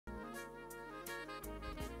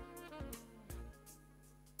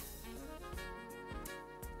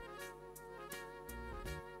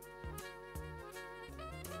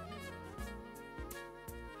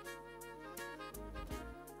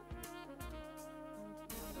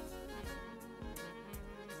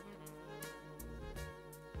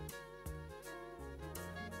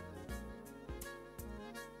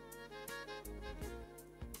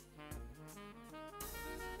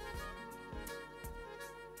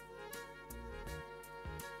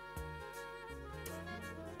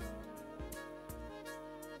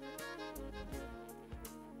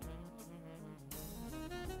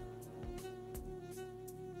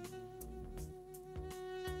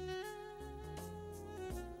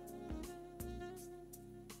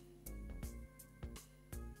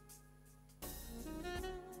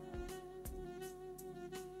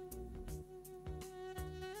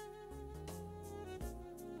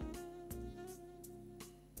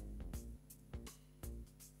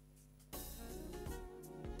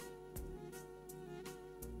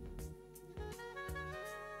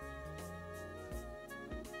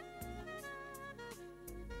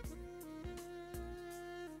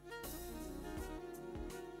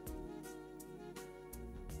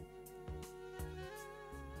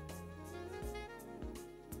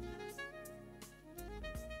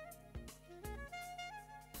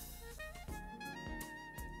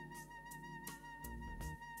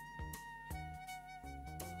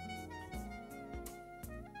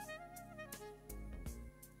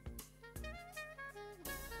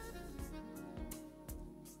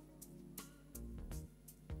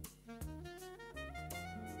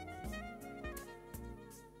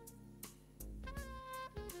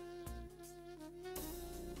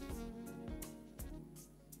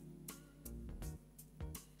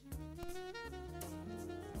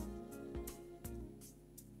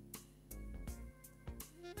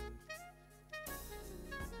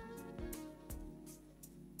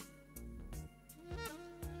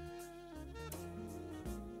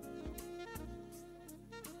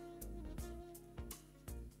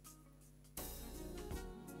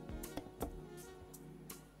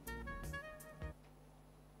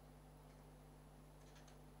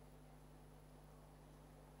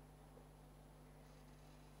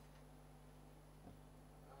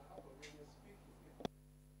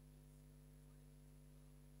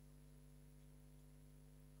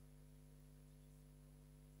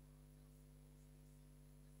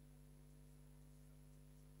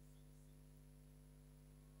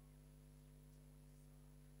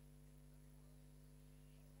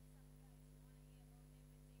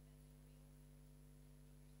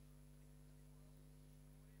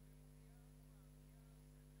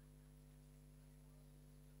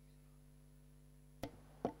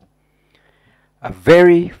A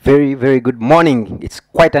very good morning. It's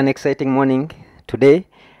quite an exciting morning today.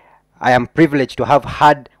 I am privileged to have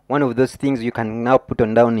had one of those things you can now put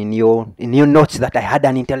on down in your notes that I had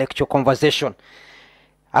an intellectual conversation.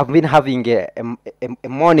 I've been having a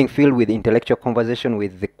morning filled with intellectual conversation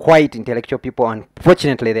with the quite intellectual people.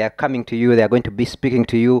 Unfortunately, they are coming to you. They are going to be speaking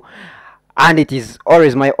to you. And it is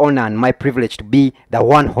always my honor and my privilege to be the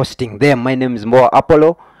one hosting them. My name is Moa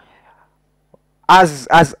Apollo. As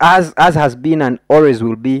has been and always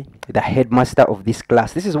will be the headmaster of this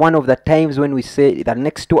class. This is one of the times when we say the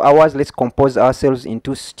next 2 hours, let's compose ourselves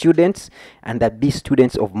into students and that be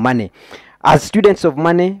students of money. As students of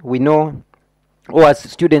money, we know, or as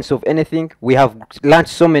students of anything, we have learned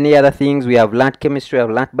so many other things. We have learned chemistry, we have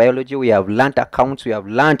learned biology, we have learned accounts, we have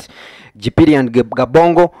learned GPD and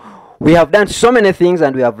Gabongo. We have done so many things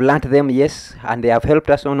and we have learned them, yes, and they have helped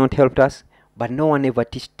us or not helped us. But no one ever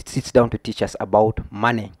sits down to teach us about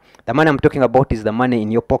money. The money I'm talking about is the money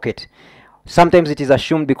in your pocket. Sometimes it is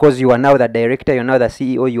assumed because you are now the director, you are now the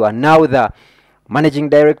CEO, you are now the managing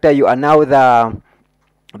director, you are now the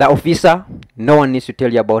officer. No one needs to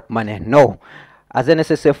tell you about money. No. As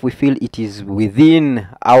NSSF, we feel it is within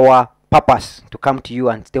our purpose to come to you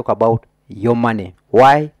and talk about your money.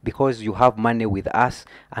 Why? Because you have money with us,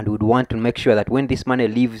 and we would want to make sure that when this money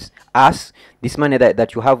leaves us, this money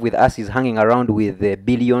that you have with us is hanging around with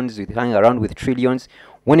billions, it's hanging around with trillions.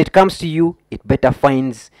 When it comes to you, it better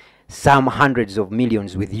finds some hundreds of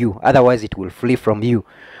millions with you. Otherwise, it will flee from you.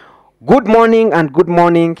 Good morning and good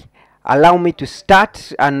morning. Allow me to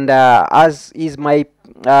start, and as is my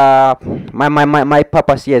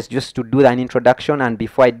purpose here is just to do an introduction. And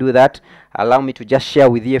before I do that, allow me to just share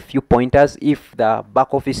with you a few pointers if the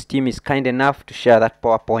back office team is kind enough to share that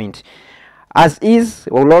PowerPoint. As is,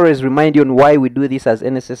 we'll always remind you on why we do this as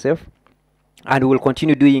NSSF, and we will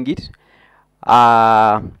continue doing it.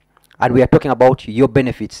 And we are talking about your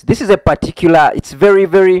benefits. This is a particular, it's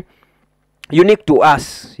very unique to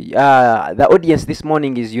us. The audience this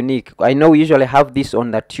morning is unique. I know we usually have this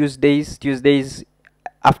on the Tuesdays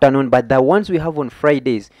afternoon, but the ones we have on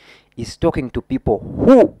Fridays is talking to people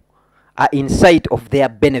who are in sight of their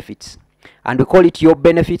benefits. And we call it your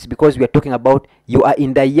benefits because we are talking about you are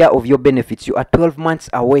in the year of your benefits. You are 12 months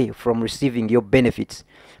away from receiving your benefits.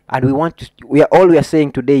 And we are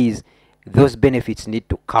saying today is those benefits need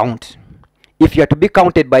to count. If you are to be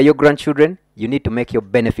counted by your grandchildren, you need to make your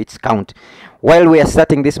benefits count. While we are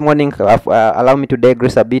starting this morning, allow me to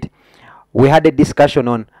digress a bit. We had a discussion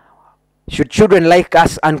on should children like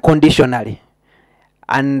us unconditionally.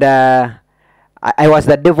 And I was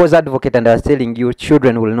the devil's advocate, and I was telling you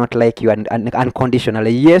children will not like you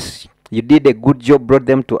unconditionally. Yes, you did a good job, brought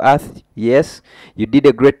them to earth. Yes, you did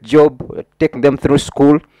a great job taking them through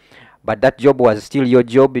school. But that job was still your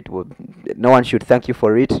job. No one should thank you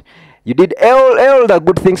for it. You did all the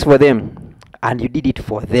good things for them, and you did it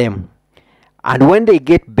for them. And when they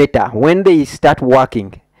get better, when they start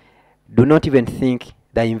working, do not even think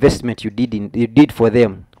the investment you did for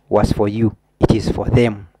them was for you. It is for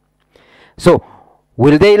them. So,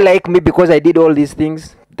 will they like me because I did all these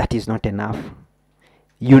things? That is not enough.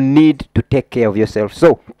 You need to take care of yourself.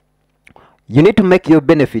 So, you need to make your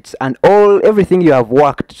benefits, and everything you have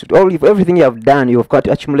worked, everything you have done, you have got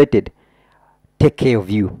accumulated, take care of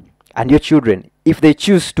you. And your children, if they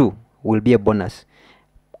choose to, will be a bonus.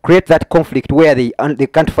 Create that conflict where they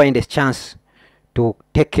can't find a chance to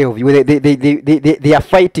take care of you. They are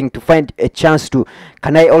fighting to find a chance to,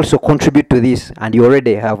 can I also contribute to this? And you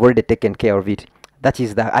have already taken care of it. That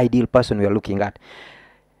is the ideal person we are looking at.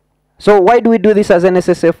 So why do we do this as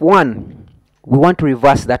NSSF? One, we want to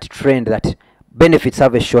reverse that trend that benefits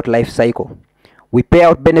have a short life cycle. We pay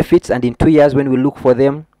out benefits, and in 2 years when we look for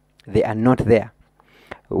them, they are not there.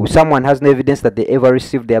 Someone has no evidence that they ever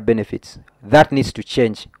received their benefits. That needs to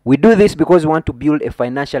change. We do this because we want to build a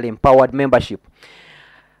financially empowered membership.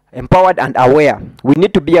 Empowered and aware. We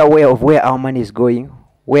need to be aware of where our money is going,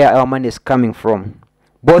 where our money is coming from,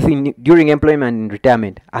 both during employment and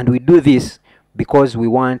retirement. And we do this because we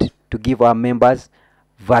want to give our members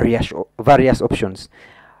various options.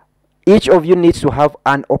 Each of you needs to have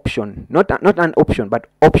an option. Not an option, but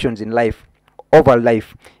options in life. Over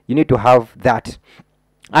life. You need to have that.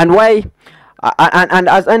 And why? And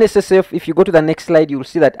as NSSF, if you go to the next slide, you will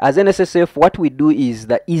see that as NSSF, what we do is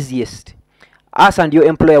the easiest. Us and your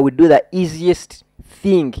employer will do the easiest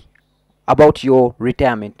thing about your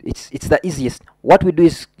retirement. It's the easiest. What we do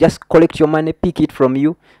is just collect your money, pick it from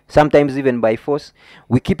you, sometimes even by force.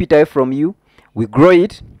 We keep it away from you, we grow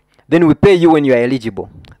it, then we pay you when you are eligible.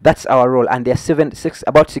 That's our role. And there are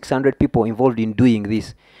about 600 people involved in doing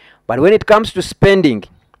this. But when it comes to spending,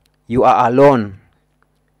 you are alone.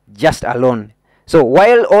 Just alone. So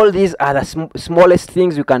while all these are the smallest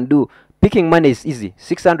things you can do, picking money is easy.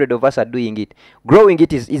 600 of us are doing it. Growing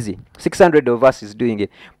it is easy. 600 of us is doing it.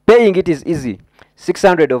 Paying it is easy.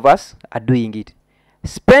 600 of us are doing it.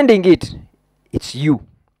 Spending it, it's you.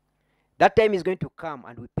 That time is going to come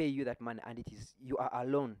and we pay you that money, and it is you are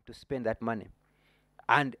alone to spend that money.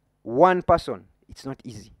 And one person, it's not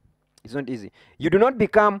easy. It's not easy. You do not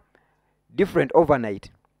become different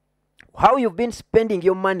overnight. How you've been spending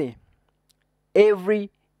your money every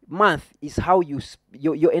month is how your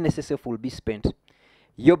NSSF will be spent.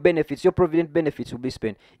 Your benefits, your provident benefits will be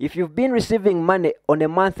spent. If you've been receiving money on a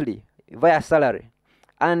monthly via salary,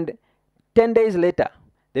 and 10 days later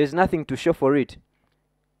there's nothing to show for it,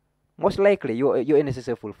 most likely your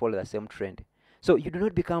NSSF will follow the same trend. So you do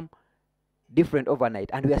not become different overnight.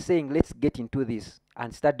 And we are saying, let's get into this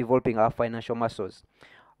and start developing our financial muscles.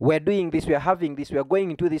 We're doing this, we are having this, we are going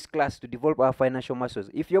into this class to develop our financial muscles.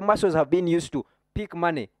 If your muscles have been used to pick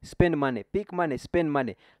money, spend money, pick money, spend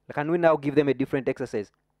money, can we now give them a different exercise?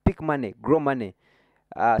 Pick money, grow money,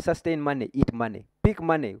 sustain money, eat money. Pick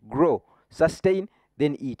money, grow, sustain,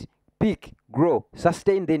 then eat. Pick, grow,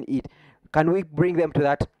 sustain, then eat. Can we bring them to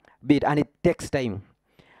that bit? And it takes time.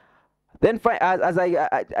 Then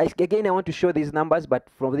again, I want to show these numbers, but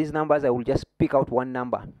from these numbers, I will just pick out one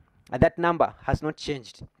number. And that number has not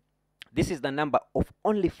changed. This is the number of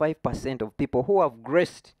only 5% of people who have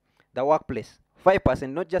graced the workplace.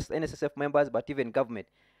 5%, not just NSSF members, but even government,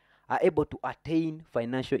 are able to attain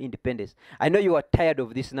financial independence. I know you are tired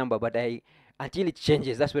of this number, but until it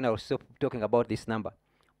changes, that's when I will stop talking about this number.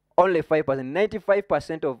 Only 5%.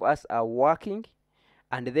 95% of us are working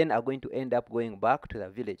and then are going to end up going back to the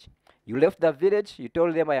village. You left the village, you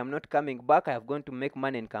told them, I am not coming back, I have gone to make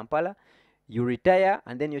money in Kampala. You retire,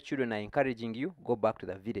 and then your children are encouraging you, go back to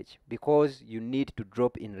the village, because you need to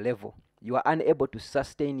drop in level. You are unable to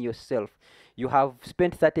sustain yourself. You have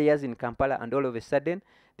spent 30 years in Kampala, and all of a sudden,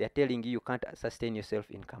 they are telling you can't sustain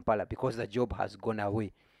yourself in Kampala because the job has gone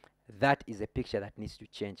away. That is a picture that needs to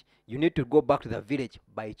change. You need to go back to the village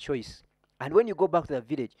by choice. And when you go back to the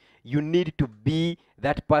village, you need to be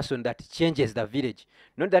that person that changes the village.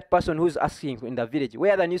 Not that person who's asking in the village,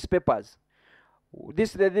 where are the newspapers?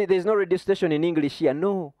 There's no radio station in English here.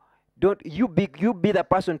 No, don't you be the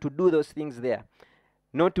person to do those things there,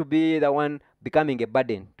 not to be the one becoming a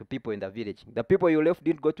burden to people in the village. The people you left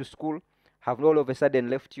didn't go to school, have all of a sudden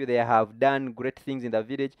left you. They have done great things in the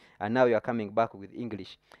village, and now you are coming back with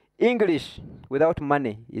English. English without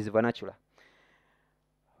money is vernacular.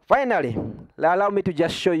 Finally, allow me to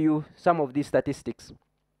just show you some of these statistics.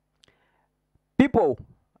 People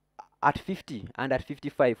at 50 and at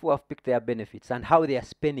 55 who have picked their benefits and how they are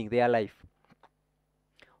spending their life.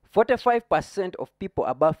 45% of people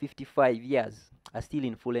above 55 years are still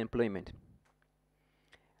in full employment.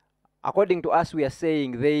 According to us, we are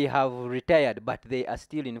saying they have retired, but they are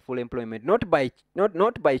still in full employment, not by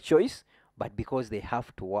choice, but because they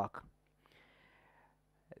have to work.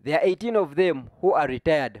 There are 18 of them who are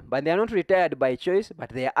retired, but they are not retired by choice, but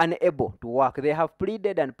they are unable to work. They have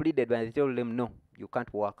pleaded and pleaded, but they told them, no, you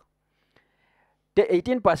can't work.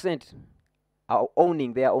 18% are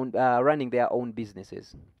owning their own, running their own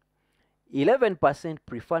businesses. 11%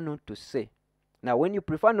 prefer not to say. Now, when you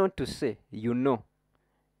prefer not to say, you know.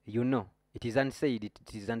 It is unsaid,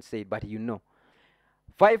 it is unsaid, but you know.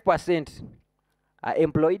 5% are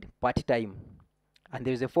employed part-time. And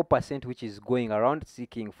there is a 4% which is going around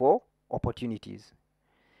seeking for opportunities.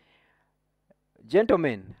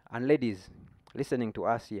 Gentlemen and ladies listening to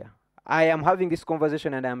us here, I am having this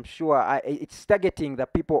conversation, and I'm sure it's targeting the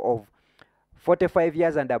people of 45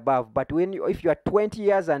 years and above. But if you are 20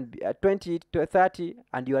 years and 20 to 30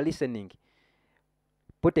 and you are listening,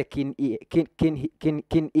 put a keen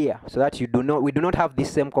ear so that we do not have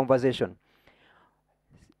this same conversation.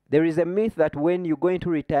 There is a myth that when you go into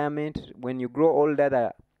retirement, when you grow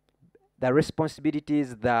older, the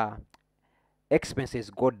responsibilities, the expenses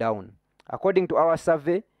go down. According to our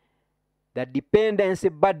survey, the dependency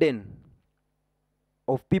burden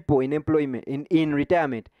of people in employment, in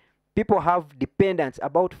retirement, people have dependents,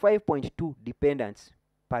 about 5.2 dependents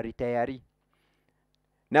per retiree.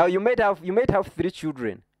 Now, you might have 3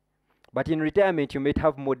 children, but in retirement, you might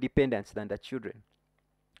have more dependents than the children.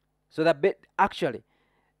 So actually,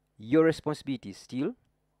 your responsibilities still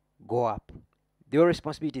go up. Your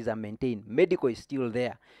responsibilities are maintained. Medical is still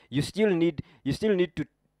there. You still need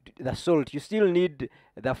the salt. You still need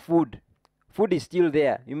the food. Food is still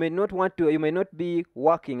there. You may not be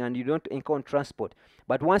working and you don't encounter transport.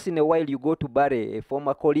 But once in a while you go to bury a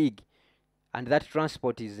former colleague, and that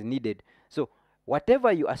transport is needed. So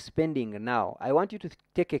whatever you are spending now, I want you to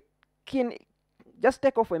just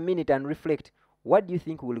take off a minute and reflect. What do you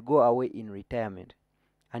think will go away in retirement?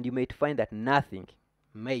 And you might find that nothing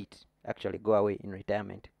might actually go away in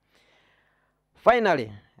retirement.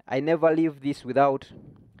 Finally, I never leave this without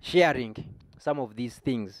sharing some of these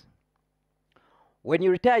things. When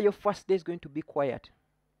you retire, your first day is going to be quiet.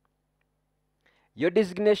 Your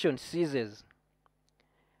designation ceases.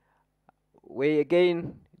 We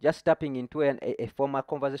again, just tapping into a former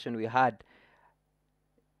conversation we had,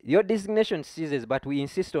 your designation ceases, but we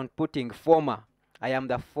insist on putting former. I am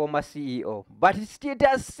the former CEO, but it still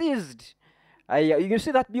has ceased. You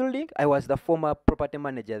see that building? I was the former property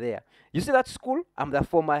manager there. You see that school? I'm the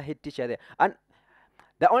former head teacher there. And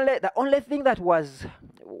the only thing that was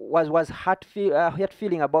hurt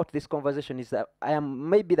feeling about this conversation is that I am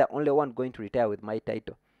maybe the only one going to retire with my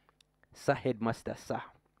title, Sir Headmaster, Sir.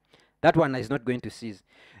 That one is not going to cease.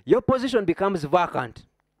 Your position becomes vacant.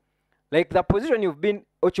 Like the position you've been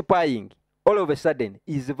occupying, all of a sudden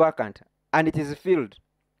is vacant, and it is filled.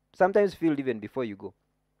 Sometimes filled even before you go.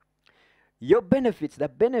 Your benefits, the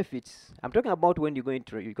benefits, I'm talking about when you're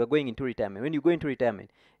going into retirement. When you go into retirement,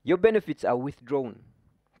 your benefits are withdrawn.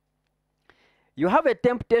 You have a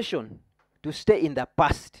temptation to stay in the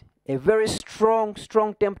past, a very strong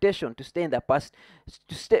temptation to stay in the past.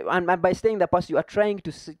 And by staying in the past, you are trying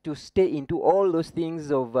to stay into all those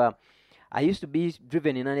things of, I used to be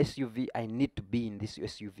driven in an SUV, I need to be in this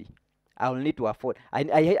SUV. I'll need to afford. I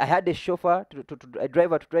had a chauffeur, a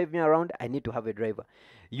driver to drive me around, I need to have a driver.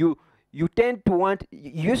 You tend to want,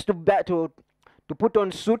 you used to put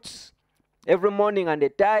on suits every morning and a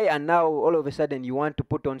tie, and now all of a sudden you want to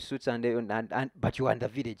put on suits but you are in the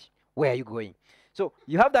village. Where are you going? So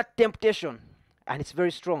you have that temptation, and it's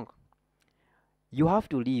very strong. You have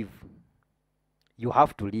to leave. You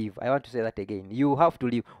have to leave. I want to say that again. You have to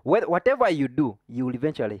leave. Whatever you do, you will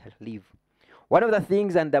eventually leave. One of the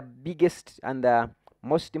things and the biggest and the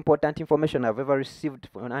most important information I've ever received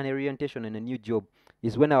on an orientation in a new job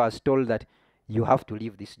is when I was told that you have to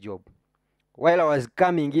leave this job. While I was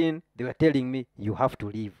coming in, they were telling me, you have to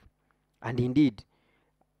leave. And indeed,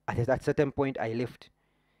 at a certain point, I left.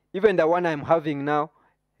 Even the one I'm having now,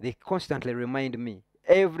 they constantly remind me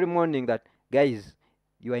every morning that, guys,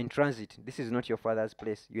 you are in transit. This is not your father's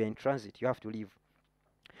place. You are in transit. You have to leave.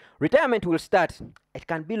 Retirement will start. It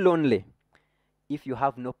can be lonely if you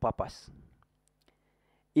have no purpose.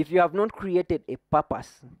 If you have not created a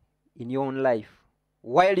purpose in your own life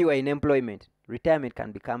while you are in employment, retirement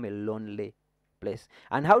can become a lonely place.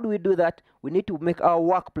 And how do we do that? We need to make our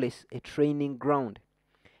workplace a training ground.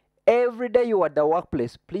 Every day you are at the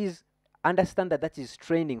workplace, please understand that that is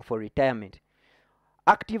training for retirement.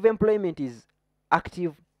 Active employment is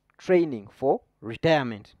active training for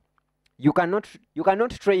retirement. You cannot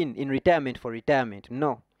train in retirement for retirement.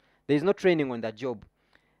 No. There is no training on the job.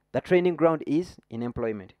 The training ground is in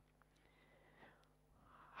employment.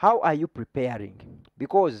 How are you preparing?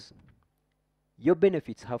 Because your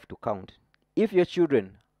benefits have to count. If your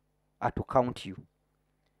children are to count you,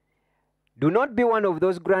 do not be one of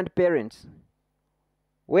those grandparents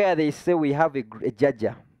where they say we have a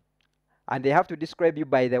judger and they have to describe you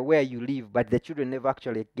by the where you live, but the children never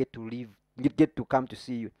actually get to come to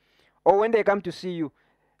see you. Or when they come to see you,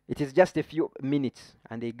 it is just a few minutes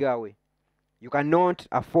and they go away. You cannot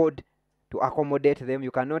afford to accommodate them.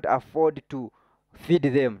 You cannot afford to feed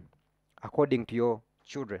them according to your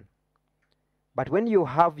children. But when you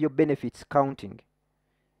have your benefits counting,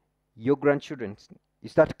 your grandchildren, you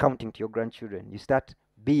start counting to your grandchildren. You start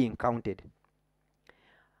being counted.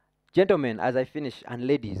 Gentlemen, as I finish, and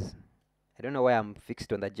ladies, I don't know why I'm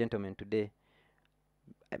fixed on the gentlemen today.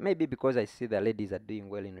 Maybe because I see the ladies are doing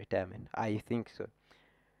well in retirement. I think so.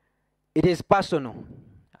 It is personal.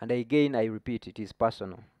 And again, I repeat, it is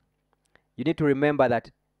personal. You need to remember that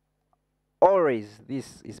always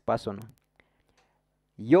this is personal.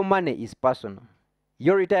 Your money is personal.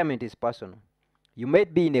 Your retirement is personal. You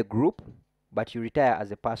might be in a group, but you retire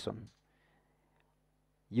as a person.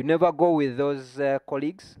 You never go with those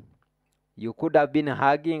colleagues. You could have been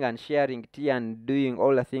hugging and sharing tea and doing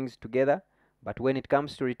all the things together, but when it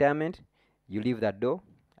comes to retirement, you leave that door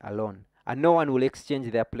alone. And no one will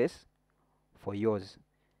exchange their place for yours.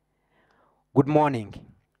 Good morning.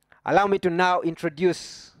 Allow me to now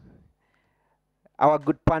introduce our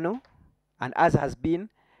good panel. And as has been,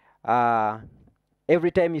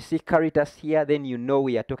 every time you see Caritas here, then you know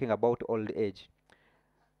we are talking about old age.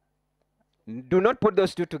 Do not put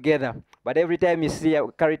those two together. But every time you see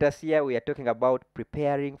Caritas here, we are talking about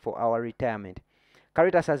preparing for our retirement.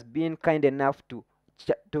 Caritas has been kind enough to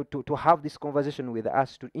have this conversation with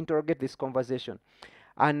us, to interrogate this conversation.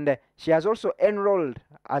 And she has also enrolled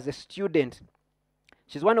as a student.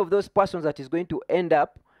 She's one of those persons that is going to end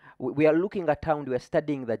up we are looking at how we are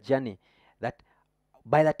studying the journey that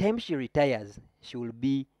by the time she retires, she will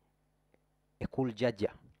be a cool judge.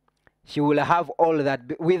 She will have all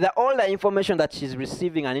that, with all the information that she's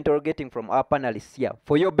receiving and interrogating from our panelists here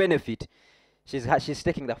for your benefit. She's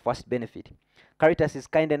taking the first benefit. Caritas is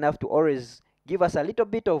kind enough to always give us a little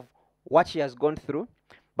bit of what she has gone through,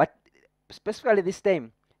 but specifically this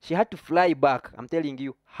time, she had to fly back. I'm telling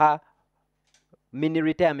you, her mini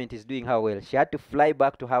retirement is doing her well. She had to fly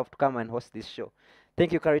back to have to come and host this show.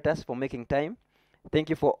 Thank you, Caritas, for making time. Thank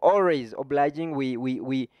you for always obliging.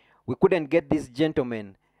 We couldn't get these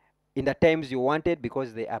gentlemen in the times you wanted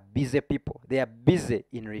because they are busy people. They are busy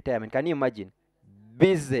in retirement. Can you imagine?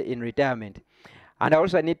 Busy in retirement. And I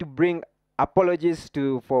also need to bring apologies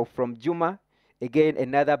from Juma, again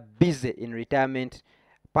another busy in retirement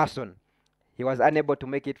person. He was unable to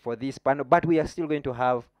make it for this panel, but we are still going to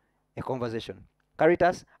have a conversation.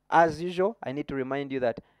 Caritas, as usual, I need to remind you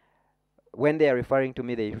that when they are referring to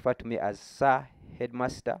me, they refer to me as Sir,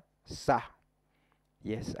 Headmaster, Sir.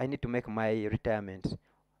 Yes, I need to make my retirement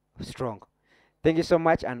strong. Thank you so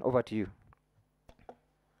much, and over to you.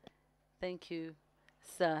 Thank you,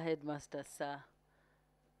 Sir, Headmaster, Sir.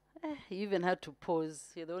 You even had to pause.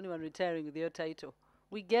 You're the only one retiring with your title.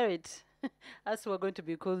 We get it. Us who are going to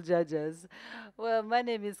be cool judges. Well, my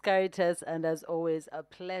name is Caritas, and as always, a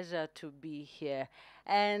pleasure to be here.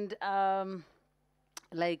 And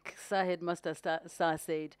like Sir Headmaster Sir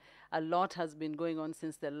said, a lot has been going on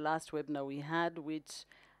since the last webinar we had, which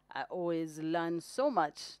I always learn so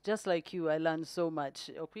much. Just like you, I learn so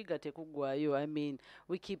much. I mean,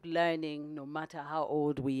 we keep learning no matter how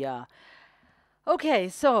old we are. Okay,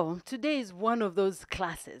 so today is one of those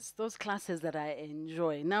classes that I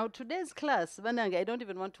enjoy. Now, today's class, Vananga, I don't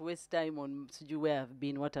even want to waste time on where I've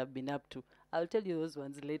been, what I've been up to. I'll tell you those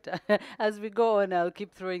ones later. As we go on, I'll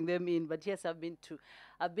keep throwing them in. But yes, I've been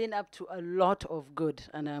up to a lot of good,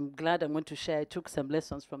 and I'm glad I'm going to share. I took some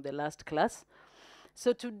lessons from the last class.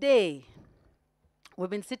 So today, we've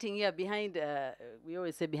been sitting here behind, we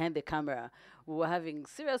always say behind the camera. We were having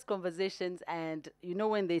serious conversations, and you know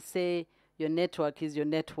when they say your network is your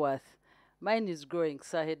net worth, mine is growing,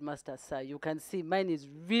 Sir Headmaster, Sir. You can see mine is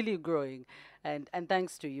really growing, and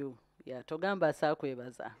thanks to you. Yeah, Togamba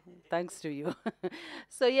Sakwebaza. Thanks to you.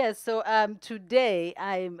 So yes, so today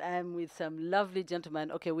I'm with some lovely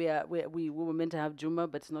gentlemen. Okay, we were meant to have Juma,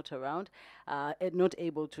 but it's not around, not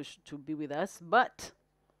able to be with us. But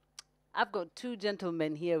I've got two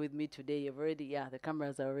gentlemen here with me today. The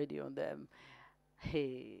cameras are already on them.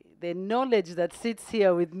 Hey, the knowledge that sits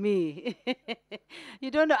here with me.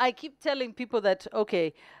 You don't know, I keep telling people that,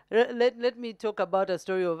 okay, let me talk about a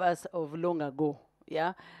story of us of long ago.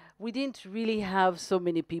 Yeah. We didn't really have so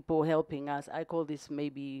many people helping us. I call this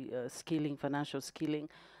maybe skilling, financial skilling.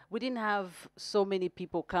 We didn't have so many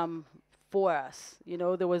people come for us. You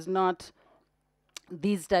know, there was not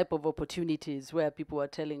these type of opportunities where people are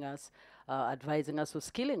telling us, advising us or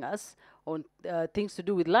skilling us on things to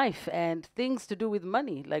do with life and things to do with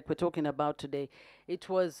money, like we're talking about today. It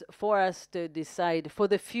was for us to decide, for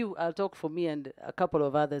the few, I'll talk for me and a couple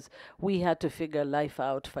of others, we had to figure life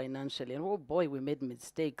out financially. And oh boy, we made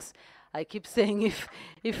mistakes. I keep saying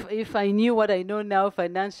if I knew what I know now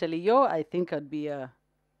financially, I think I'd be a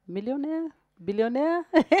millionaire. Billionaire?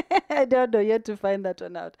 I don't know yet to find that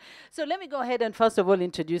one out. So let me go ahead and first of all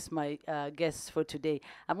introduce my guests for today.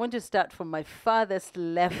 I'm going to start from my farthest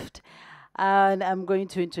left, and I'm going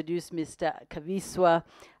to introduce Mr. Kabiswa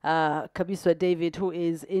David, who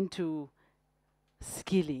is into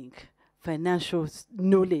skilling, financial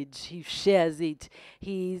knowledge. He shares it.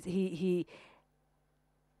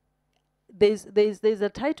 There's a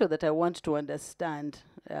title that I want to understand,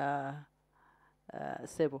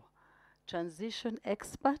 Sebo. Transition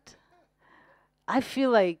expert. I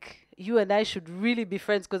feel like you and I should really be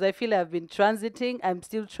friends because I feel I've been transiting. I'm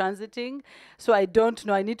still transiting. So I don't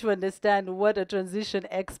know. I need to understand what a transition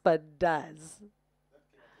expert does.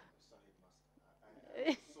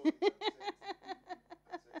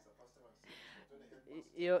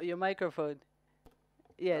 Your microphone.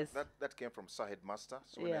 Yes. That came from Sir Headmaster.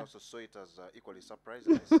 So when I also saw it as equally surprised,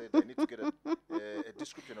 I said I need to get a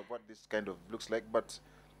description of what this kind of looks like. But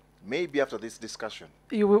maybe after this discussion,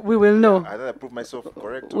 we will know. Either I prove myself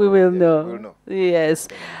correct. We will know. We will know. Yes,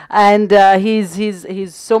 and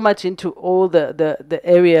he's so much into all the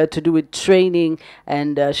area to do with training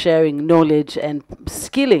and sharing knowledge and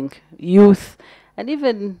skilling youth and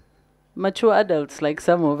even mature adults like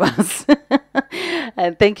some of us.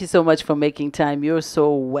 And thank you so much for making time. You're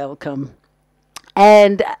so welcome.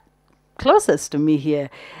 And closest to me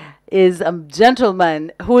here is a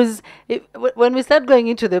gentleman who's, when we start going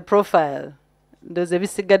into the profile, There's a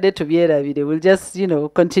visigadde tubyera bide. We'll just,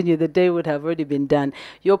 continue. The day would have already been done.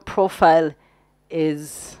 Your profile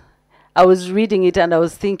is, I was reading it and I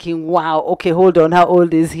was thinking, wow, okay, hold on, how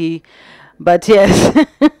old is he? But yes,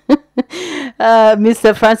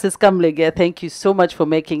 Mr. Francis Kamlege, thank you so much for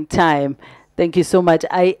making time. Thank you so much.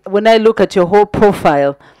 When I look at your whole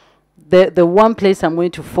profile, the one place I'm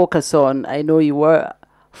going to focus on, I know you were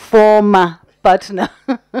former partner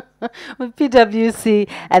with PwC,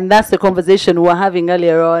 and that's the conversation we were having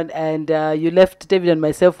earlier on, and you left David and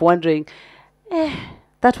myself wondering,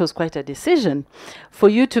 that was quite a decision for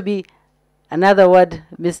you to be, another word,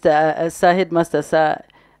 Mr. Sir, Headmaster Sir,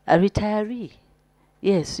 a retiree.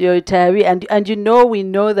 Yes, you're a retiree, and we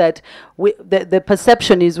know that the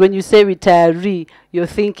perception is when you say retiree, you're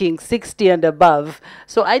thinking 60 and above.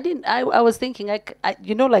 So I was thinking, like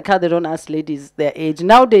how they don't ask ladies their age.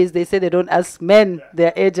 Nowadays, they say they don't ask men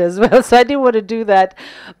their age as well, so I didn't want to do that.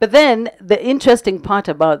 But then, the interesting part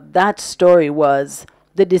about that story was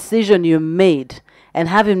the decision you made, and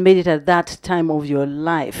having made it at that time of your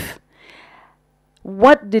life.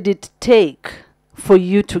 What did it take for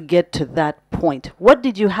you to get to that point? What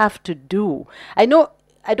did you have to do? I know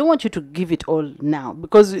I don't want you to give it all now,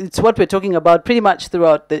 because it's what we're talking about pretty much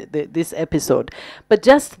throughout this episode. But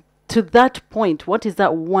just to that point, what is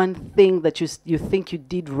that one thing that you think you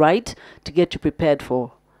did right to get you prepared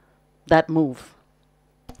for that move?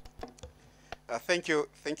 Thank you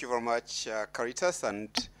very much, Caritas, and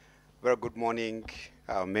very good morning,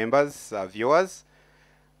 members, viewers.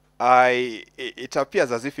 It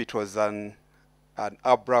appears as if it was an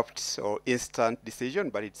abrupt or instant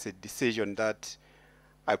decision, but it's a decision that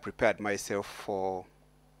I prepared myself for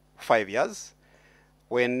 5 years.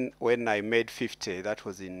 When I made 50, that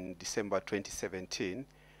was in December 2017,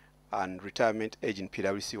 and retirement age in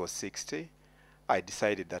PwC was 60, I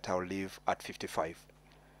decided that I'll leave at 55.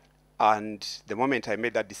 And the moment I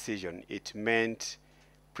made that decision, it meant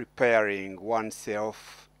preparing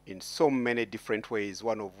oneself in so many different ways,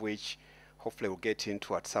 one of which hopefully we'll get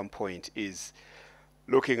into at some point is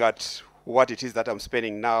looking at what it is that I'm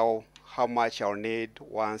spending now, how much I'll need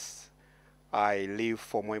once I leave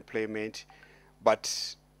formal employment.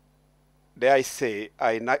 But dare I say,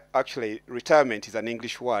 actually, retirement is an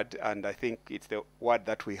English word, and I think it's the word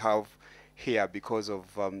that we have here because of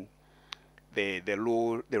the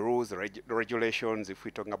rules, the regulations, if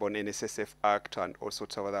we're talking about NSSF Act and all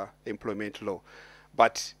sorts of other employment law.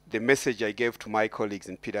 But the message I gave to my colleagues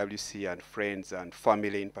in PwC and friends and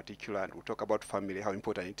family in particular, and we'll talk about family, how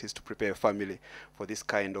important it is to prepare a family for this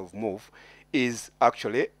kind of move, is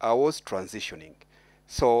actually I was transitioning.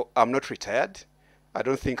 So I'm not retired. I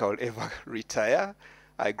don't think I'll ever retire.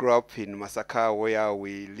 I grew up in Masaka, where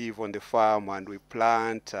we live on the farm and we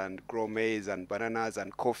plant and grow maize and bananas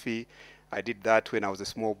and coffee. I did that when I was a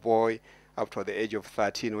small boy up to the age of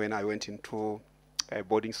 13 when I went into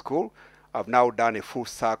boarding school. I've now done a full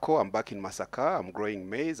circle. I'm back in Masaka. I'm growing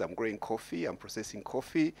maize. I'm growing coffee. I'm processing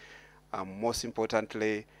coffee. Most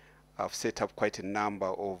importantly, I've set up quite a number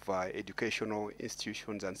of educational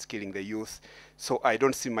institutions and skilling the youth. So I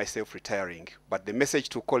don't see myself retiring. But the message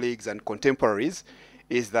to colleagues and contemporaries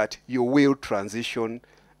is that you will transition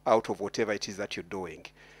out of whatever it is that you're doing.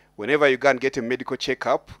 Whenever you go and get a medical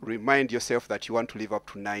checkup, remind yourself that you want to live up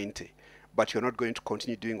to 90. But you're not going to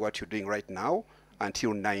continue doing what you're doing right now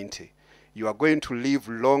until 90. You are going to live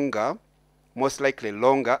longer, most likely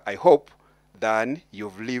longer, I hope, than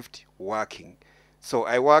you've lived working. So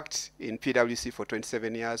I worked in PwC for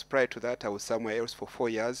 27 years. Prior to that, I was somewhere else for 4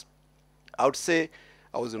 years. I would say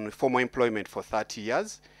I was in formal employment for 30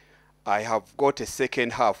 years. I have got a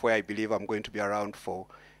second half where I believe I'm going to be around for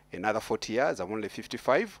another 40 years. I'm only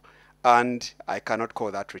 55, and I cannot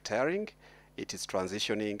call that retiring. It is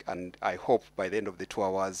transitioning, and I hope by the end of the 2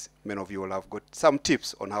 hours, many of you will have got some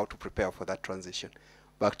tips on how to prepare for that transition.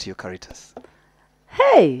 Back to you, Caritas.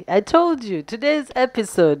 Hey, I told you, today's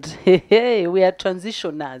episode, hey, we are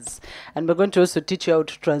transitioners, and we're going to also teach you how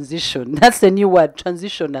to transition. That's the new word,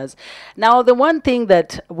 transitioners. Now, the one thing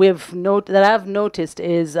that I've noticed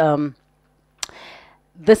is the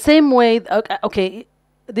same way, okay,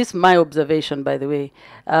 this is my observation, by the way.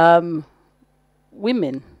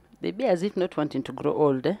 Women, they be as if not wanting to grow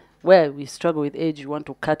old, eh? Where we struggle with age, you want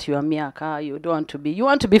to cut your miaka, you want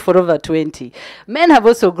to be for over 20. Men have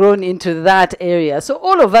also grown into that area. So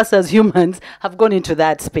all of us as humans have gone into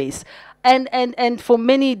that space. And for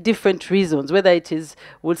many different reasons, whether it is,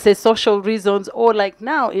 we'll say, social reasons, or like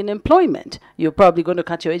now in employment, you're probably going to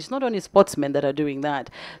cut your age. It's not only sportsmen that are doing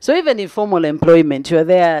that. So even in formal employment, you're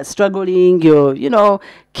there struggling, you're,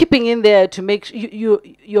 keeping in there to make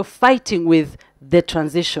you're fighting with the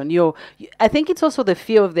transition. I think it's also the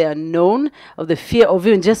fear of the unknown, of the fear of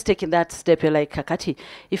even just taking that step. You're like, Kakati,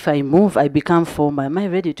 if I move, I become former. Am I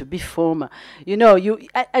ready to be former?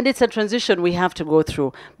 And it's a transition we have to go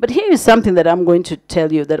through. But here is something that I'm going to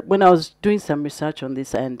tell you, that when I was doing some research on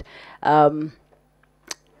this, and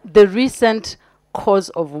the recent cause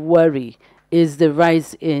of worry is the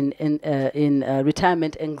rise in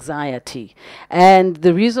retirement anxiety. And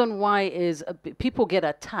the reason why is people get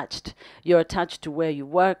attached. You're attached to where you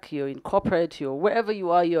work, you're in corporate, you're wherever you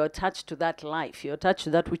are, you're attached to that life, you're attached to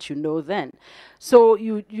that which you know then. So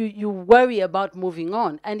you worry about moving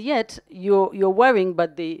on, and yet you're worrying,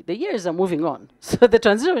 but the years are moving on. So the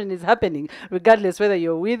transition is happening, regardless whether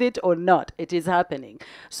you're with it or not, it is happening.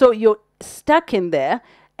 So you're stuck in there,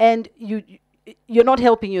 and you're not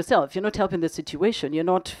helping yourself, you're not helping the situation, you're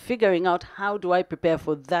not figuring out, how do I prepare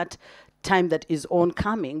for that time that is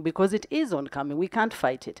oncoming, because it is oncoming, we can't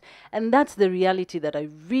fight it. And that's the reality that I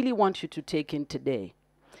really want you to take in today,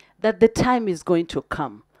 that the time is going to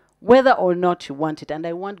come, whether or not you want it. And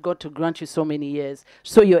I want God to grant you so many years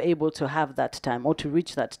so you're able to have that time, or to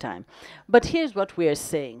reach that time. But here's what we are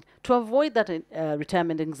saying. To avoid that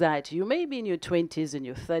retirement anxiety, you may be in your 20s, in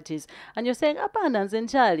your 30s, and you're saying, Apana,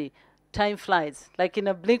 Zenchali, time flies. Like in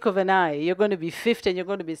a blink of an eye, you're going to be 50 and you're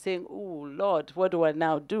going to be saying, oh, Lord, what do I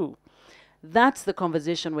now do? That's the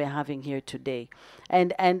conversation we're having here today.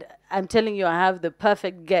 And I'm telling you, I have the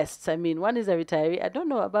perfect guests. I mean, one is a retiree. I don't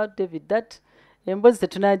know about David. That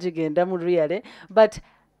but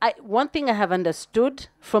one thing I have understood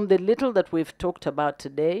from the little that we've talked about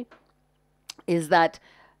today is that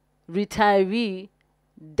retiree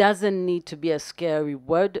doesn't need to be a scary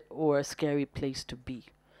word or a scary place to be.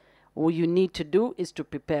 All you need to do is to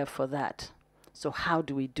prepare for that. So how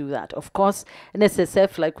do we do that? Of course,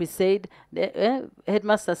 NSSF, like we said,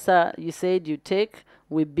 Headmaster Sir, you said you take,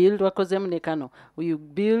 we build, you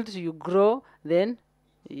build, you grow, then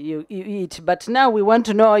you eat. But now we want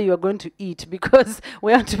to know how you are going to eat, because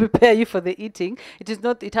we have to prepare you for the eating.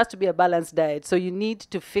 It has to be a balanced diet. So you need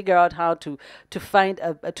to figure out how to find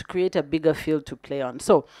to create a bigger field to play on.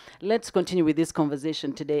 So let's continue with this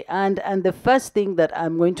conversation today. And the first thing that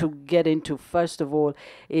I'm going to get into, first of all,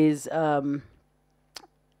 is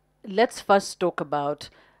let's first talk about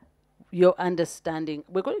your understanding.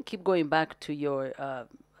 We're going to keep going back to your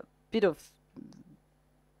bit of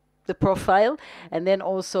the profile, and then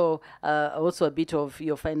also a bit of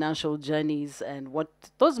your financial journeys and what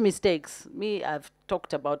those mistakes. I've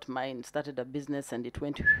talked about mine. Started a business and it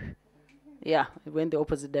went it went the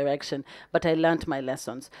opposite direction, but I learned my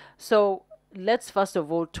lessons. So let's first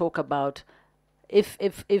of all talk about,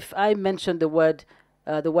 if I mention the words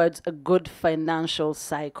a good financial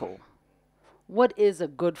cycle. What is a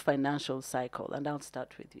good financial cycle? And I'll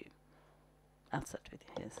start with you.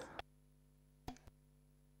 Yes.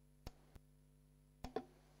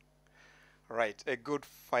 Right, a good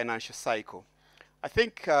financial cycle. I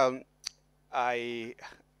think let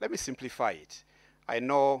me simplify it. I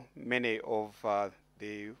know many of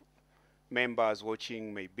the members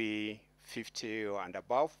watching may be 50 and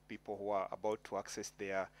above, people who are about to access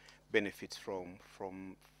their benefits from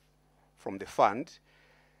the fund.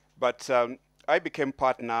 But I became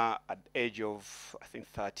partner at the age of, I think,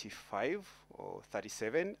 35 or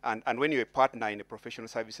 37. And when you're a partner in a professional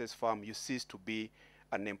services firm, you cease to be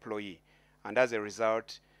an employee. And as a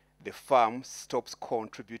result, the firm stops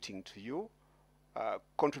contributing to you,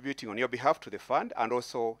 contributing on your behalf to the fund, and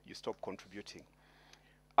also you stop contributing.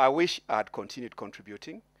 I wish I had continued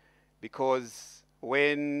contributing, because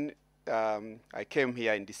when I came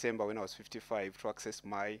here in December when I was 55 to access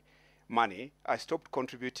my money, I stopped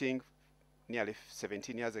contributing nearly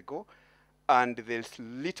 17 years ago, and the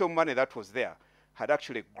little money that was there had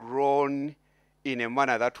actually grown in a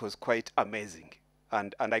manner that was quite amazing.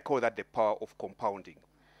 And I call that the power of compounding.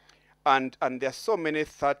 And there are so many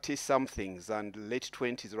 30-somethings and late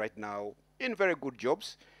 20s right now in very good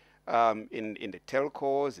jobs, in the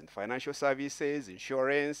telcos, in financial services,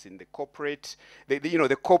 insurance, in the corporate,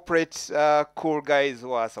 the corporate cool guys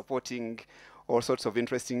who are supporting all sorts of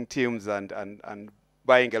interesting teams and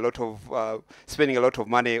buying a lot of, spending a lot of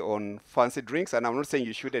money on fancy drinks. And I'm not saying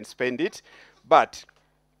you shouldn't spend it, but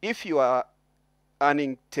if you are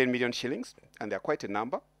earning 10 million shillings, and they're quite a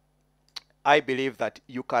number, I believe that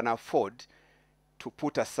you can afford to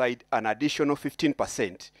put aside an additional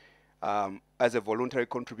 15% as a voluntary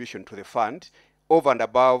contribution to the fund, over and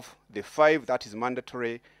above the 5 that is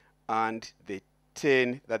mandatory and the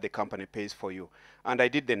 10 that the company pays for you. And I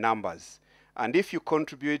did the numbers. And if you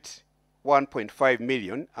contribute 1.5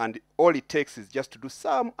 million, and all it takes is just to do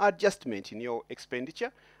some adjustment in your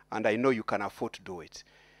expenditure, and I know you can afford to do it.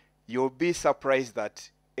 you'll be surprised that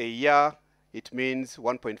a year, it means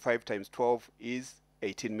 1.5 times 12 is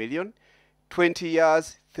 18 million. 20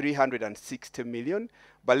 years, 360 million.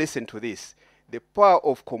 But listen to this. The power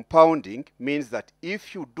of compounding means that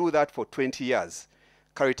if you do that for 20 years,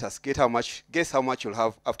 Caritas, guess how much you'll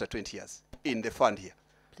have after 20 years in the fund here?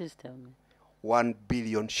 Please tell me. 1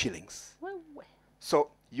 billion shillings. Well,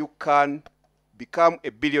 So you can become a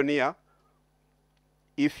billionaire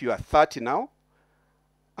if you are 30 now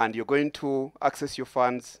and you're going to access your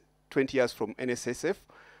funds 20 years from NSSF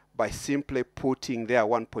by simply putting there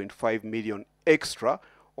 1.5 million extra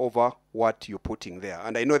over what you're putting there.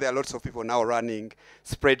 And I know there are lots of people now running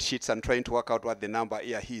spreadsheets and trying to work out what the number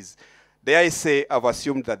here is. There I say I've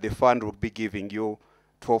assumed that the fund will be giving you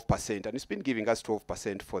 12%, and it's been giving us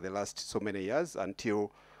 12% for the last so many years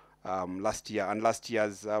until last year. And last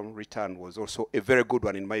year's return was also a very good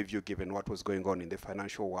one in my view, given what was going on in the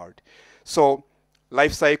financial world. So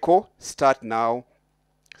life cycle, start now,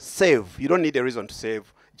 save. You don't need a reason to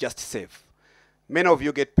save, just save. Many of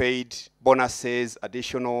you get paid bonuses,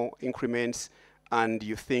 additional increments, and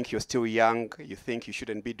you think you're still young, you think you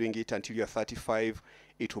shouldn't be doing it until you're 35,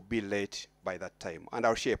 it will be late by that time. And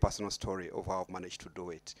I'll share a personal story of how I've managed to do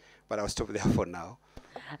it. But I'll stop there for now.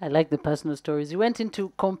 I like the personal stories. You went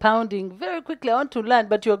into compounding very quickly. I want to learn,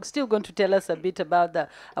 but you're still going to tell us a bit about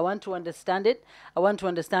that. I want to understand it. I want to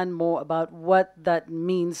understand more about what that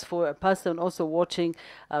means for a person also watching,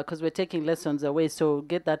 because we're taking lessons away. So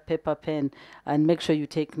get that paper, pen, and make sure you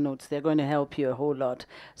take notes. They're going to help you a whole lot.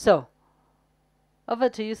 So over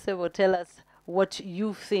to you, Sebo. Tell us what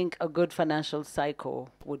you think a good financial cycle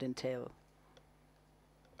would entail.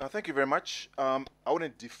 Thank you very much. I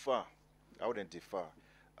wouldn't differ.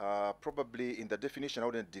 Probably in the definition, I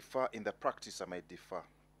wouldn't differ. In the practice, I might differ.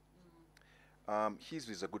 His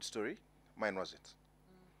is a good story. Mine wasn't.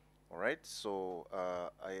 All right. So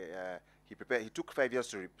he prepared. He took 5 years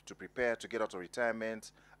to prepare to get out of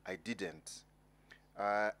retirement. I didn't.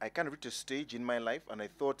 I kind of reached a stage in my life, and I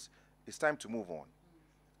thought it's time to move on.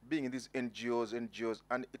 Being in these NGOs,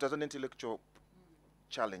 and it was an intellectual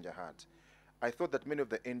challenge I had. I thought that many of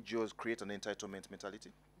the NGOs create an entitlement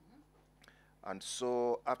mentality. And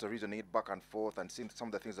so after reasoning it back and forth and seeing some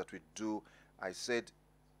of the things that we do, I said,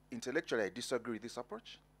 intellectually, I disagree with this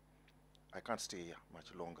approach. I can't stay here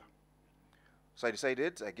much longer. So I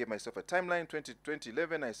decided, I gave myself a timeline,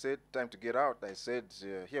 2011, I said, time to get out. I said,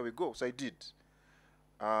 here we go. So I did.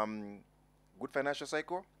 Good financial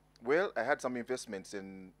cycle. Well, I had some investments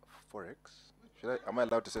in Forex. Am I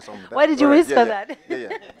allowed to say something? Why did you whisper that?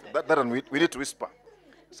 Yeah. That one we need to whisper.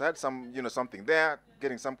 So I had some, something there,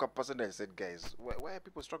 getting some capacity. I said, guys, why are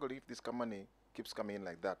people struggling if this money keeps coming in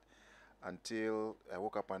like that? Until I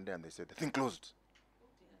woke up one day and they said, the thing closed.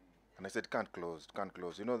 And I said, can't close.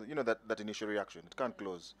 You know that initial reaction. It can't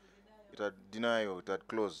close. It had denial. It had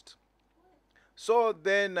closed. So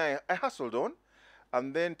then I hustled on.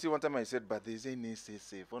 And then till one time I said, but there's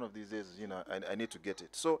NSSF. One of these days, I need to get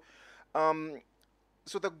it. So,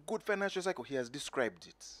 so the good financial cycle, he has described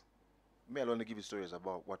it. May I only give you stories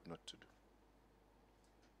about what not to do.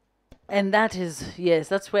 And that is, yes,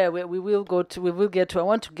 that's where we will go to. We will get to. I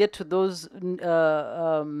want to get to those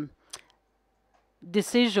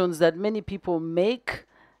decisions that many people make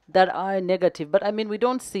that are negative. But I mean, we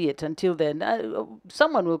don't see it until then.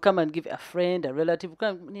 Someone will come and give a friend, a relative,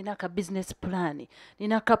 ninaka business plan,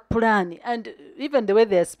 ninaka plan. And even the way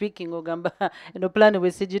they are speaking, Ogamba, plan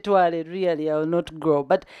with Sigitwale, really, I will not grow.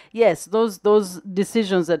 But yes, those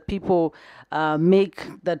decisions that people make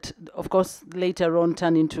that, of course, later on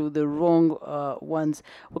turn into the wrong ones.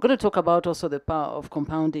 We're going to talk about also the power of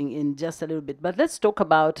compounding in just a little bit. But let's talk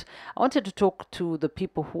about, I wanted to talk to the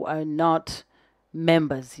people who are not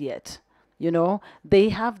members yet. They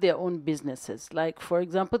have their own businesses. Like, for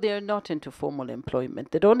example, they are not into formal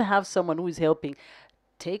employment. They don't have someone who is helping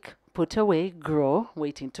take, put away, grow,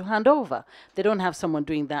 waiting to hand over. They don't have someone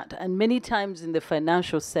doing that. And many times in the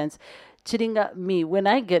financial sense, Chiringa, me, when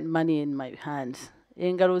I get money in my hands,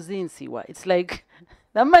 it's like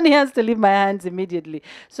the money has to leave my hands immediately.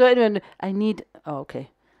 So anyway, I need, okay.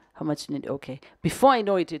 How much you need? Okay. Before I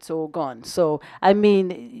know it, it's all gone. So, I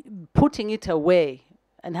mean, putting it away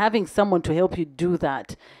and having someone to help you do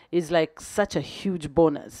that is like such a huge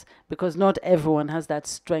bonus, because not everyone has that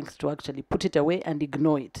strength to actually put it away and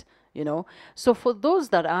ignore it, So for those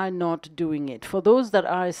that are not doing it, for those that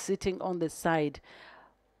are sitting on the side,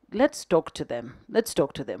 let's talk to them.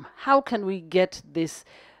 How can we get this?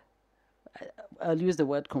 I'll use the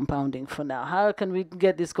word compounding for now. How can we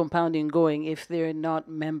get this compounding going if they're not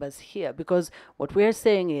members here? Because what we're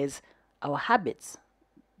saying is our habits.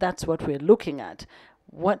 That's what we're looking at.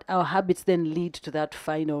 what our habits then lead to that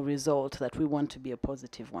final result that we want to be a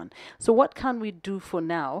positive one. So what can we do for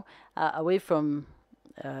now, away from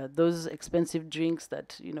those expensive drinks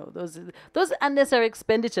that, you know, those unnecessary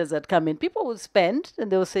expenditures that come in? People will spend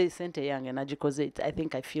and they'll say, "Sente yang energy, because I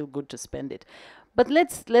think I feel good to spend it." But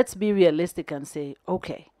let's be realistic and say,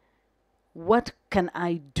 okay, what can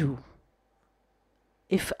I do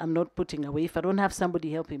if I'm not putting away, if I don't have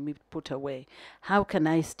somebody helping me put away? How can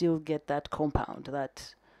I still get that compound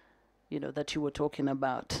that, you know, that you were talking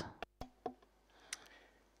about?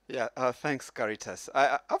 Yeah, thanks, Caritas.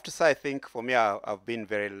 I have to say, I think for me, I've been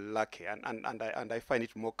very lucky, and I find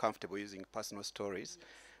it more comfortable using personal stories,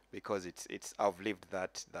 because it's I've lived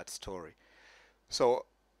that story.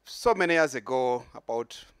 So many years ago,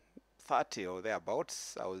 about 30 or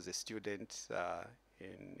thereabouts, I was a student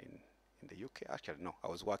in the UK. Actually, no, I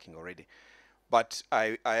was working already, but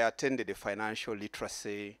I attended a financial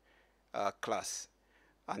literacy class,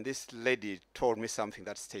 and this lady told me something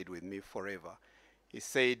that stayed with me forever. He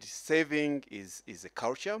said, saving is a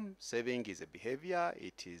culture, saving is a behavior,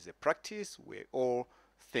 it is a practice. We all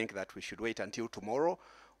think that we should wait until tomorrow.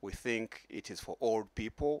 We think it is for old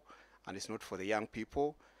people and it's not for the young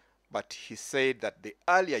people. But he said that the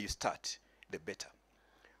earlier you start, the better.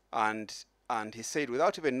 And he said,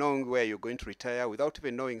 without even knowing where you're going to retire, without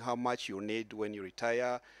even knowing how much you need when you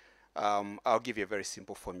retire, I'll give you a very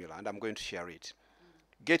simple formula, and I'm going to share it.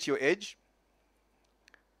 Get your age,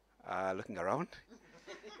 looking around,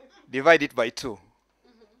 divide it by 2.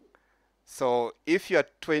 So if you're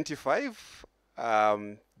 25,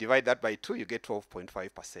 divide that by 2, you get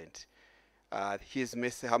 12.5%.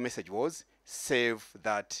 Her message was, save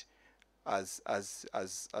that as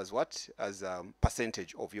what? As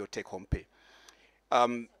percentage of your take-home pay.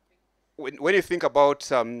 When you think about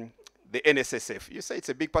the NSSF, you say it's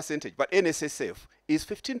a big percentage, but NSSF is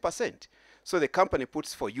 15%. So the company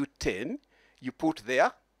puts for you 10, you put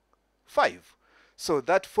there 5. So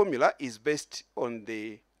that formula is based on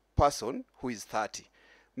the person who is 30.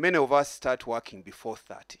 Many of us start working before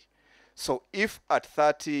 30. So if at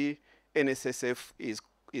 30 NSSF is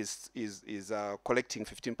collecting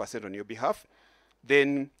 15% on your behalf,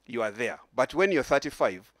 then you are there. But when you're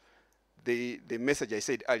 35, the message I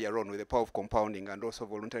said earlier on with the power of compounding and also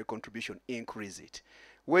voluntary contribution, increase it.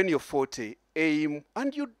 When you're 40, aim,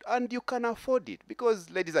 and you can afford it, because,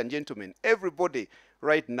 ladies and gentlemen, everybody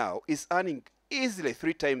right now is earning easily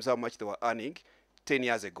 3 times how much they were earning 10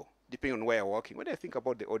 years ago, depending on where you're working, when I think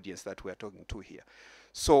about the audience that we're talking to here.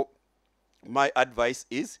 So my advice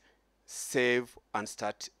is save and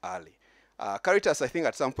start early. Caritas, I think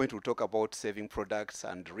at some point we'll talk about saving products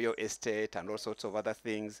and real estate and all sorts of other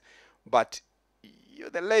things. But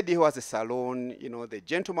the lady who has a salon, you know, the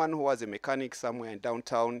gentleman who has a mechanic somewhere in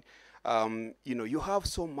downtown, you know, you have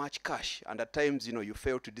so much cash, and at times, you know, you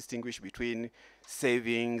fail to distinguish between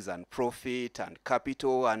savings and profit and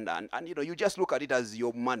capital, and you know, you just look at it as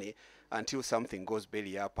your money until something goes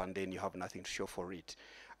belly up, and then you have nothing to show for it.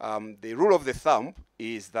 The rule of the thumb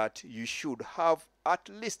is that you should have at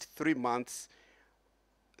least 3 months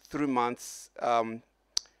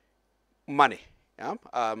money. Yeah?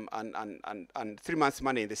 And 3 months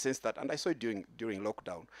money in the sense that, and I saw it during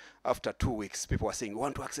lockdown, after 2 weeks, people were saying, we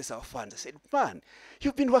want to access our funds. I said, man,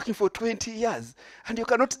 you've been working for 20 years and you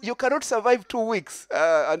cannot survive 2 weeks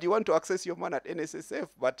and you want to access your money at NSSF.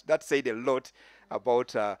 But that said a lot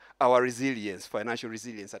about our resilience, financial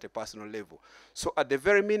resilience at a personal level. So at the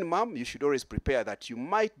very minimum, you should always prepare that you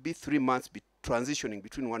might be 3 months transitioning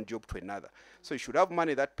between one job to another. So you should have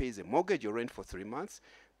money that pays a mortgage or rent for 3 months,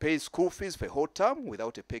 pays school fees for a whole term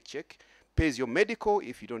without a paycheck, pays your medical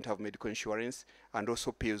if you don't have medical insurance, and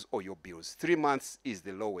also pays all your bills. 3 months is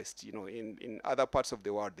the lowest. You know, in other parts of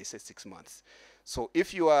the world, they say 6 months. So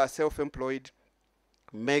if you are self-employed,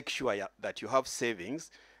 make sure that you have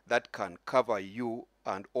savings that can cover you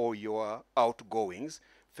and all your outgoings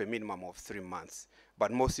for a minimum of 3 months.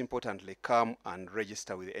 But most importantly, come and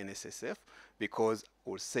register with the NSSF, because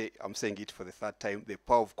I'm saying it for the 3rd time, the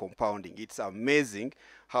power of compounding. It's amazing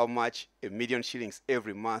how much $1 million shillings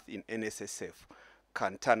every month in NSSF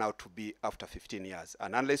can turn out to be after 15 years.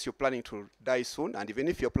 And unless you're planning to die soon, and even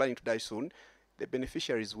if you're planning to die soon, the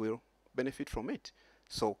beneficiaries will benefit from it.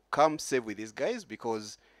 So come save with these guys,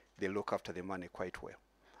 because they look after the money quite well.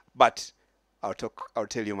 But I'll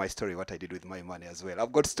tell you my story, what I did with my money as well.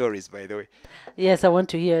 I've got stories, by the way. Yes, I want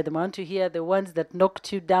to hear them. I want to hear the ones that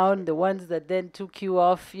knocked you down, the ones that then took you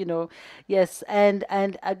off, you know. Yes, and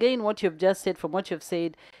again, what you've just said, from what you've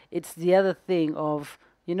said, it's the other thing of,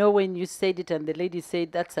 you know, when you said it and the lady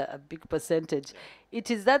said that's a big percentage.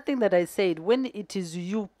 It is that thing that I said, when it is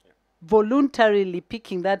you voluntarily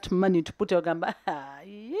picking that money to put your gamba,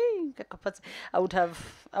 I would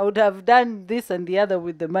have done this and the other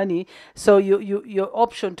with the money. So your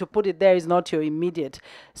option to put it there is not your immediate.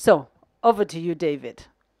 So over to you, David.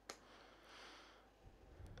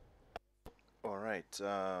 All right.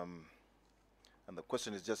 And the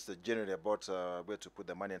question is just generally about where to put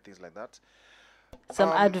the money and things like that. Some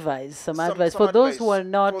Um, advice, some some advice for those who are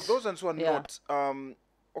advice not. For those ones who are yeah. not,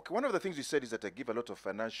 okay, one of the things you said is that I give a lot of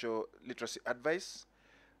financial literacy advice,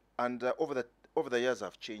 and over the years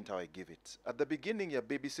I've changed how I give it. At the beginning, you're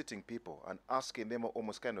babysitting people and asking them,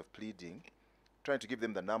 almost kind of pleading, trying to give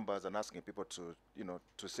them the numbers and asking people to,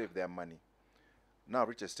 to save their money. Now,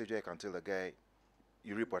 reach a stage where I can tell the guy,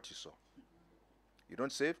 you reap what you sow. You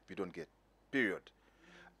don't save, you don't get. Period.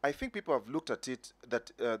 I think people have looked at it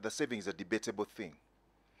that the saving is a debatable thing.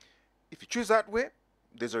 If you choose that way,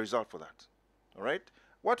 there's a result for that. All right?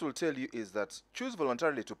 What we'll tell you is that choose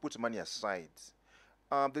voluntarily to put money aside.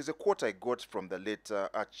 There's a quote I got from the late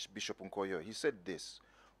Archbishop Nkoyo. He said this: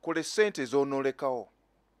 "Kole sente zonolekao,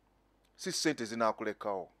 si sente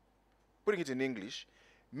zinakulekao." Putting it in English,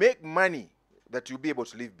 make money that you'll be able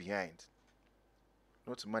to leave behind,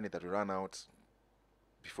 not money that will run out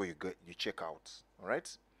before you check out. All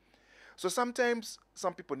right? So sometimes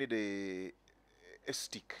some people need a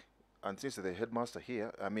stick. And since the headmaster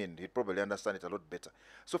here, I mean, he'd probably understand it a lot better.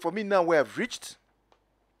 So for me now, where I've reached,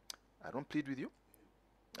 I don't plead with you.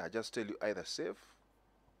 I just tell you either save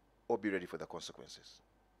or be ready for the consequences.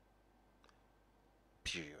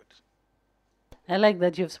 Period. I like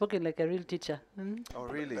that you've spoken like a real teacher. Oh,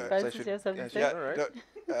 really? Francis, you have something to say? all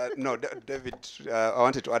right. No, David, I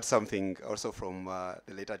wanted to add something also from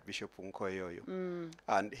the late Archbishop Nkoyoyo.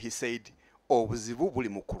 And he said, obuzibu buli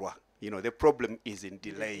mukulwa. The problem is in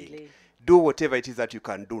delaying. Do whatever it is that you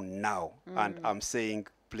can do now. And I'm saying,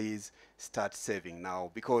 please start saving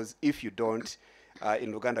now. Because if you don't,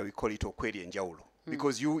 in Uganda we call it okweri enjawulo.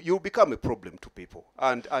 Because you become a problem to people.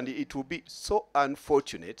 And it will be so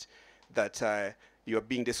unfortunate that you are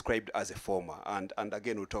being described as a farmer, and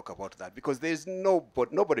again we'll talk about that, because there's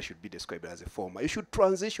nobody should be described as a farmer. You should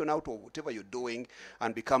transition out of whatever you're doing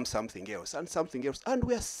and become something else and something else. And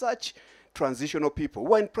we are such transitional people.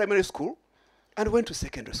 We're in primary school and went to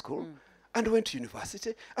secondary school and went to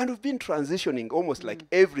university, and we've been transitioning almost like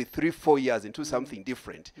every 3-4 years into something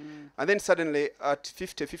different. And then suddenly at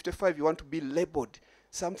 50, 55, you want to be labeled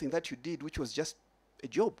something that you did which was just a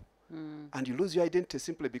job. And you lose your identity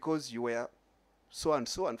simply because you were so and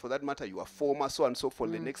so, and for that matter, you are former so and so for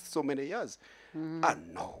the next so many years.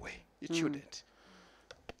 And no way, it shouldn't.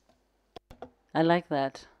 I like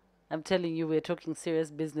that. I'm telling you, we're talking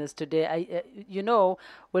serious business today.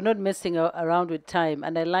 We're not messing around with time.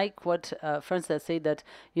 And I like what Francis said, that,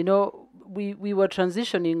 we were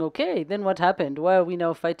transitioning. Okay, then what happened? Why are we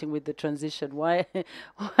now fighting with the transition? Why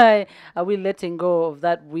are we letting go of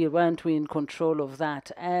that? Weren't we in control of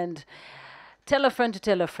that? And tell a friend to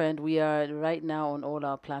tell a friend. We are right now on all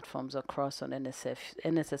our platforms across on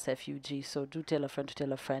NSSF UG. So do tell a friend to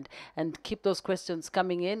tell a friend. And keep those questions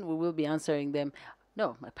coming in. We will be answering them.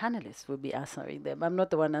 No, my panelists will be answering them. I'm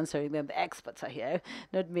not the one answering them. The experts are here,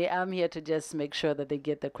 not me. I'm here to just make sure that they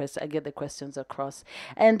get I get the questions across.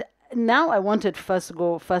 And now I wanted to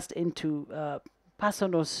go into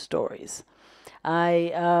personal stories.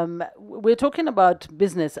 We're talking about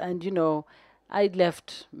business, and I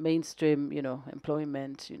left mainstream,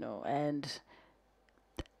 employment, and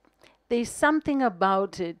there's something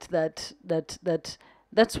about it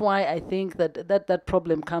that's why I think that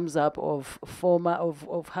problem comes up of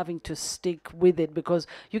having to stick with it, because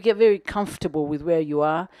you get very comfortable with where you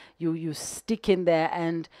are. You stick in there,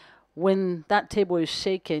 and when that table is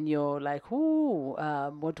shaken, you're like, ooh,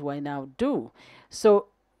 what do I now do? So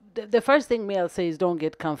the first thing I'll say is don't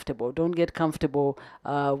get comfortable. Don't get comfortable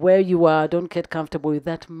where you are. Don't get comfortable with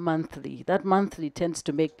that monthly. That monthly tends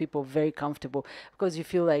to make people very comfortable, because you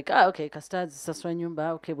feel like, okay, kastazi saswa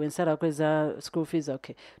nyumba, okay, wensara kweza school fees,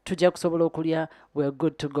 okay, tujja kusobola okulya, we're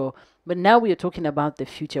good to go. But now we are talking about the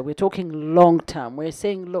future. We're talking long term. We're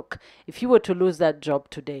saying, look, if you were to lose that job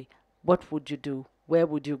today, what would you do? Where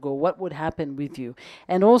would you go? What would happen with you?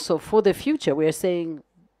 And also for the future, we're saying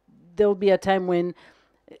there'll be a time when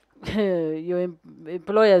your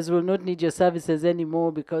employers will not need your services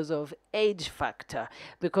anymore because of age factor,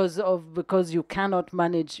 because you cannot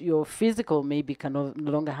manage your physical, maybe can no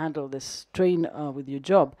longer handle the strain with your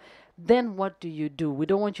job. Then what do you do? We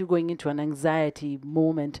don't want you going into an anxiety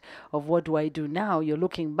moment of what do I do now? You're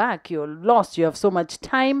looking back, you're lost, you have so much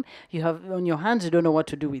time you have on your hands, you don't know what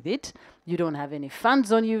to do with it. You don't have any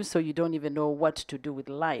funds on you, so you don't even know what to do with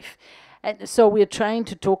life. And so we're trying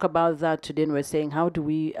to talk about that today, and we're saying, how do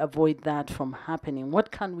we avoid that from happening?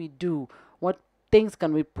 What can we do? What things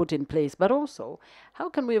can we put in place, but also how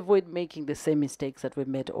can we avoid making the same mistakes that we've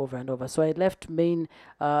made over and over. So I left mainstream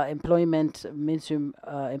employment,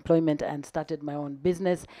 and started my own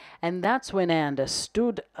business, and that's when I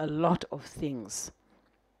understood a lot of things.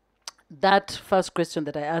 That first question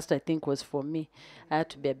that I asked, I think, was for me. I had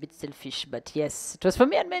to be a bit selfish, but yes, it was for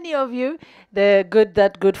me and many of you.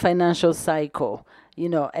 That good financial cycle,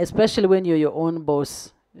 especially when you're your own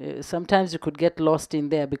boss. Sometimes you could get lost in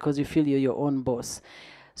there because you feel you're your own boss.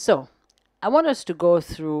 So, I want us to go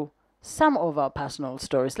through some of our personal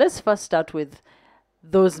stories. Let's first start with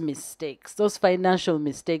those mistakes, those financial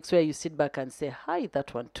mistakes where you sit back and say, hi,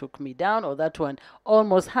 that one took me down, or that one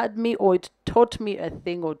almost had me, or it taught me a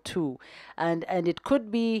thing or two. And it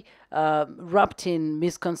could be wrapped in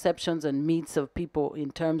misconceptions and myths of people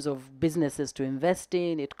in terms of businesses to invest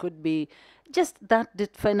in. It could be just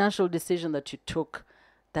that financial decision that you took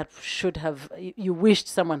that should have, you wished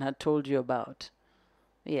someone had told you about.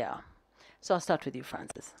 Yeah. So I'll start with you,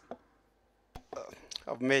 Francis.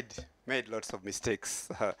 I've made lots of mistakes.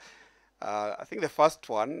 I think the first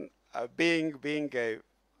one, being a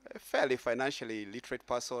fairly financially literate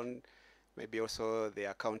person, maybe also the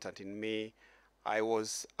accountant in me, I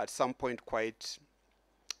was at some point quite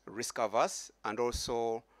risk averse, and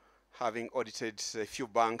also having audited a few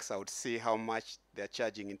banks, I would see how much they're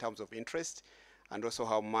charging in terms of interest, and also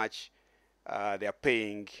how much they're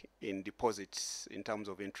paying in deposits in terms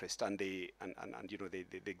of interest, and the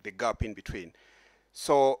gap in between.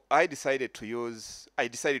 So I decided to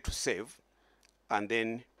save, and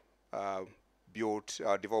then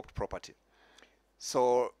developed property.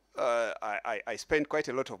 So I spent quite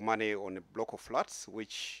a lot of money on a block of flats,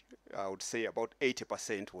 which I would say about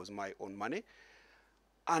 80% was my own money.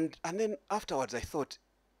 And then afterwards I thought,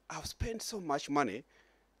 I've spent so much money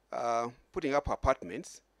putting up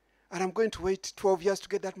apartments, and I'm going to wait 12 years to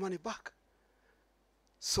get that money back.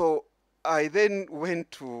 So I then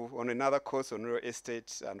went on another course on real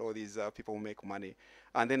estate and all these people make money.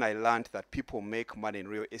 And then I learned that people make money in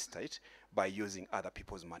real estate by using other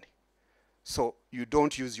people's money. So you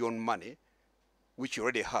don't use your own money, which you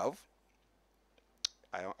already have,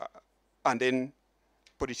 and then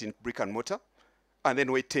put it in brick and mortar, and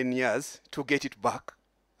then wait 10 years to get it back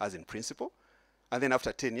as in principle. And then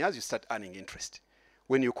after 10 years, you start earning interest.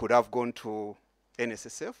 When you could have gone to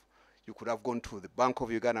NSSF, you could have gone to the Bank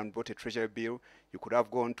of Uganda and bought a treasury bill. You could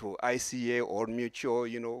have gone to ICA or Mutual,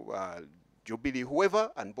 Jubilee,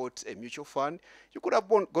 whoever, and bought a mutual fund. You could have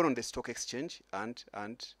gone on the stock exchange and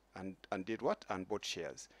did what? And bought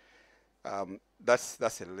shares. That's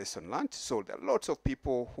a lesson learned. So there are lots of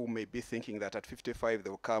people who may be thinking that at 55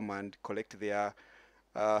 they'll come and collect their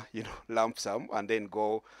lump sum and then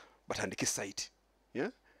go, but andike site. Yeah.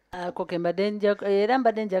 Era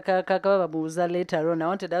mbadde njagala babuuza later on. I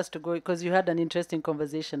wanted us to go because you had an interesting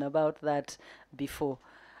conversation about that before.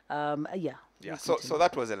 Yeah. So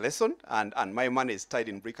that was a lesson, and my money is tied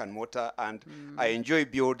in brick and mortar, and I enjoy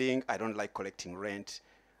building. I don't like collecting rent.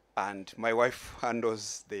 And my wife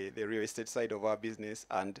handles the real estate side of our business,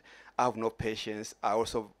 and I have no patience. I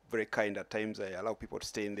also very kind at times. I allow people to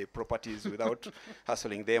stay in the properties without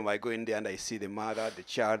hassling them. I go in there and I see the mother, the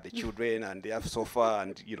child, the children, and they have sofa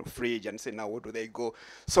and fridge, and say, now where do they go?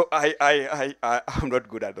 So I'm not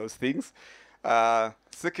good at those things.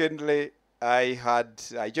 Secondly, I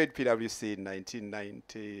joined PwC in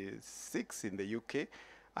 1996 in the UK,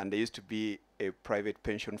 and there used to be a private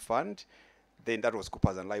pension fund. Then that was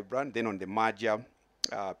Coopers and Lybrand. Then on the merger,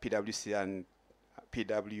 PwC and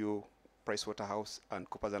PW, Pricewaterhouse, and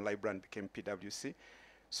Coopers and Lybrand became PwC.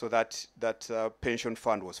 So that pension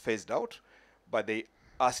fund was phased out, but they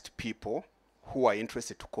asked people who are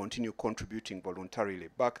interested to continue contributing voluntarily.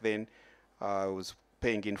 Back then, I was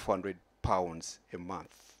paying in £400 a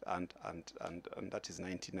month, and that is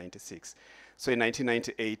 1996. So in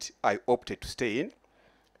 1998, I opted to stay in,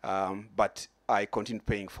 but I continued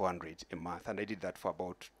paying $400 a month, and I did that for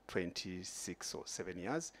about 26 or 7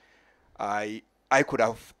 years. I could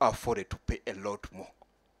have afforded to pay a lot more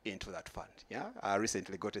into that fund. Yeah, I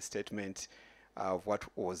recently got a statement of what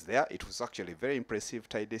was there. It was actually very impressive,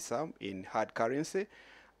 tidy sum in hard currency.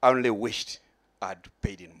 I only wished I'd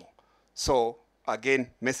paid in more. So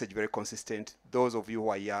again, message very consistent. Those of you who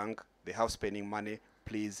are young, they have spending money,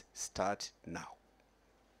 please start now.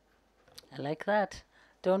 I like that.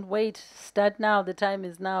 Don't wait. Start now. The time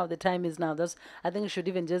is now. The time is now. I think it should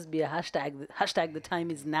even just be a hashtag. Hashtag the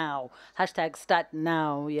time is now. Hashtag start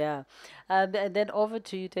now. Yeah. And then over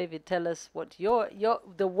to you, David. Tell us what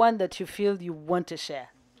the one that you feel you want to share.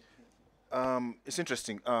 It's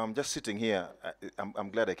interesting. Just sitting here,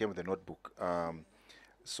 I'm glad I came with a notebook.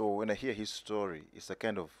 So when I hear his story, it's the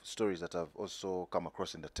kind of stories that I've also come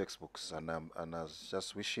across in the textbooks, and I was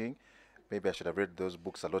just wishing maybe I should have read those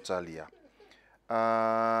books a lot earlier.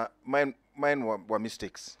 Mine were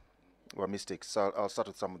mistakes. Were mistakes. So I'll start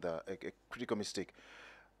with some of the a critical mistake,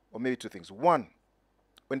 or maybe two things. One,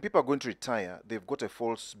 when people are going to retire, they've got a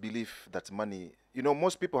false belief that money. You know,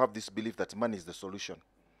 most people have this belief that money is the solution.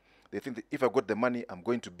 They think that if I got the money, I'm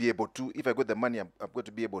going to be able to. If I got the money, I'm going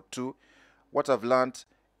to be able to. What I've learned,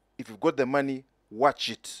 if you've got the money, watch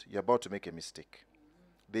it. You're about to make a mistake.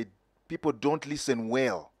 People don't listen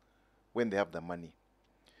well when they have the money.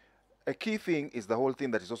 A key thing is the whole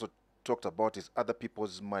thing that is also talked about is other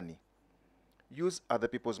people's money. Use other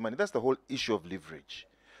people's money. That's the whole issue of leverage.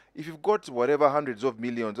 If you've got whatever hundreds of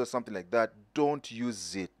millions or something like that, don't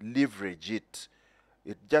use it. Leverage it.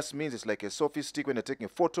 It just means it's like a selfie stick when you're taking a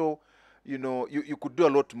photo. You know, you could do a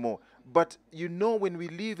lot more. But you know, when we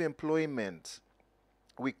leave employment,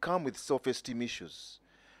 we come with self-esteem issues.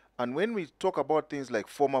 And when we talk about things like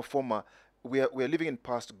former, we are living in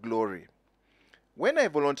past glory. When I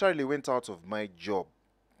voluntarily went out of my job,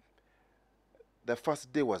 the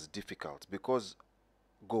first day was difficult because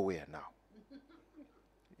go where now?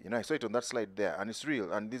 You know, I saw it on that slide there, and it's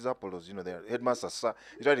real. And these Apollos, you know, they're headmasters, sir,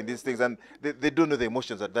 he's writing these things, and they don't know the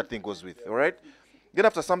emotions that that thing goes with, all right? Then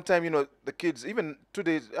after some time, you know, the kids, even 2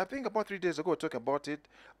 days, I think about 3 days ago, talking about it,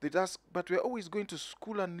 they'd ask, but we're always going to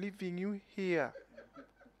school and leaving you here.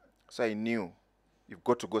 So I knew, you've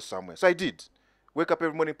got to go somewhere. So I did. Wake up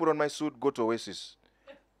every morning, put on my suit, go to Oasis.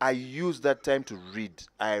 I used that time to read.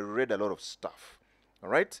 I read a lot of stuff, all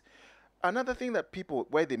right? Another thing that people,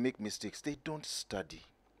 why they make mistakes, they don't study.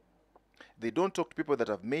 They don't talk to people that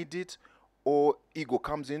have made it, or ego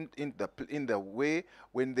comes in the way.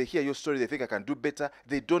 When they hear your story, they think I can do better.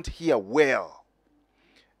 They don't hear well.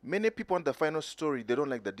 Many people on the final story, they don't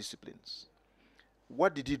like the disciplines.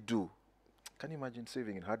 What did he do? Can you imagine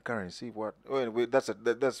saving in hard currency? What? Oh, anyway, that's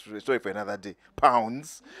a story for another day.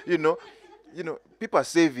 Pounds, you know, people are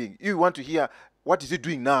saving. You want to hear what is he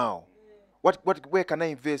doing now? Where can I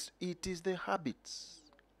invest? It is the habits.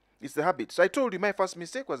 It's the habit. So I told you my first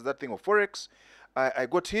mistake was that thing of Forex. I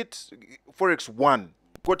got hit. Forex won.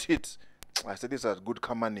 Got hit. I said, this is good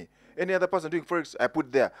money. Any other person doing Forex, I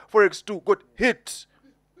put there. Forex 2 got hit.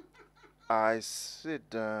 I said,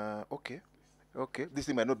 okay, this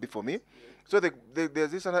thing might not be for me. So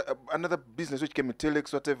there's this another business which came in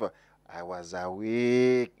Telex, whatever. I was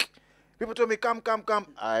awake. People told me, come.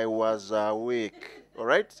 I was awake. All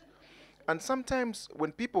right? And sometimes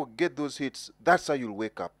when people get those hits, that's how you'll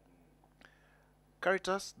wake up.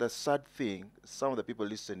 Caritas, the sad thing, some of the people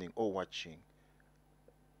listening or watching,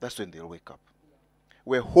 that's when they'll wake up.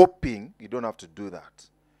 We're hoping you don't have to do that.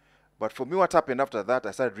 But for me, what happened after that,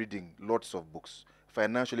 I started reading lots of books,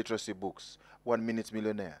 financial literacy books, 1 Minute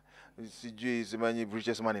Millionaire, CG is the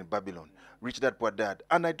richest man in Babylon, Rich Dad Poor Dad.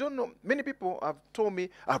 And I don't know, many people have told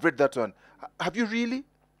me, I've read that one. Have you really?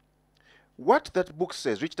 What that book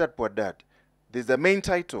says, Rich Dad Poor Dad, there's the main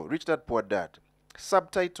title, Rich Dad Poor Dad.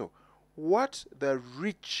 Subtitle, what the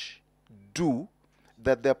rich do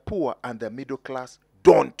that the poor and the middle class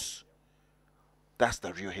don't. That's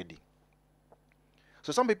the real heading.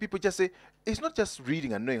 So some people just say, it's not just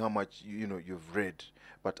reading and knowing how much you've read,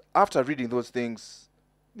 but after reading those things,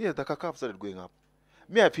 yeah, the cacao started going up.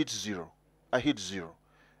 Me, I've hit zero. I hit zero.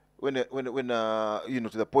 When to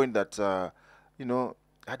the point that, I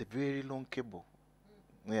had a very long cable.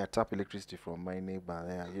 Yeah, tap electricity from my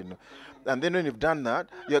neighbor, And then when you've done that,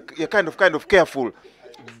 you're kind of careful.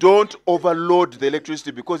 Don't overload the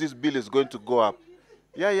electricity because this bill is going to go up.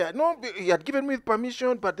 Yeah. No, he had given me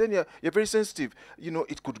permission, but then you're very sensitive.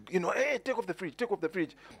 It could, hey, take off the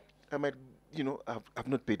fridge. I might, I've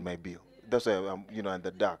not paid my bill. That's why I'm, in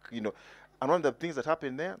the dark, And one of the things that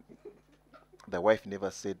happened there, the wife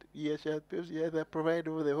never said, yes, they provide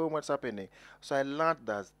over the home, what's happening? So I learned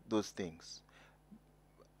those things.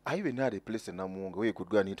 I even had a place in Namunga where you could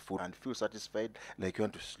go and eat food and feel satisfied like you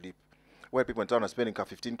want to sleep. Where people in town are spending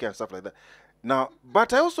 15K and stuff like that. Now,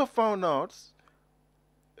 but I also found out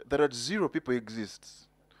that at zero people exist.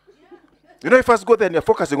 You know, if I first go there and you're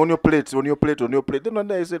focusing on your plate. Then one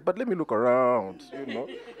day I said, but let me look around,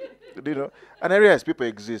 And I realized people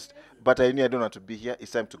exist, but I knew I don't want to be here.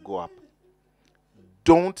 It's time to go up.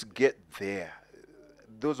 Don't get there.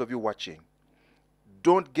 Those of you watching,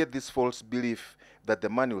 don't get this false belief that the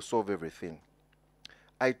money will solve everything.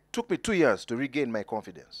 It took me 2 years to regain my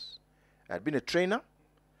confidence. I had been a trainer,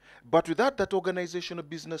 but without that organizational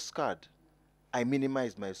business card, I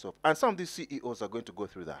minimized myself. And some of these CEOs are going to go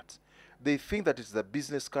through that. They think that it's the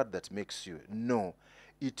business card that makes you. No,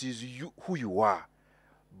 it is you, who you are.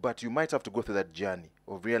 But you might have to go through that journey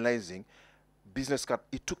of realizing business card,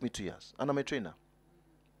 it took me 2 years, and I'm a trainer.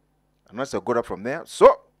 And once I got up from there,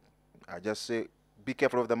 so I just say, be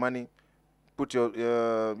careful of the money, put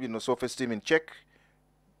your self-esteem in check,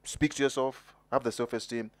 speak to yourself, have the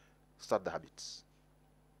self-esteem, start the habits.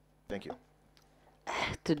 Thank you.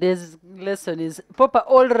 Today's lesson is proper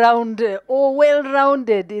all-round, all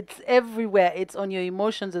well-rounded. It's everywhere. It's on your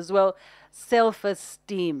emotions as well.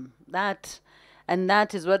 Self-esteem. That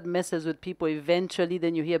is what messes with people eventually.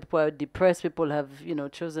 Then you hear people are depressed, people have,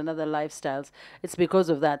 chosen other lifestyles. It's because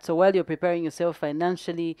of that. So while you're preparing yourself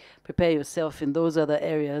financially, prepare yourself in those other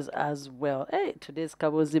areas as well. Hey, today's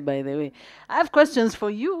Kabozi, by the way. I have questions for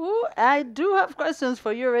you. I do have questions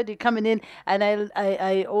for you already coming in. And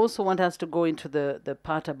I also want us to go into the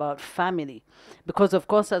part about family. Because, of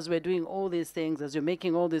course, as we're doing all these things, as you're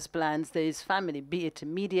making all these plans, there is family, be it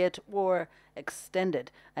immediate or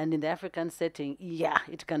extended. And in the African setting,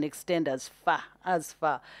 it can extend as far.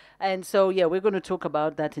 And so, we're going to talk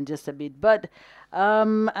about that in just a bit. But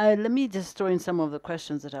let me just throw in some of the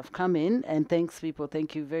questions that have come in. And thanks, people.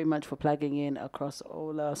 Thank you very much for plugging in across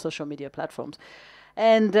all our social media platforms.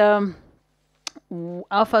 And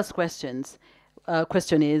our first question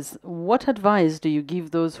is, what advice do you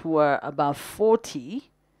give those who are above 40?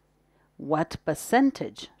 What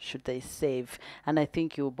percentage should they save? And I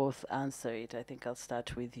think you'll both answer it. I think I'll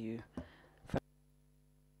start with you.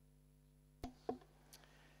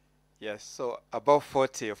 Yes, so above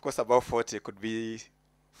 40, of course, above 40 could be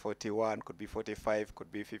 41, could be 45,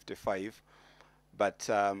 could be 55. But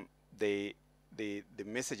the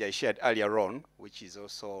message I shared earlier on, which is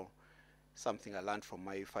also something I learned from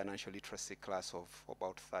my financial literacy class of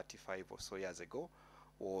about 35 or so years ago,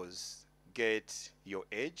 was get your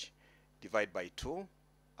age, divide by 2,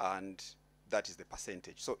 and that is the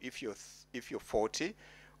percentage. So if you're 40,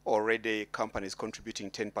 already company is contributing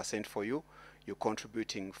 10% for you, you're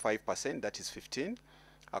contributing 5%, that is 15.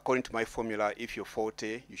 According to my formula, if you're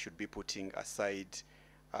 40, you should be putting aside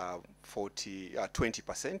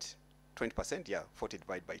 20%. 20%, yeah, 40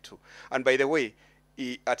 divided by 2. And by the way,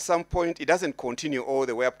 at some point, it doesn't continue all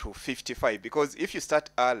the way up to 55, because if you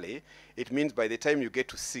start early, it means by the time you get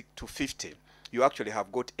to 50, you actually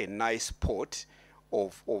have got a nice pot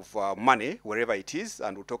of money, wherever it is,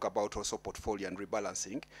 and we'll talk about also portfolio and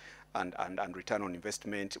rebalancing and return on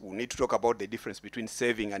investment. We'll need to talk about the difference between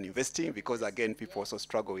saving and investing, because again, people also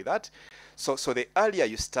struggle with that. So the earlier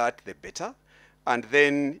you start, the better. And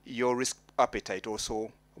then your risk appetite also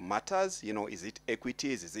matters. Is it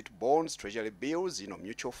equities, is it bonds, treasury bills,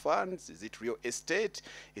 mutual funds, is it real estate,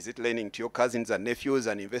 is it lending to your cousins and nephews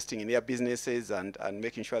and investing in their businesses and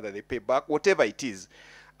making sure that they pay back, whatever it is.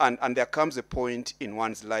 And there comes a point in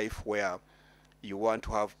one's life where you want to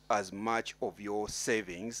have as much of your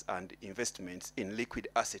savings and investments in liquid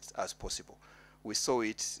assets as possible. We saw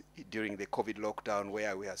it during the COVID lockdown,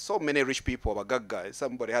 where we had so many rich people.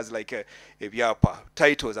 Somebody has like a Vyapa,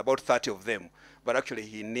 titles, about 30 of them, but actually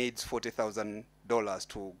he needs $40,000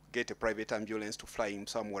 to get a private ambulance to fly him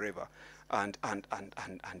somewhere, and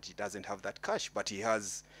he doesn't have that cash, but he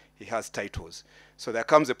has titles. So there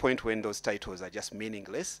comes a point when those titles are just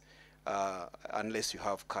meaningless unless you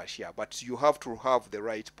have cash. But you have to have the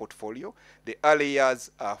right portfolio. The early years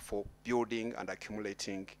are for building and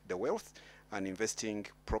accumulating the wealth and investing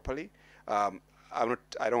properly. I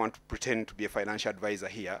don't want to pretend to be a financial advisor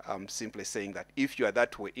here. I'm simply saying that if you are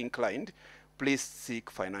that way inclined, please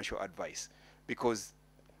seek financial advice, because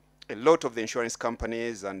a lot of the insurance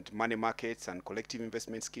companies and money markets and collective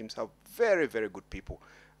investment schemes have very, very good people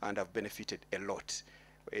and have benefited a lot.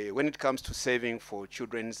 When it comes to saving for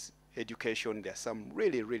children's education, there are some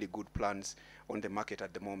really, really good plans on the market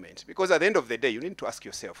at the moment. Because at the end of the day, you need to ask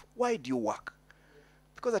yourself, why do you work?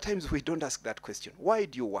 Because at times we don't ask that question. Why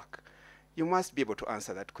do you work? You must be able to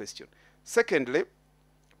answer that question. Secondly,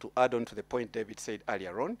 to add on to the point David said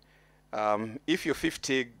earlier on, if you're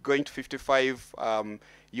 50, going to 55,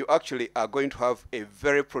 you actually are going to have a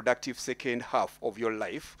very productive second half of your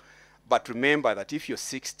life. But remember that if you're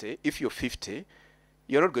 60, if you're 50,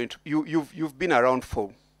 you're not going to, you've been around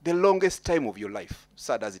for the longest time of your life,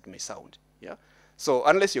 sad as it may sound. Yeah. So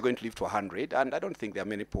unless you're going to live to 100, and I don't think there are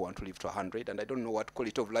many people who want to live to 100, and I don't know what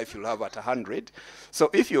quality of life you'll have at 100. So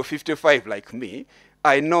if you're 55 like me,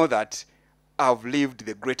 I know that I've lived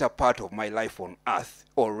the greater part of my life on earth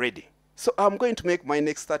already. So I'm going to make my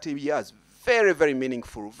next 30 years very, very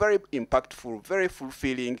meaningful, very impactful, very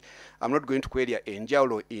fulfilling. I'm not going to create an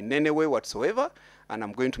angel in any way whatsoever, and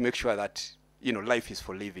I'm going to make sure that life is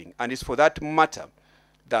for living. And it's for that matter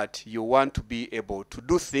that you want to be able to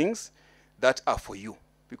do things that are for you.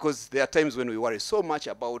 Because there are times when we worry so much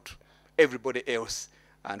about everybody else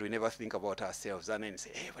and we never think about ourselves. And then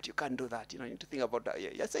say, hey, but you can't do that. You know, you need to think about that.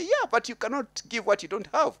 Yeah, I say, yeah, but you cannot give what you don't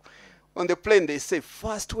have. On the plane, they say,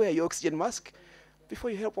 first wear your oxygen mask before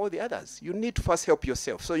you help all the others. You need to first help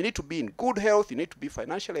yourself. So you need to be in good health. You need to be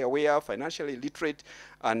financially aware, financially literate,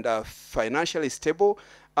 and financially stable.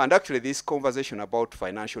 And actually, this conversation about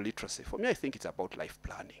financial literacy, for me, I think it's about life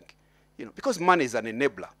planning. You know, because money is an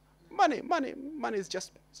enabler. Money is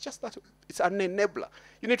just that. It's an enabler.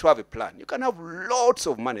 You need to have a plan. You can have lots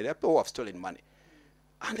of money. There are people who have stolen money,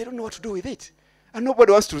 and they don't know what to do with it. And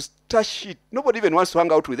nobody wants to touch it. Nobody even wants to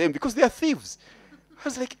hang out with them because they are thieves. I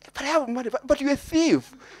was like, but I have money, but you're a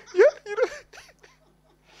thief. Yeah, you know.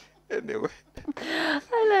 Anyway.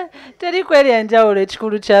 Teri kweli ya njawulo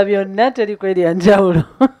ekikulu kya byonna teri kweli ya njawulo.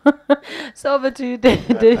 So over to you,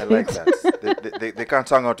 David. I like that. They can't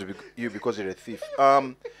hang out with you because you're a thief.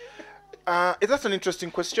 That's an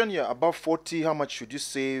interesting question. Yeah, above 40, how much should you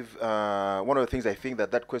save? One of the things I think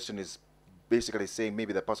that question is basically saying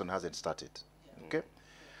maybe the person hasn't started. Okay.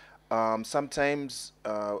 Sometimes,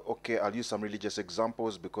 okay, I'll use some religious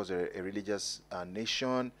examples because they're a religious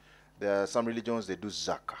nation. There are some religions, they do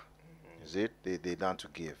zakah. Is it? They learn to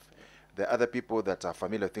give. There are other people that are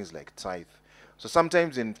familiar with things like tithe. So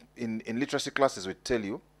sometimes in literacy classes we tell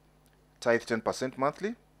you, tithe 10%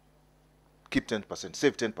 monthly, keep 10%,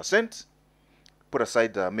 save 10%, put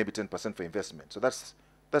aside maybe 10% for investment. So that's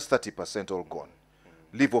 30% all gone.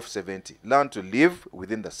 Live off 70. Learn to live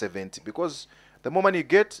within the 70 because the more money you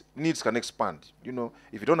get, needs can expand. You know,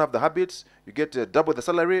 if you don't have the habits, you get double the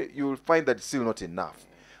salary, you will find that it's still not enough.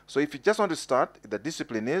 So if you just want to start, the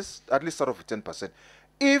discipline is at least start off with 10%.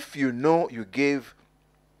 If you know you gave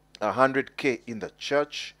 100K in the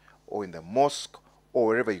church or in the mosque or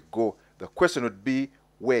wherever you go, the question would be,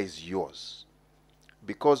 where is yours?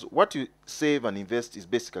 Because what you save and invest is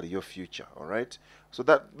basically your future, all right? So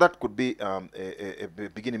that could be a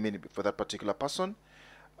beginning meaning for that particular person.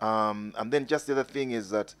 And then just the other thing is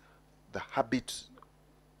that the habit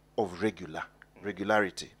of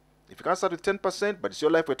regularity. If you can't start with 10%, but it's your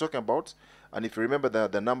life we're talking about, and if you remember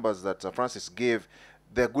the numbers that Francis gave,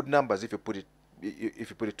 they're good numbers if you put it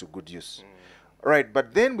to good use. Right,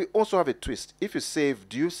 but then we also have a twist. If you save,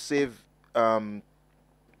 do you save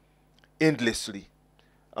endlessly?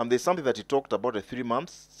 There's something that he talked about, 3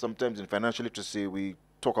 months. Sometimes in financial literacy, we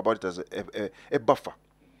talk about it as a buffer.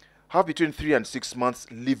 Have between 3 and 6 months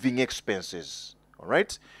living expenses, all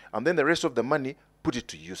right? And then the rest of the money, put it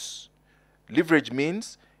to use. Leverage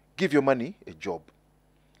means give your money a job.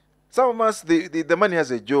 Some of us, the money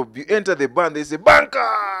has a job. You enter the bank, they say, banker,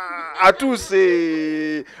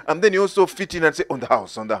 atuse. And then you also fit in and say, on the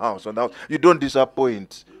house. You don't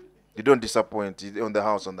disappoint. On the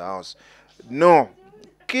house. No.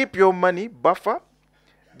 Keep your money, buffer.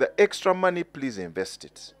 The extra money, please invest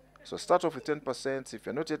it. So start off with 10%. If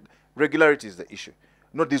you're not yet, regularity is the issue.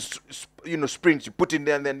 Not this, sprints you put in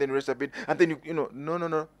there and then the rest of it. And then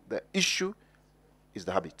no. The issue is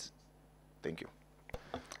the habit. Thank you.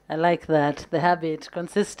 I like that. The habit,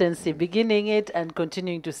 consistency, beginning it and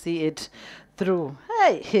continuing to see it through.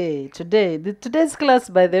 Hey, today's class,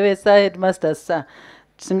 by the way, Sir Headmaster, sir,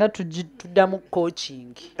 singa tudamu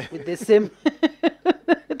coaching with the same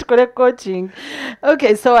coaching.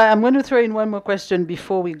 Okay, so I'm going to throw in one more question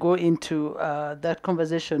before we go into that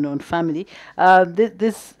conversation on family.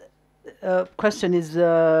 This question is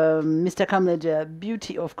Mr. Kamleja,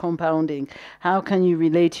 beauty of compounding. How can you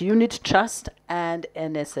relate unit trust and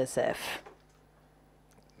NSSF?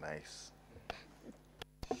 Nice.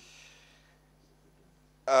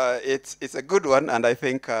 It's a good one, and I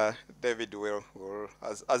think David will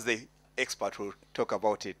as the expert, will talk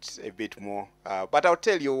about it a bit more. But I'll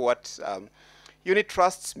tell you what unit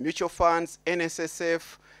trusts, mutual funds,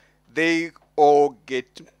 NSSF, they all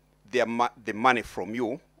get the money from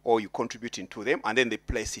you, or you contributing to them, and then they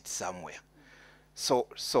place it somewhere. So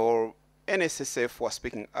NSSF was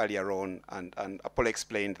speaking earlier on, and Apollo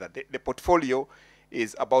explained that the portfolio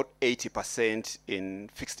is about 80% in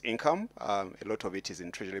fixed income. A lot of it is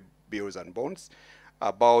in treasury bills and bonds.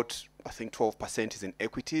 About, I think, 12% is in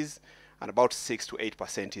equities, and about 6 to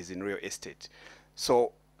 8% is in real estate.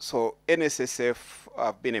 So NSSF,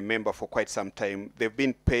 I've been a member for quite some time. They've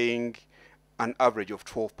been paying an average of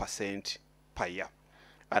 12% per year.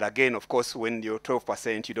 And again, of course, when you're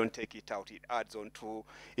 12%, you don't take it out. It adds on to,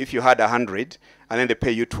 if you had 100 and then they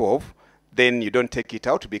pay you 12, then you don't take it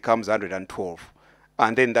out, it becomes 112.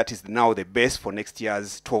 And then that is now the base for next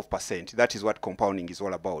year's 12%. That is what compounding is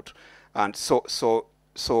all about. And so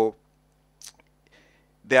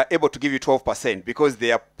they are able to give you 12% because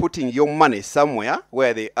they are putting your money somewhere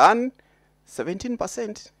where they earn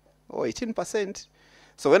 17% or 18%.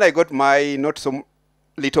 So when I got my not so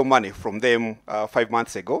little money from them 5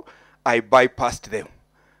 months ago, I bypassed them.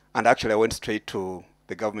 And actually, I went straight to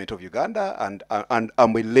the government of Uganda, and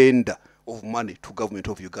I'm a lender of money to government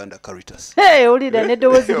of Uganda, Caritas. Hey, only the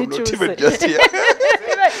network was I'm not even just here.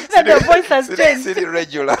 Then the voice has changed. City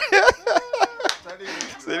regular.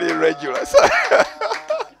 City regular.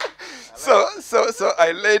 So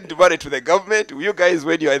I lend money to the government. You guys,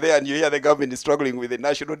 when you are there and you hear the government is struggling with the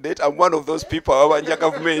national debt, I'm one of those people, our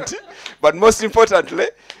government. But most importantly,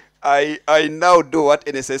 I now do what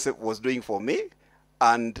NSSF was doing for me.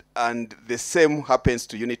 And the same happens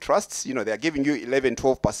to unit trusts. You know, they are giving you 11,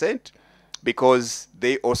 12% because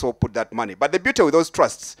they also put that money. But the beauty with those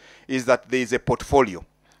trusts is that there is a portfolio.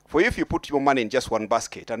 For you, if you put your money in just one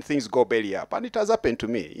basket and things go belly up, and it has happened to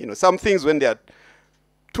me, you know, some things when they are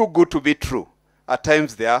too good to be true, at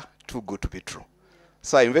times they are too good to be true.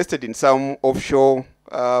 So I invested in some offshore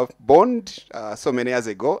bond so many years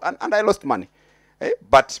ago, and I lost money.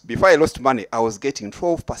 But before I lost money, I was getting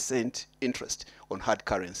 12% interest on hard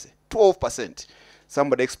currency. 12%.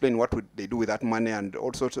 Somebody explained what would they do with that money and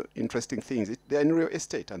all sorts of interesting things. They're in real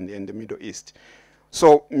estate and they're in the Middle East.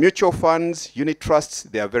 So mutual funds, unit trusts,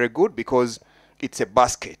 they are very good because it's a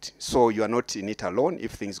basket. So you are not in it alone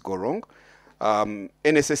if things go wrong.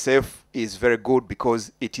 NSSF is very good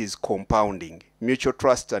because it is compounding. Mutual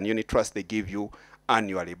trust and unit trust, they give you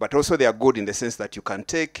annually. But also they are good in the sense that you can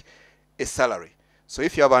take a salary. So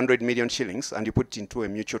if you have 100 million shillings and you put it into a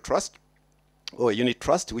mutual trust or a unit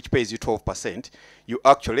trust, which pays you 12%, you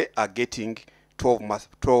actually are getting 12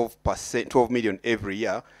 million every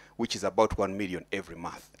year, which is about 1 million every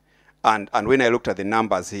month. And when I looked at the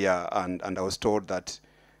numbers here, and I was told that,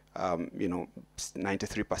 you know,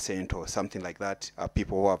 93% or something like that are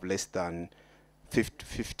people who have less than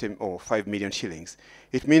 50 or 5 million shillings.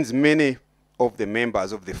 It means many of the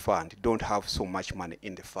members of the fund don't have so much money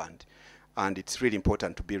in the fund. And it's really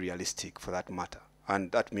important to be realistic for that matter. And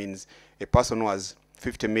that means a person who has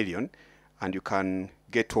 50 million and you can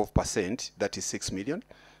get 12%, that is 6 million.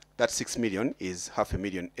 That 6 million is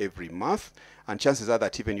 $500,000 every month. And chances are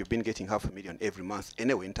that even you've been getting $500,000 every month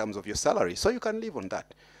anyway in terms of your salary. So you can live on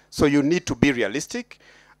that. So you need to be realistic.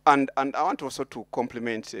 And I want also to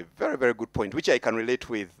compliment a very, very good point, which I can relate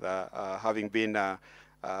with, having been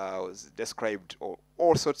described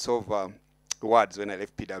all sorts of words when I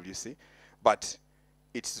left PwC. But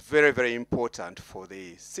it's very, very important for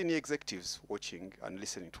the senior executives watching and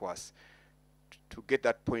listening to us to get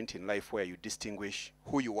that point in life where you distinguish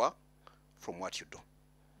who you are from what you do.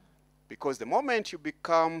 Because the moment you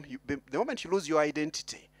become, the moment you lose your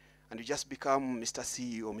identity and you just become Mr.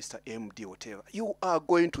 CEO, Mr. MD, whatever, you are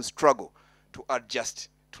going to struggle to adjust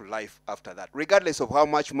to life after that. Regardless of how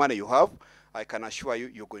much money you have, I can assure you,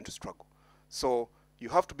 you're going to struggle. So you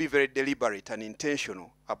have to be very deliberate and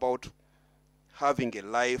intentional about having a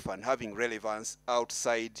life and having relevance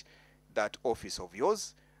outside that office of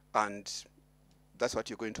yours, and that's what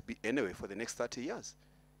you're going to be anyway for the next 30 years.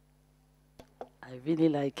 I really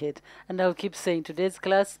like it. And I'll keep saying today's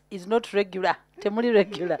class is not regular. Temuli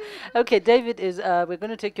regular. Okay, David, we're going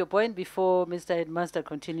to take your point before Mr. Headmaster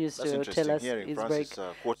continues That's to tell us hearing his Francis,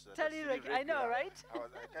 break. quotes that Tell you I know, right?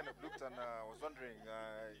 I kind of looked and I was wondering,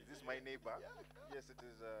 is this my neighbor? Yes, it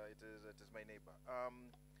is. It is my neighbor.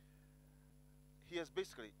 He has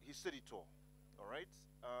basically, he said it all right?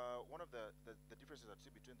 One of the differences I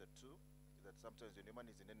see between the two is that sometimes when your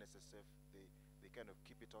money is in NSSF, they kind of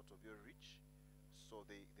keep it out of your reach, so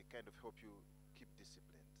they kind of help you keep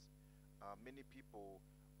disciplined. Many people,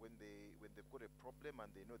 when they've got a problem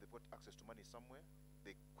and they know they've got access to money somewhere,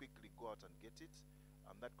 they quickly go out and get it,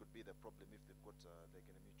 and that could be the problem if they've got like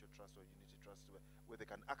in a mutual trust or unity trust where they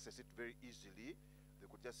can access it very easily. They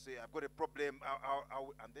could just say, "I've got a problem,"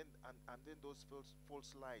 and then those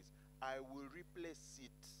false lies, "I will replace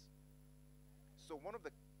it." So one of the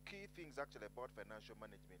key things actually about financial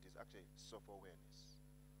management is actually self-awareness.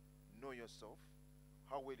 Know yourself,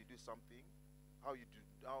 how well you do something, how you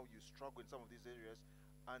struggle in some of these areas,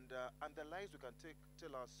 and the lies we can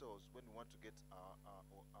tell ourselves when we want to get our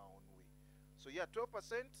own way. So yeah,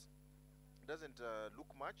 12% doesn't look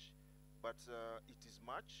much, but it is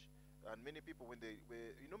much. And many people,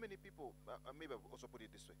 many people, maybe I'll also put it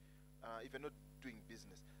this way, if you're not doing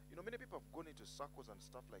business, many people have gone into circles and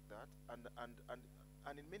stuff like that,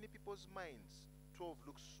 and in many people's minds, 12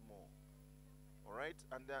 looks small, all right?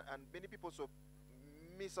 And many people also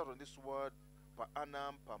miss out on this word, per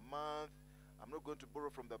annum, per month. I'm not going to borrow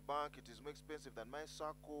from the bank, it is more expensive than my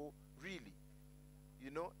circle, really,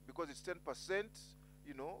 because it's 10%,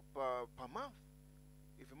 per month.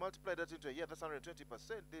 If you multiply that into a year, that's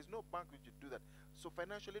 120%. There's no bank which would do that. So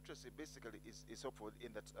financial literacy basically is helpful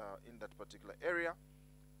in that particular area.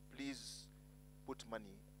 please put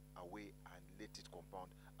money away and let it compound.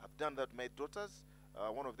 I've done that with my daughters.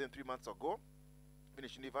 One of them 3 months ago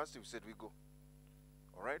finished university. We said we go.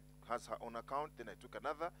 All right, has her own account. Then I took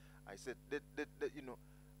another. I said, you know,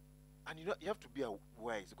 and you know, you have to be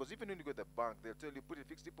wise, because even when you go to the bank, they'll tell you put in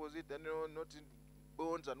fixed deposit and not in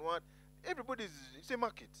bonds and what. It's a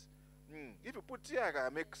market. If you put here, I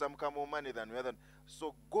make some more money than the other.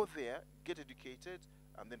 So go there, get educated,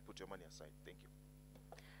 and then put your money aside. Thank you.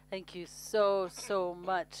 Thank you so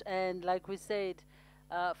much. And like we said,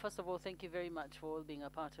 first of all, thank you very much for all being a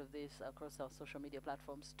part of this across our social media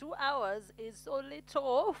platforms. 2 hours is so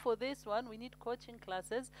little for this one. We need coaching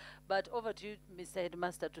classes. But over to you, Mr.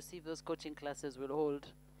 Headmaster, to see if those coaching classes will hold.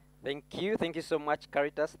 Thank you. Thank you so much,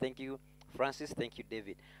 Caritas. Thank you, Francis. Thank you,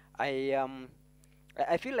 David.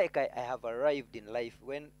 I feel like I have arrived in life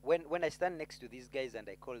when I stand next to these guys and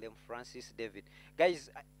I call them Francis, David. Guys,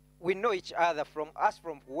 we know each other from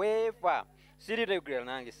way far. City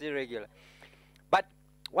regular. But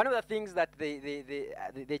one of the things that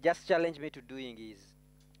they just challenge me to doing is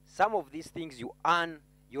some of these things you earn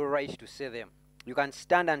your right to say them. You can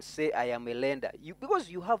stand and say, I am a lender, because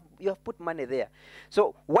you have put money there.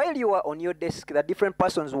 So while you are on your desk, the different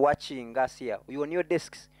persons watching us here, you're on your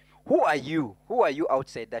desks. Who are you? Who are you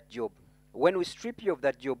outside that job? When we strip you of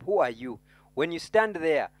that job, who are you? When you stand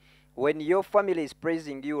there, when your family is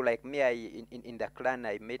praising you, like me, in the clan,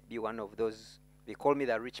 I may be one of those. They call me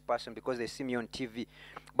the rich person because they see me on TV.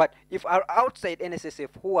 But if I'm outside NSSF,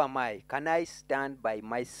 who am I? Can I stand by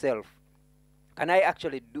myself? Can I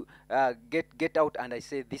actually get out and I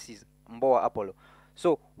say, this is Mboa Apollo?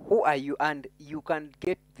 So who are you? And you can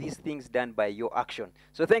get these things done by your action.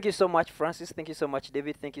 So thank you so much, Francis. Thank you so much,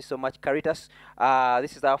 David. Thank you so much, Caritas.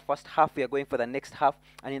 This is our first half. We are going for the next half.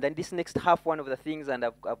 And in this next half, one of the things, and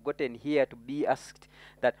I've gotten here to be asked,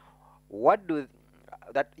 that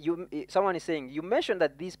someone is saying, you mentioned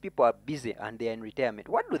that these people are busy and they are in retirement.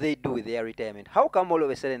 What do they do with their retirement? How come all of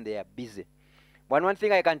a sudden they are busy? One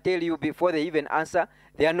thing I can tell you before they even answer,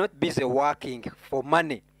 they are not busy working for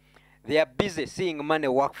money. They are busy seeing money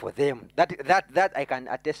work for them. That I can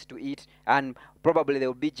attest to it, and probably they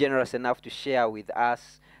will be generous enough to share with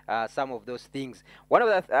us some of those things. One of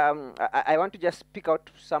the I want to just pick out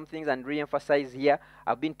some things and re-emphasize here.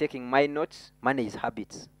 I've been taking my notes. Money is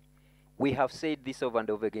habits. We have said this over and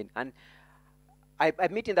over again, and I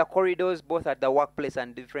meet in the corridors, both at the workplace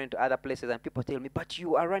and different other places, and people tell me, but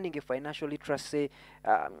you are running a financial literacy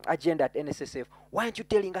agenda at NSSF. Why aren't you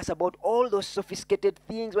telling us about all those sophisticated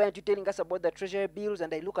things? Why aren't you telling us about the treasury bills?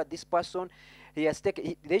 And I look at this person. They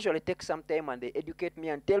usually take some time and they educate me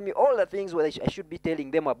and tell me all the things I should be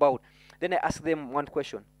telling them about. Then I ask them one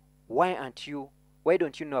question. Why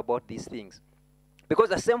don't you know about these things? Because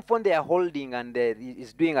the same phone they are holding and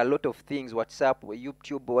is doing a lot of things, WhatsApp,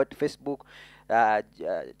 YouTube, Facebook,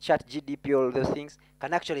 Chat GDP, all those things,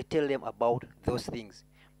 can actually tell them about those things.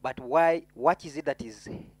 But what is it that is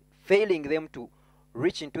failing them to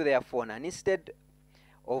reach into their phone? And instead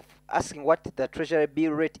of asking what the treasury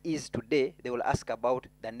bill rate is today, they will ask about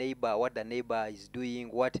the neighbor, what the neighbor is doing,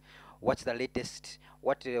 what's the latest,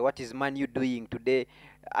 what is Man U doing today.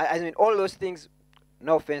 I mean, all those things.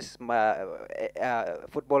 No offense,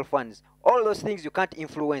 football fans. All those things you can't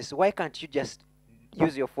influence. Why can't you just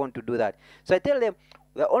use your phone to do that? So I tell them,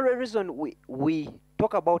 the only reason we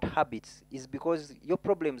talk about habits is because your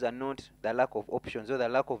problems are not the lack of options or the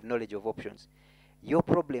lack of knowledge of options. Your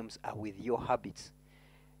problems are with your habits.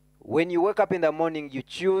 When you wake up in the morning, you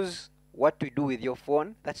choose what to do with your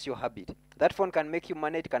phone. That's your habit. That phone can make you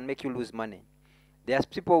money. It can make you lose money. There's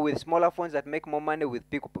people with smaller phones that make more money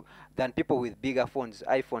than people with bigger phones.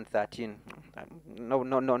 iPhone 13.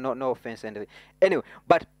 No offense. Anyway,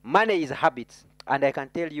 but money is habits. And I can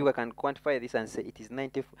tell you, I can quantify this and say it is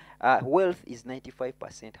wealth is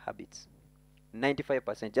 95% habits.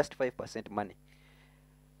 95%, just 5% money.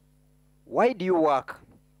 Why do you work?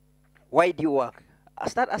 Why do you work?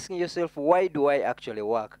 Start asking yourself, why do I actually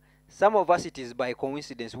work? Some of us, it is by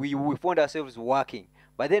coincidence. We found ourselves working.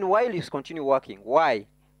 But then while you continue working, why?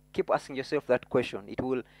 Keep asking yourself that question. It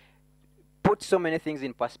will put so many things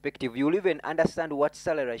in perspective. You will even understand what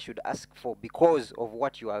salary I should ask for because of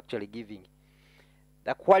what you are actually giving.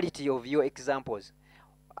 The quality of your examples.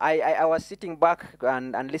 I was sitting back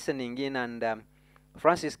and listening in, and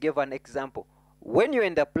Francis gave an example. When you're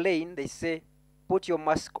in the plane, they say, put your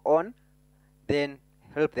mask on, then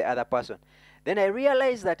help the other person. Then I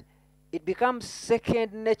realized that it becomes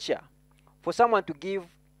second nature for someone to give.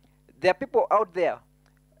 There are people out there,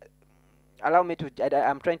 allow me to,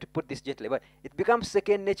 I'm trying to put this gently, but it becomes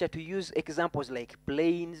second nature to use examples like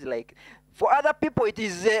planes, like, for other people it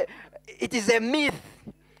is a myth.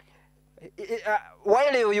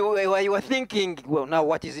 While you were thinking, well, now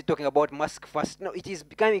what is he talking about? Mask first. No, it is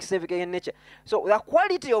becoming significant in nature. So the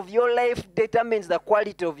quality of your life determines the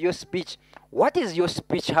quality of your speech. What is your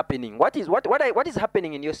speech happening? What is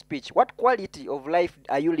happening in your speech? What quality of life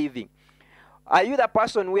are you living? Are you the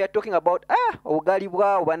person we are talking about? Ugali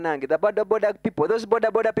bwa banange, the border people, those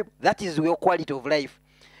border people. That is your quality of life.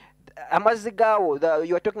 Amazigawo,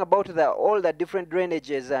 you are talking about all the different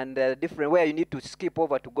drainages and different where you need to skip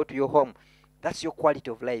over to go to your home. That's your quality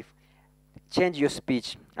of life. Change your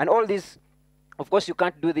speech. And all this, of course, you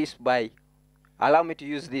can't do this by, allow me to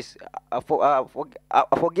use this,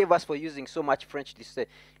 forgive us for using so much French to say,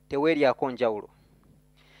 teweria konjaulo.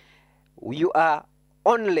 You are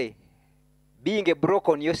only being a broke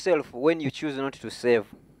on yourself when you choose not to save.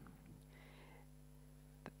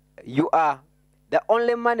 You are the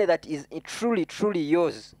only money that is truly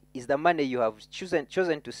yours is the money you have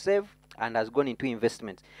chosen to save and has gone into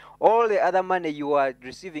investment. All the other money, you are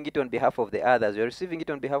receiving it on behalf of the others. You're receiving it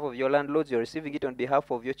on behalf of your landlords. You're receiving it on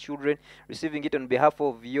behalf of your children, receiving it on behalf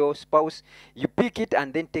of your spouse. You pick it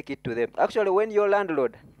and then take it to them. Actually, when your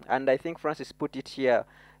landlord, and I think Francis put it here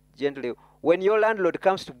gently, when your landlord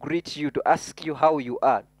comes to greet you to ask you how you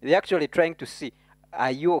are, they're actually trying to see,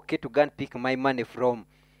 are you okay to go and pick my money from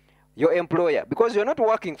your employer? Because you're not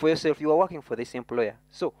working for yourself, you are working for this employer.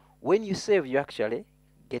 So when you save, you're actually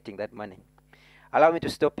getting that money. Allow me to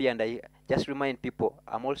stop here and I just remind people,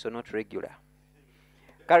 I'm also not regular.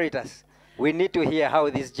 Caritas, we need to hear how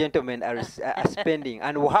these gentlemen are spending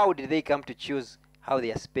and how did they come to choose how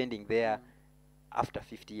they are spending there after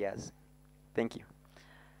 50 years. Thank you.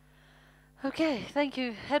 Okay, thank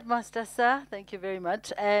you, Headmaster, sir. Thank you very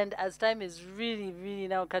much. And as time is really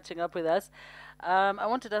now catching up with us, I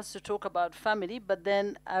wanted us to talk about family, but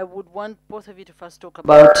then I would want both of you to first talk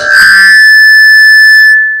about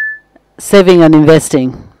saving and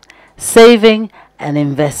investing. Saving and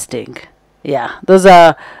investing. Yeah, those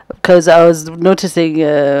are, because I was noticing,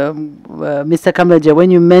 Mr. Kamleja, when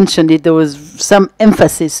you mentioned it, there was some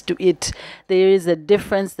emphasis to it. There is a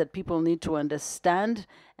difference that people need to understand,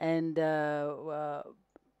 and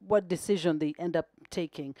what decision they end up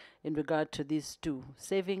taking in regard to these two,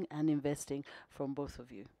 saving and investing, from both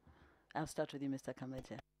of you. I'll start with you, Mr.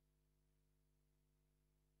 Kamleja.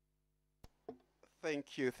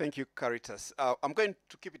 Thank you, Caritas. I'm going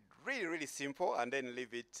to keep it really simple and then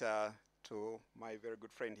leave it to my very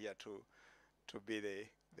good friend here to be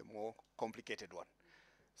the more complicated one.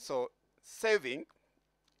 So saving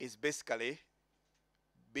is basically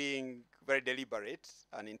being very deliberate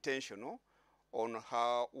and intentional on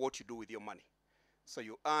what you do with your money. So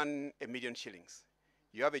you earn 1 million shillings.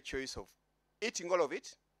 You have a choice of eating all of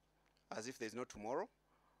it as if there's no tomorrow,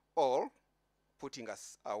 or putting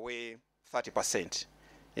us away 30%.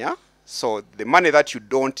 Yeah? So the money that you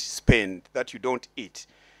don't spend, that you don't eat,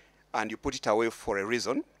 and you put it away for a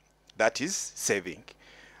reason, that is saving.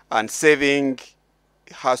 And saving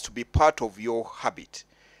has to be part of your habit.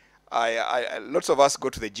 Lots of us go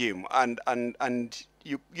to the gym, and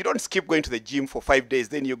you don't skip going to the gym for 5 days,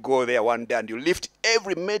 then you go there one day and you lift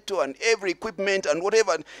every metal and every equipment and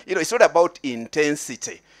whatever. You know, it's not about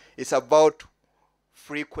intensity. It's about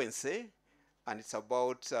frequency, and it's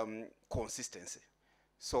about consistency.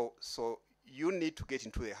 So you need to get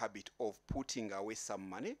into the habit of putting away some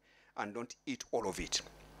money and don't eat all of it.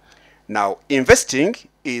 Now, investing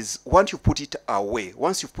is once you put it away,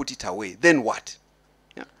 then what?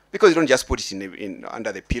 Yeah? Because you don't just put it in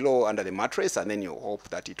under the pillow, under the mattress, and then you hope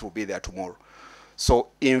that it will be there tomorrow. So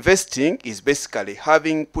investing is basically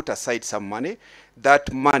having put aside some money.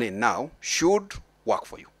 That money now should work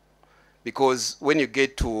for you. Because when you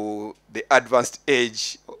get to the advanced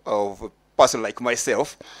age of a person like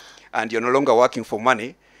myself, and you're no longer working for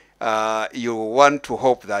money, you want to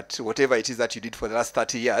hope that whatever it is that you did for the last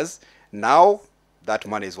 30 years, now that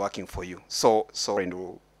money is working for you. So and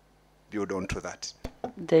we'll build on to that.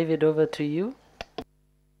 David, over to you.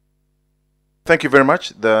 Thank you very much.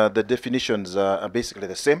 The definitions are basically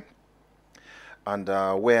the same. And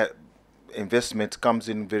where investment comes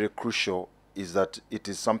in very crucial is that it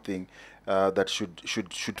is something that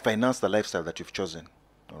should finance the lifestyle that you've chosen.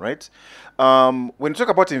 All right. When you talk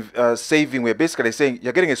about saving, we're basically saying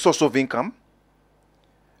you're getting a source of income,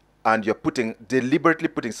 and you're deliberately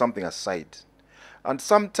putting something aside. And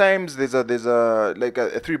sometimes there's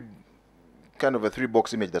a three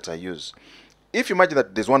box image that I use. If you imagine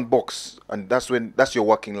that there's one box, and that's your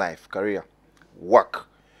working life, career, work.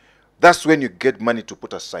 That's when you get money to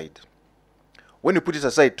put aside. When you put it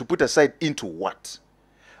aside, to put aside into what?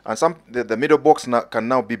 And the middle box can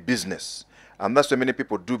now be business. And that's where many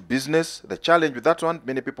people do business. The challenge with that one,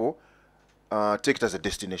 many people take it as a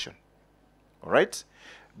destination. All right?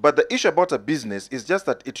 But the issue about a business is just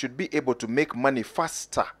that it should be able to make money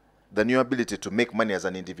faster than your ability to make money as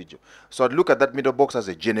an individual. So I'd look at that middle box as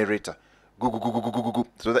a generator. Go, go, go, go, go, go, go, go.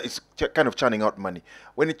 So that it's kind of churning out money.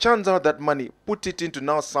 When it churns out that money, put it into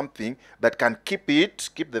now something that can keep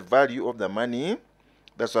the value of the money.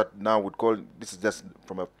 That's what now would call, this is just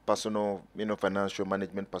from a personal, financial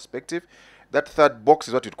management perspective. That third box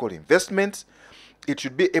is what you'd call investments. It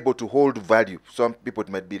should be able to hold value. Some people, it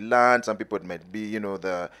might be land, some people it might be,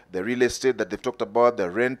 the real estate that they've talked about, the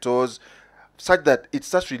rentals, such that it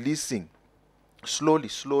starts releasing slowly,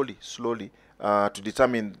 to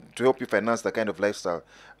help you finance the kind of lifestyle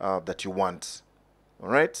that you want. All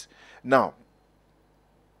right? Now,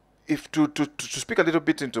 if to speak a little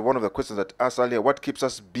bit into one of the questions that I asked earlier, what keeps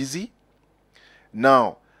us busy?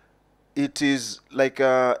 Now, it is like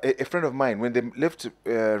a friend of mine, when they left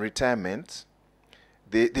retirement,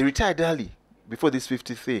 they retired early before this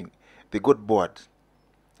 50 thing. They got bored.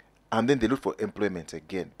 And then they looked for employment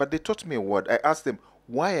again. But they taught me a word. I asked them,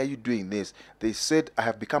 why are you doing this? They said, I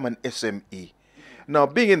have become an SME. Now,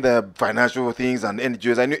 being in the financial things and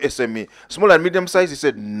NGOs, I knew SME. Small and medium size, he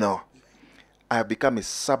said, no. I have become a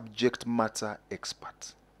subject matter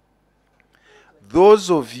expert. Those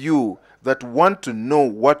of you that want to know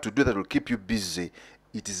what to do that will keep you busy,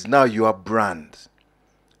 it is now your brand.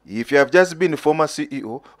 If you have just been a former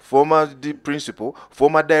CEO, former principal,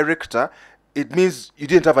 former director, it means you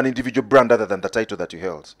didn't have an individual brand other than the title that you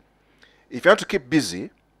held. If you want to keep busy,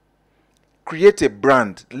 create a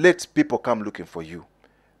brand. Let people come looking for you.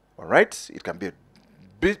 All right? It can be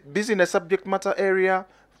busy in a subject matter area,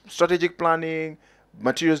 strategic planning,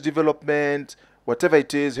 materials development, whatever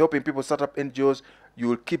it is, helping people start up NGOs. You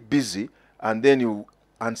will keep busy, and then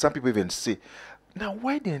some people even say, now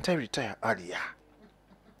why didn't I retire earlier?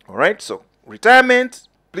 All right? So retirement,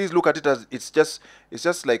 please look at it as it's just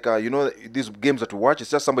like these games that we watch. It's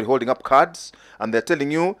just somebody holding up cards and they're telling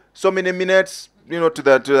you so many minutes, to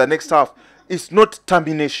the next half. It's not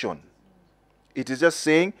termination. It is just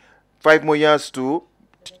saying 5 more years to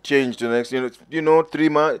change to the next. 3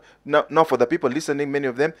 months. Now for the people listening, many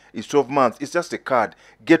of them, it's 12 months. It's just a card.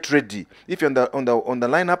 Get ready. If you're on the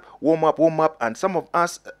lineup, warm up, and some of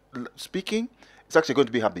us speaking, it's actually going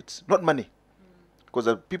to be habits, not money. Because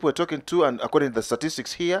the people we're talking to, and according to the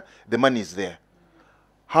statistics here, the money is there.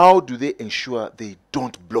 How do they ensure they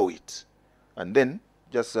don't blow it? And then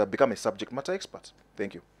just become a subject matter expert.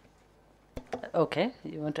 Thank you. Okay,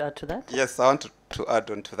 you want to add to that? Yes, I want to add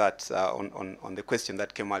on to that on the question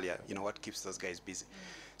that came earlier. What keeps those guys busy?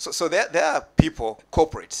 So there are people,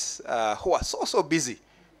 corporates, who are so busy,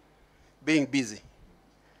 being busy,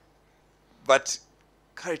 but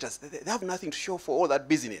Caritas, they have nothing to show for all that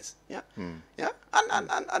busyness. Yeah, yeah,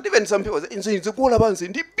 and even some people say, busy,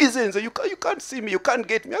 you can't see me, you can't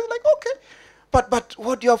get me. I was like, okay, but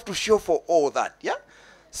what do you have to show for all that? Yeah.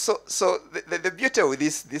 So the beauty with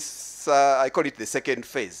this I call it the second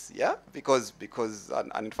phase. Yeah, because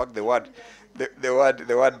and in fact the word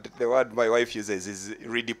my wife uses is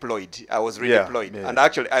redeployed. I was redeployed, and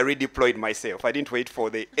actually I redeployed myself. I didn't wait for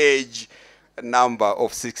the age number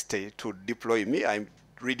of 60 to deploy me. I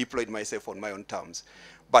redeployed myself on my own terms.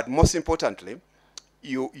 But most importantly,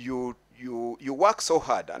 you work so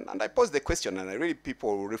hard, and I pose the question, and I really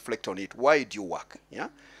people reflect on it. Why do you work? Yeah.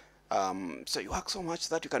 So you work so much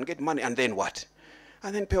that you can get money, and then what?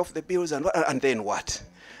 And then pay off the bills, and then what?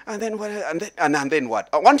 And then what? And then what?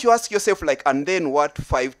 Once you ask yourself, like, and then what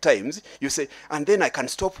 5 times, you say, and then I can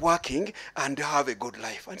stop working and have a good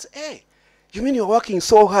life. And say, hey, you mean you're working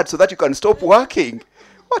so hard so that you can stop working?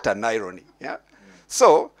 What an irony, yeah?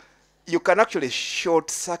 So you can actually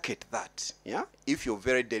short-circuit that, yeah? If you're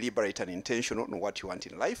very deliberate and intentional on what you want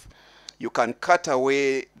in life. You can cut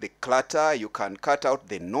away the clutter. You can cut out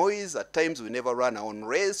the noise. At times, we never run our own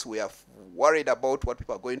race. We are worried about what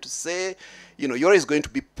people are going to say. You're always going to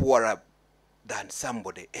be poorer than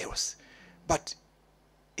somebody else. But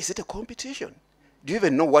is it a competition? Do you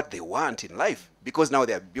even know what they want in life? Because now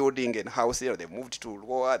they're building a house here. They moved to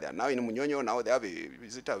Loa. They're now in Munyonyo. Now they have a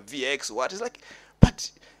VX. What? It's like,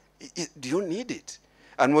 but do you need it?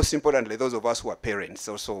 And most importantly, those of us who are parents,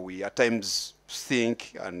 also we at times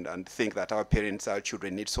think and think that our parents, our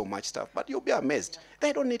children need so much stuff, but you'll be amazed.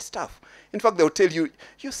 They don't need stuff. In fact, they'll tell you,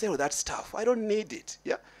 you sell that stuff. I don't need it.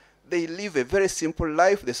 Yeah. They live a very simple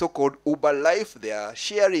life, the so-called Uber life. They are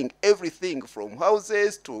sharing everything from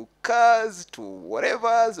houses to cars to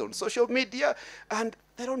whatever's on social media, and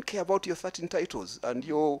they don't care about your 13 titles and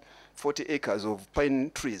your 40 acres of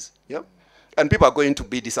pine trees. Yeah. And people are going to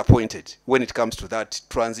be disappointed when it comes to that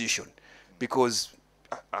transition, because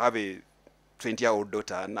I have a 20-year-old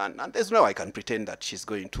daughter, and there's no way I can pretend that she's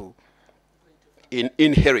going to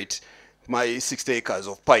inherit my 60 acres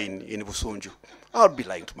of pine in Busunju. I would be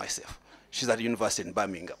lying to myself. She's at university in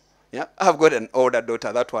Birmingham. Yeah, I've got an older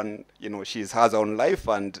daughter. That one, you know, she has her own life,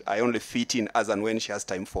 and I only fit in as and when she has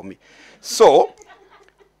time for me. So,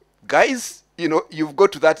 guys, you know, you've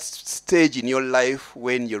got to that stage in your life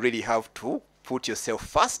when you really have to put yourself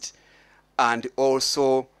first, and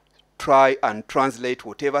also try and translate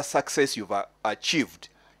whatever success you've achieved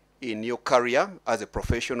in your career as a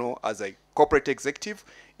professional, as a corporate executive,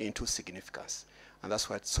 into significance. And that's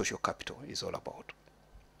what social capital is all about.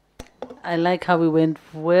 I like how we went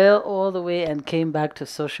well all the way and came back to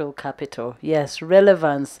social capital. Yes,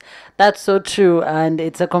 relevance. That's so true. And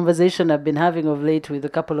it's a conversation I've been having of late with a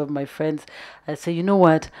couple of my friends. I say, you know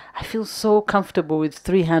what? I feel so comfortable with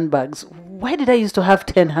 3 handbags. Why did I used to have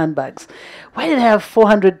 10 handbags? Why did I have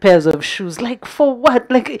 400 pairs of shoes? Like, for what?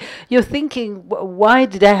 Like, you're thinking, why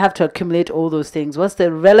did I have to accumulate all those things? What's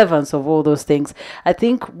the relevance of all those things? I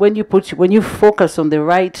think when you focus on the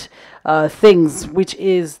right things, which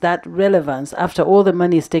is that relevance, after all the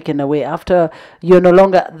money is taken away, after you're no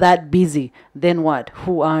longer that busy, then what?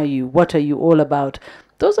 Who are you? What are you all about?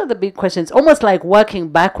 Those are the big questions, almost like working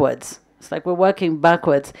backwards. It's like we're working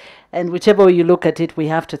backwards, and whichever way you look at it, we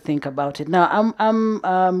have to think about it. Now, I'm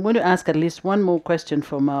going to ask at least one more question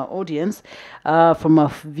from our audience, from our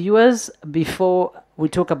viewers, before we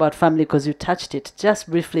talk about family, because you touched it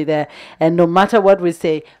just briefly there. And no matter what we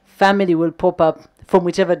say, family will pop up from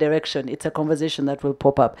whichever direction. It's a conversation that will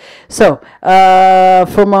pop up. So,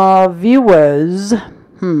 from our viewers,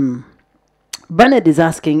 Bernard is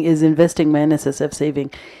asking, is investing my NSSF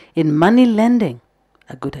saving in money lending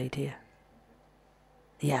a good idea?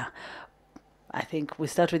 Yeah. I think we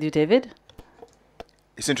start with you, David.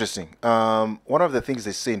 It's interesting. One of the things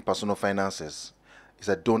they say in personal finances is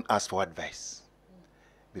that don't ask for advice.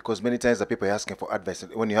 Because many times the people are asking for advice.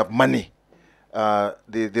 When you have money,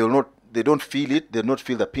 they don't feel it. They'll not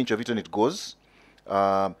feel the pinch of it when it goes.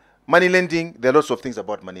 Money lending, there are lots of things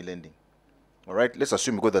about money lending. All right? Let's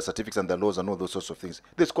assume you got the certificates and the laws and all those sorts of things.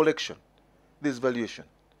 There's collection. There's valuation.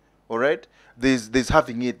 All right? There's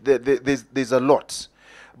having it. There's a lot.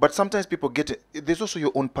 But sometimes people get it. There's also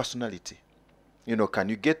your own personality. You know, can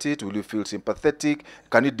you get it? Will you feel sympathetic?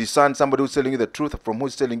 Can you discern somebody who's telling you the truth from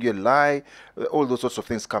who's telling you a lie? All those sorts of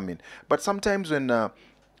things come in. But sometimes when, this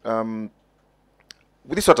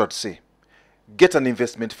is what I'd say, get an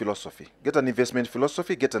investment philosophy. Get an investment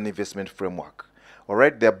philosophy, get an investment framework. All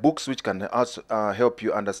right? There are books which can also help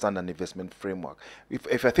you understand an investment framework.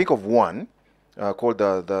 If I think of one, called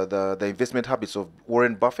the Investment Habits of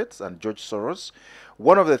Warren Buffett and George Soros,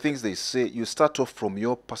 one of the things they say, you start off from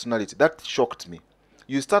your personality. That shocked me.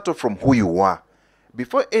 You start off from who you are.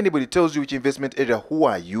 Before anybody tells you which investment area, who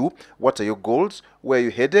are you? What are your goals? Where are you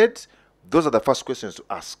headed? Those are the first questions to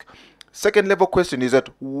ask. Second level question is that,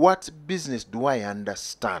 what business do I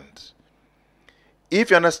understand? If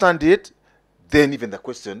you understand it, then even the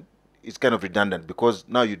question is kind of redundant, because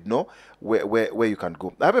now you know where you can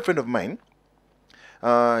go. I have a friend of mine.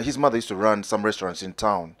 His mother used to run some restaurants in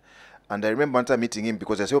town. And I remember one time meeting him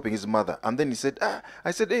because I was helping his mother. And then he said,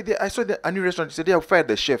 I said, hey, I saw a new restaurant. He said, yeah, I fired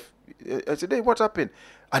the chef. I said, hey, what happened?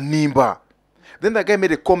 Animba. Then the guy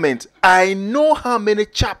made a comment. I know how many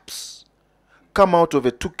chaps come out of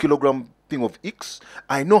a 2-kilogram thing of X.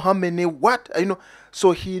 I know how many what? I know.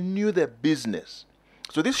 So he knew the business.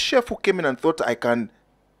 So this chef who came in and thought, I can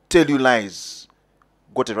tell you lies,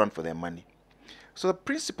 got a run for their money. So the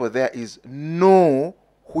principle there is know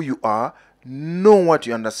who you are, know what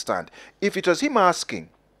you understand. If it was him asking,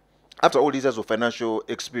 after all these years of financial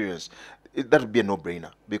experience, that would be a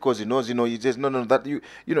no-brainer, because he knows, he says, no, that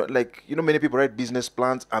many people write business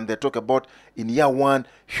plans and they talk about in year 1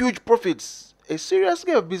 huge profits. A serious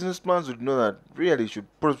guy of business plans would know that really should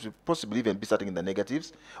possibly even be starting in the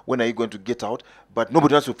negatives. When are you going to get out? But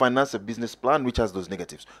nobody wants to finance a business plan which has those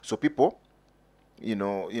negatives. So people,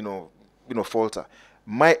 falter.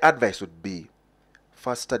 My advice would be,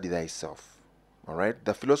 first study thyself. All right?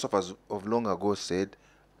 The philosophers of long ago said,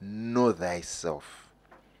 know thyself.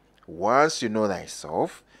 Once you know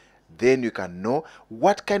thyself, then you can know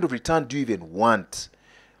what kind of return do you even want.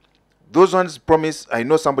 Those ones promise. I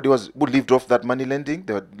know somebody who lived off that money lending.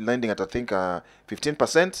 They were lending at, I think,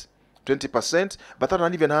 15%, 20%, but that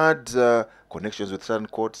one even had connections with certain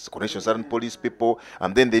courts, connections with certain police people,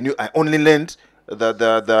 and then they knew I only lend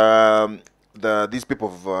these people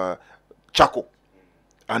of Chaco.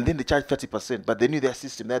 And then they charge 30%, but they knew their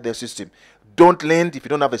system. They had their system. Don't lend if you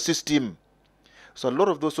don't have a system. So a lot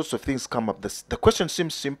of those sorts of things come up. The question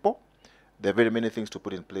seems simple. There are very many things to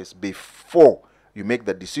put in place before you make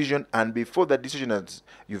that decision, and before that decision that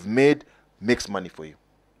you've made makes money for you.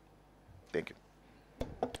 Thank you.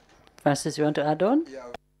 Francis, you want to add on? Yeah,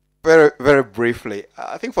 very, very briefly.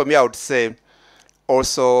 I think for me, I would say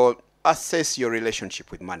also assess your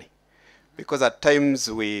relationship with money. Because at times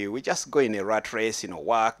we just go in a rat race,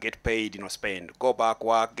 work, get paid, spend, go back,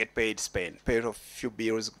 work, get paid, spend, pay a few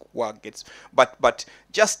bills, work, but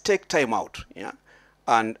just take time out, yeah,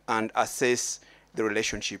 and assess the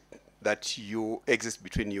relationship that you exist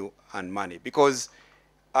between you and money. Because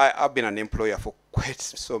I've been an employer for quite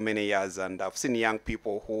so many years, and I've seen young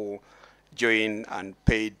people who join and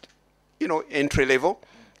paid, entry level.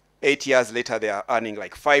 8 years later, they are earning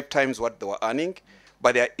like 5 times what they were earning,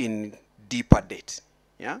 but they are in deeper debt,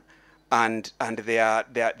 yeah, and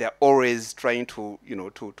they're always trying to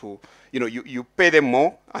you pay them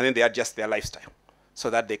more and then they adjust their lifestyle so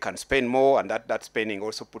that they can spend more, and that spending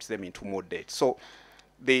also puts them into more debt. So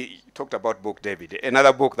they talked about book, David.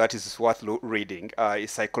 Another book that is worth reading is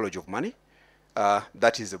Psychology of Money.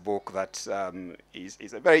 That is a book that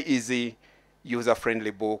is a very easy,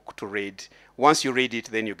 user-friendly book to read. Once you read it,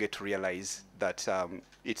 then you get to realize that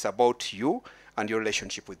it's about you and your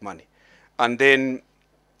relationship with money. And then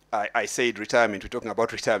I said retirement, we're talking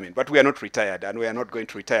about retirement, but we are not retired, and we are not going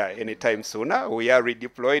to retire anytime sooner. We are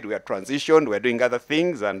redeployed, we are transitioned, we are doing other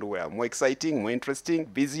things, and we are more exciting, more interesting,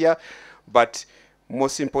 busier. But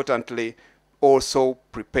most importantly, also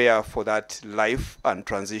prepare for that life and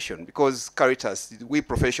transition. Because Caritas, we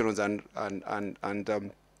professionals and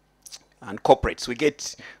corporates, we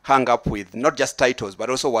get hung up with not just titles, but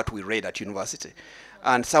also what we read at university.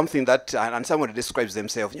 And something that, and somebody describes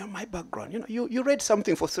themselves, my background, you read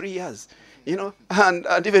something for 3 years,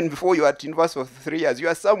 and even before you were at university for 3 years, you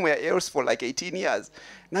are somewhere else for like 18 years.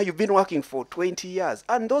 Now you've been working for 20 years,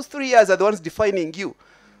 and those 3 years are the ones defining you.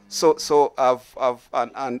 So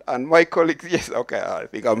and my colleagues, yes, okay, I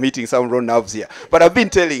think I'm meeting some raw nerves here, but I've been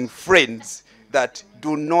telling friends that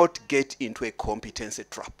do not get into a competency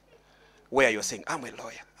trap where you're saying, I'm a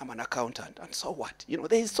lawyer, I'm an accountant, and so what?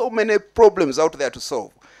 There's so many problems out there to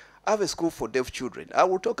solve. I have a school for deaf children. I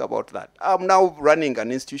will talk about that. I'm now running an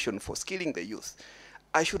institution for skilling the youth.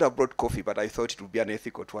 I should have brought coffee, but I thought it would be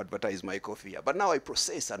unethical to advertise my coffee here. But now I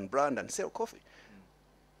process and brand and sell coffee.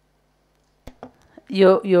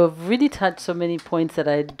 You've really touched so many points that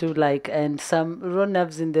I do like, and some raw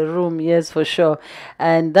nerves in the room, yes, for sure.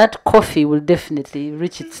 And that coffee will definitely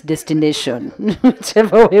reach its destination,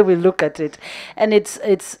 whichever way we look at it. And it's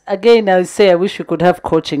again, I say I wish we could have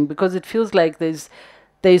coaching, because it feels like there's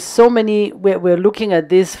so many, we're looking at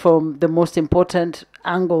this from the most important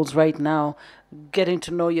angles right now. Getting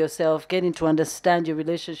to know yourself, getting to understand your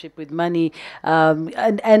relationship with money,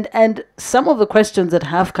 and some of the questions that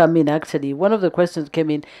have come in, actually, one of the questions came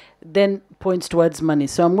in, then points towards money.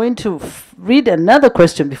 So I'm going to read another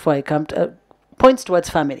question before I come to, points towards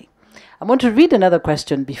family. I'm going to read another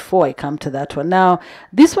question before I come to that one. Now,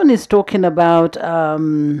 this one is talking about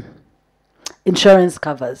insurance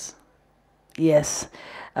covers. Yes.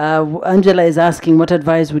 Angela is asking, what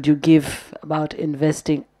advice would you give about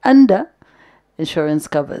investing under insurance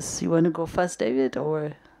covers? You want to go first, David,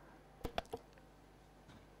 or?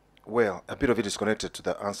 Well, a bit of it is connected to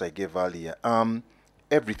the answer I gave earlier.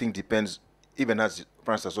 Everything depends, even as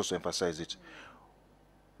Francis also emphasized it.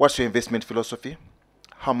 What's your investment philosophy?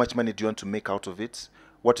 How much money do you want to make out of it?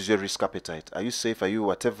 What is your risk appetite? Are you safe? Are you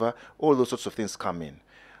whatever? All those sorts of things come in.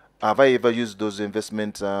 Have I ever used those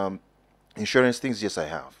investment insurance things? Yes, I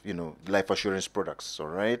have. Life assurance products. All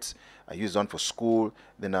right. I use one for school.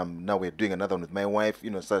 Then now we're doing another one with my wife.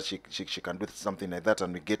 So she can do something like that,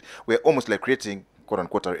 and we're almost like creating quote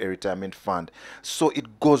unquote a retirement fund. So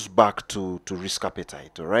it goes back to risk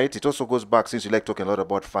appetite. All right. It also goes back, since you like talking a lot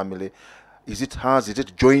about family. Is it hers? Is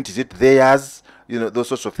it joint? Is it theirs? Those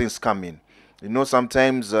sorts of things come in.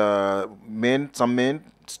 Sometimes some men,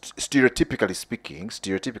 stereotypically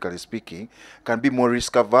speaking, can be more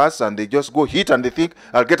risk averse, and they just go hit and they think,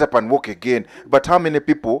 I'll get up and walk again. But how many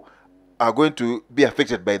people are going to be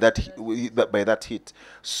affected by that hit?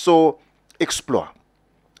 So explore.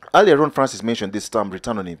 Earlier on, Francis mentioned this term,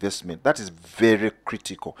 return on investment. That is very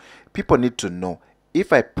critical. People need to know,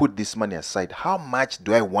 if I put this money aside, how much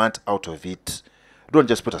do I want out of it? Don't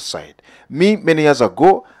just put aside. Me, many years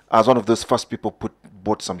ago, I was one of those first people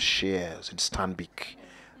bought some shares in Stanbic.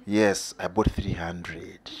 Yes, I bought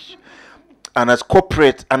 300. And as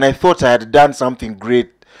corporate, and I thought I had done something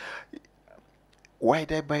great. Why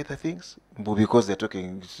did I buy the things? Well, because they're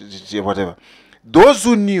talking whatever. Those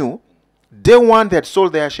who knew, day one, they had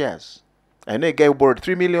sold their shares. I know a guy who borrowed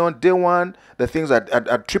 3 million. Day one, the things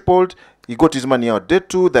had tripled. He got his money out. Day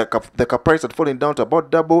two, the cap price had fallen down to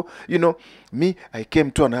about double. Me, I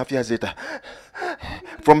came 2.5 years later.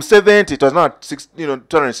 From 70, it was now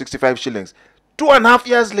 265 shillings. 2.5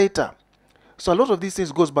 years later. So a lot of these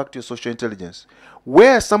things goes back to your social intelligence.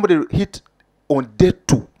 Where somebody hit on day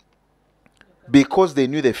 2 because they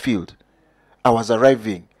knew the field, I was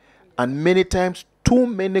arriving. And many times, too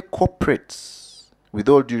many corporates, with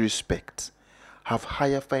all due respect, have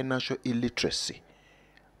higher financial illiteracy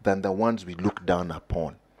than the ones we look down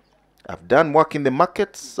upon. I've done work in the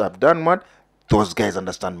markets. I've done what? Those guys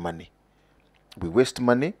understand money. We waste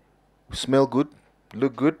money. We smell good,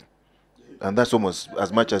 look good, and that's almost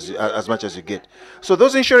as much as you get. So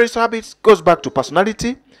those insurance habits goes back to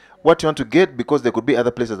personality, what you want to get, because there could be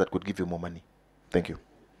other places that could give you more money. Thank you.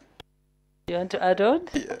 You want to add on?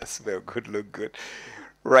 Yes, very good, look good.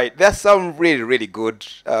 Right, there's some really, really good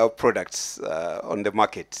products on the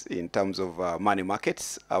market in terms of money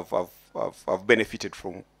markets. I've benefited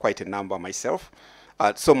from quite a number myself,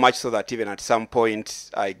 so much so that even at some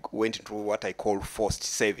point I went into what I call forced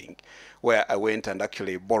saving, where I went and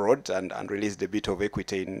actually borrowed and released a bit of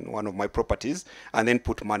equity in one of my properties and then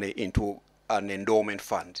put money into an endowment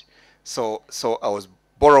fund. So I was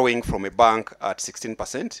borrowing from a bank at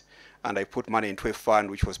 16%, and I put money into a fund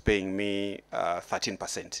which was paying me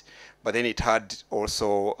 13%. But then it had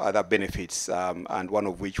also other benefits, and one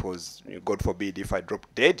of which was, God forbid, if I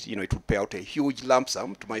dropped dead, it would pay out a huge lump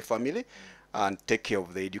sum to my family and take care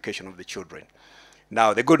of the education of the children.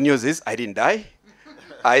 Now, the good news is I didn't die.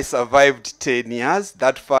 I survived 10 years.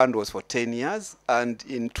 That fund was for 10 years. And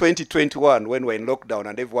in 2021, when we're in lockdown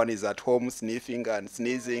and everyone is at home sniffing and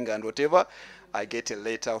sneezing and whatever, I get a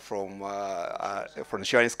letter from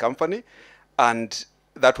insurance company, and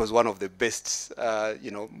that was one of the best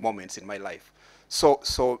moments in my life.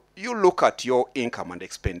 So you look at your income and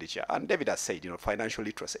expenditure, and David has said, financial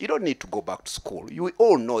literacy. You don't need to go back to school. You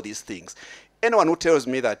all know these things. Anyone who tells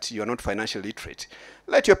me that you're not financially literate,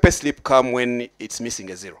 let your pay slip come when it's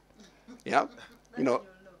missing a 0. Yeah,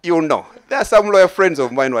 you'll know. There are some lawyer friends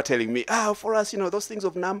of mine who are telling me, for us, those things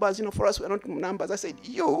of numbers, for us, we're not numbers. I said,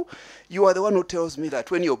 you are the one who tells me that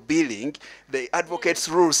when you're billing, the advocates'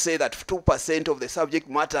 rules say that 2% of the subject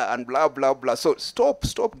matter and blah, blah, blah. So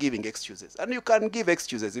stop giving excuses. And you can give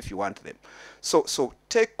excuses if you want them. So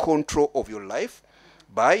take control of your life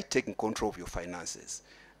by taking control of your finances.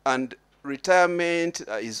 And retirement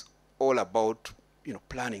is all about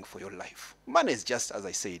planning for your life. Money is just, as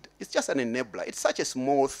I said, it's just an enabler. It's such a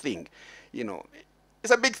small thing,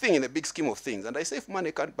 It's a big thing in the big scheme of things. And I say, if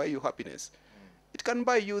money can't buy you happiness, it can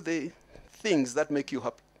buy you the things that make you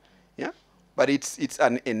happy. Yeah, but it's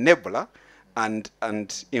an enabler and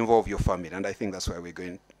involve your family. And I think that's where we're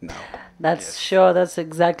going now. That's sure. That's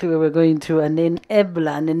exactly where we're going to. An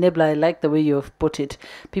enabler. I like the way you've put it.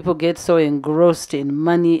 People get so engrossed in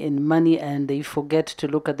money, and they forget to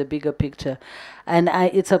look at the bigger picture. And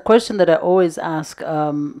it's a question that I always ask.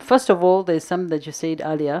 First of all, there's something that you said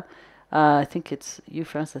earlier. I think it's you,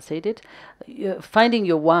 France, that said it. Finding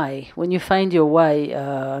your why. When you find your why,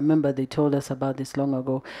 I remember they told us about this long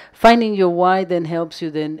ago. Finding your why then helps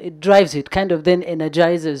you, then it drives you, it kind of then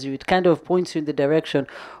energizes you, it kind of points you in the direction,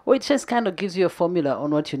 or it just kind of gives you a formula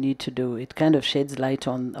on what you need to do. It kind of sheds light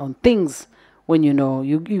on things when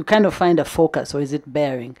you kind of find a focus, or is it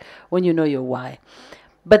bearing, when you know your why.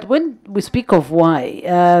 But when we speak of why,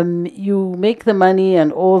 you make the money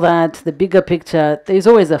and all that, the bigger picture, there's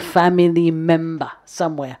always a family member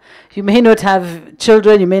somewhere. You may not have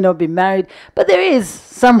children, you may not be married, but there is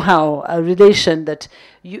somehow a relation that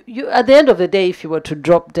you at the end of the day, if you were to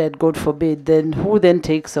drop dead, God forbid, then who then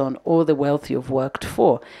takes on all the wealth you've worked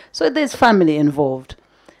for? So there's family involved.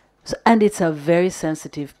 And it's a very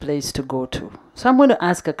sensitive place to go to. So I'm going to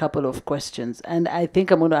ask a couple of questions, and I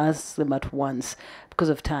think I'm going to ask them at once because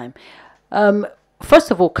of time.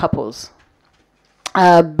 First of all, couples.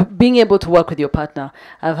 Being able to work with your partner.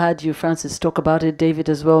 I've had you, Francis, talk about it, David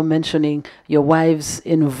as well, mentioning your wives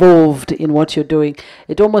involved in what you're doing.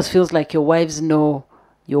 It almost feels like your wives know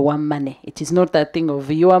your money. It is not that thing of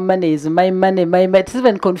your money is my money, my money. It's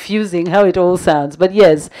even confusing how it all sounds. But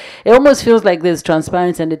yes, it almost feels like there's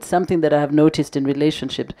transparency, and it's something that I have noticed in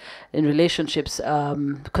relationships,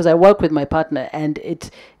 because I work with my partner, and it's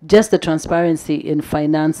just the transparency in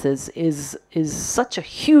finances is such a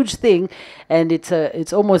huge thing, and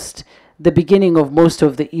it's almost the beginning of most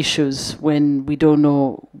of the issues when we don't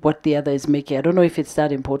know what the other is making. I don't know if it's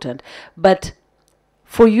that important, but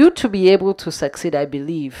for you to be able to succeed, I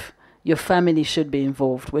believe your family should be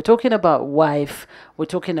involved. We're talking about wife. We're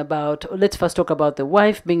talking about, let's first talk about the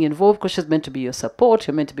wife being involved, because she's meant to be your support.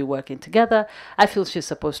 You're meant to be working together. I feel she's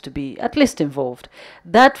supposed to be at least involved.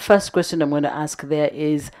 That first question I'm going to ask there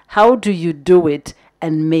is, how do you do it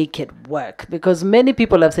and make it work? Because many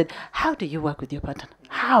people have said, how do you work with your partner?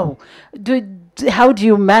 How do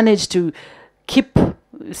you manage to keep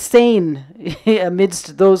sane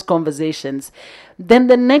amidst those conversations. Then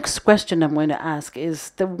the next question I'm going to ask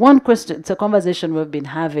is the one question, it's a conversation we've been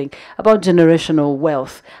having about generational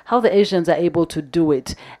wealth, how the Asians are able to do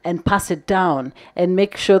it and pass it down and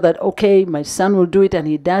make sure that, okay, my son will do it and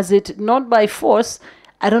he does it, not by force.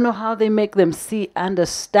 I don't know how they make them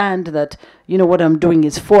understand that, you know, what I'm doing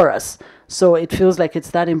is for us. So it feels like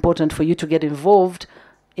it's that important for you to get involved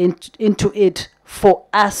into it for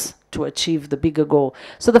us to achieve the bigger goal.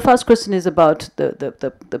 So the first question is about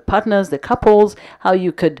the partners, the couples, how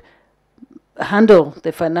you could handle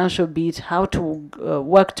the financial beat, how to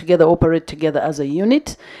work together, operate together as a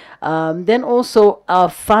unit. Then also our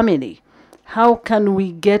family. How can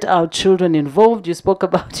we get our children involved? You spoke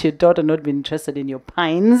about your daughter not being interested in your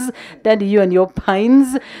pines. Daddy, you and your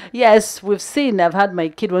pines. Yes, we've seen. I've had my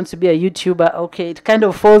kid wants to be a YouTuber. Okay, it kind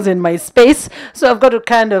of falls in my space. So I've got to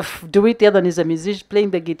kind of do it. The other one is a musician,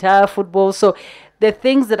 playing the guitar, football. So the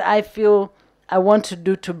things that I feel I want to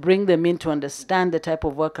do to bring them in to understand the type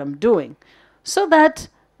of work I'm doing, so that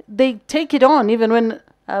they take it on even when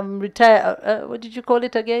retire, what did you call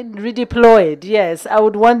it again? Redeployed. Yes, I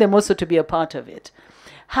would want them also to be a part of it.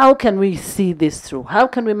 How can we see this through? How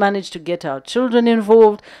can we manage to get our children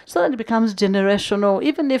involved so that it becomes generational,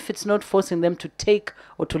 even if it's not forcing them to take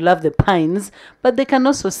or to love the pines, but they can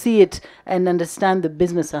also see it and understand the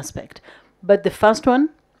business aspect. But the first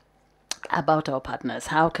one, about our partners.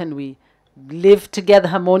 How can we live together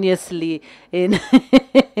harmoniously in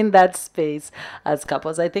in that space as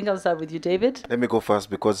couples? I think I'll start with you, David. Let me go first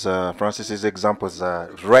because Francis's examples are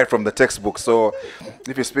right from the textbook. So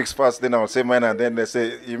if he speaks first, then I'll say mine, and then they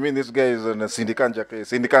say, "You mean this guy is on a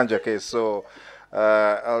Sindikanja case?" So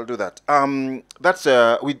I'll do that. That's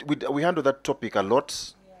we handle that topic a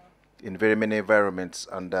lot in very many environments,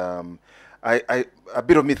 and I a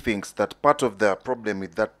bit of me thinks that part of the problem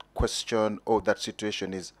with that question or that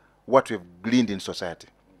situation is what we've gleaned in society.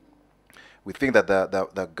 We think that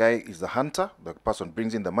the guy is the hunter, the person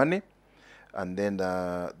brings in the money, and then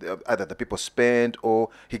either the people spend or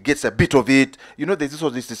he gets a bit of it. You know, there's also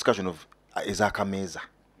this discussion of Izakameza.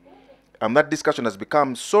 And that discussion has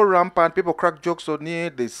become so rampant. People crack jokes on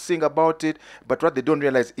it, they sing about it, but what they don't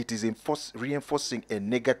realize, it is reinforcing a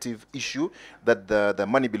negative issue that the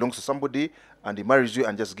money belongs to somebody and he marries you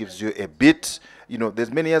and just gives you a bit. You know,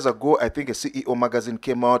 there's many years ago, I think a CEO magazine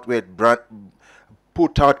came out where it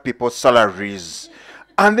put out people's salaries.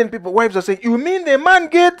 And then wives are saying, "You mean the man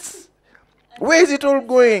gets? Where is it all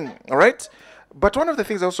going?" All right? But one of the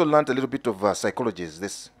things I also learned a little bit of psychology is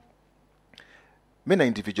this. Men are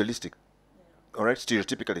individualistic. All right,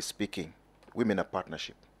 stereotypically speaking, women are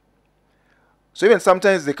partnership. So even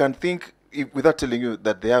sometimes they can think, without telling you,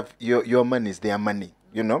 that they have your money is their money,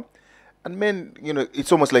 you know. And men, you know,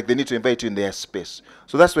 it's almost like they need to invite you in their space.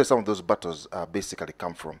 So that's where some of those battles basically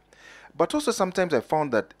come from. But also sometimes I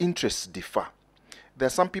found that interests differ. There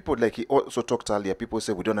are some people, like he also talked earlier, people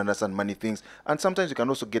say we don't understand money things. And sometimes you can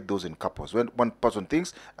also get those in couples. When one person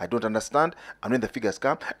thinks, I don't understand, and when the figures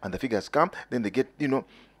come, then they get, you know.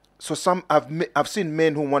 So some, I've seen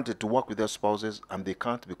men who wanted to work with their spouses, and they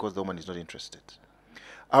can't because the woman is not interested.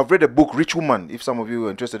 I've read a book, Rich Woman, if some of you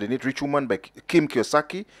are interested in it, Rich Woman by Kim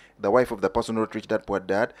Kiyosaki, the wife of the person who wrote Rich Dad Poor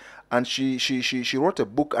Dad. And she wrote a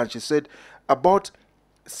book, and she said about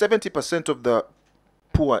 70% of the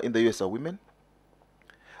poor in the US are women.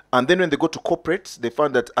 And then when they go to corporates, they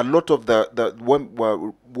found that a lot of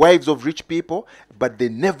the wives of rich people, but they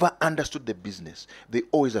never understood the business. They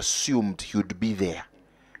always assumed you'd be there.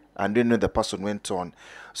 And then the person went on.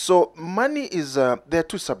 So money is, there are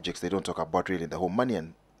two subjects they don't talk about really in the home, money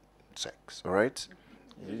and sex, all right?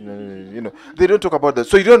 You know, they don't talk about that.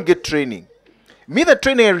 So you don't get training. Me, the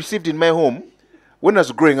training I received in my home when I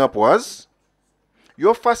was growing up was,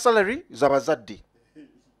 your first salary is Abazadi.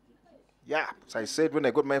 Yeah, so I said when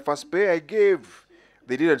I got my first pay, I gave.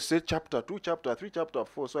 They didn't say chapter 2, chapter 3, chapter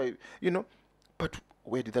 4. So I, you know, but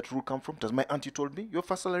where did that rule come from? Does my auntie told me, your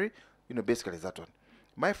first salary? You know, basically that one.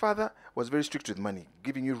 My father was very strict with money,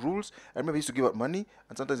 giving you rules. I remember he used to give out money,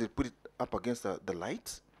 and sometimes he'd put it up against the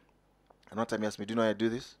lights. And one time he asked me, do you know how I do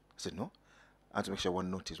this? I said, no. I had to make sure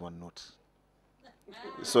one note is one note.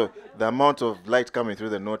 So the amount of light coming through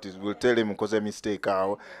the notice will tell him because a mistake.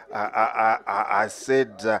 I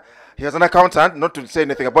said he was an accountant, not to say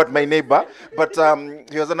anything about my neighbor, but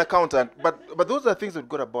he was an accountant. But those are things we've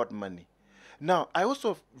got about money. Now, I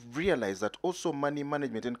also realize that also money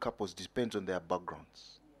management in couples depends on their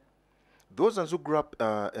backgrounds. Those ones who grew up,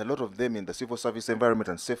 a lot of them in the civil service environment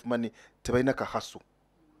and save money,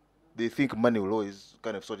 they think money will always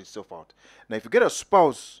kind of sort itself out. Now, if you get a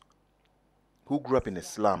spouse who grew up in a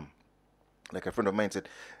slum, like a friend of mine said,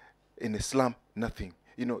 in a slum, nothing.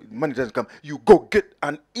 You know, money doesn't come. You go get,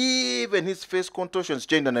 and even his face contortions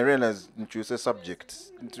change, and I realize you say subject.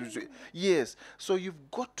 Yes. So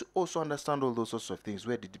you've got to also understand all those sorts of things.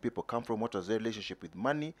 Where did the people come from? What was their relationship with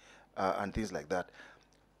money, and things like that.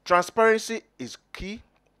 Transparency is key.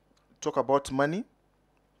 Talk about money.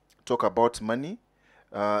 Talk about money.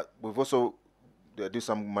 We've also do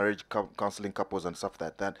some marriage counseling couples and stuff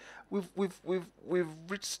like that. We've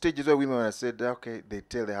reached stages where women have said, okay, they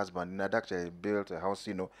tell their husband, I'd actually built a house,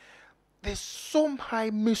 you know. There's some high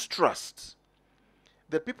mistrust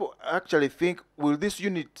that people actually think, will this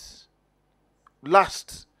unit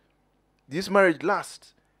last? This marriage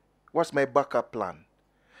last? What's my backup plan?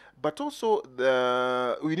 But also,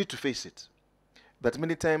 we need to face it, that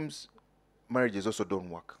many times marriages also don't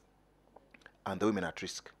work, and the women are at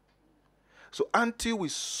risk. So until we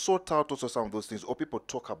sort out also some of those things, or people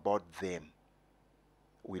talk about them,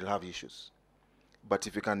 we'll have issues. But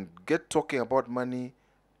if you can get talking about money,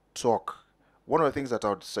 talk. One of the things that I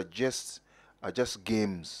would suggest are just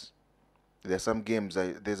games. There are some games.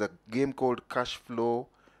 There's a game called Cash Flow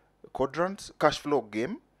Quadrant, Cash Flow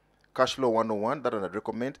game, Cash Flow 101, that I'd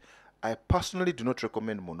recommend. I personally do not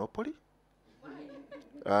recommend Monopoly.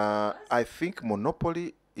 I think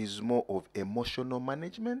Monopoly is more of emotional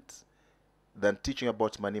management than teaching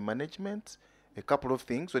about money management. A couple of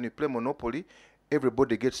things. When you play Monopoly,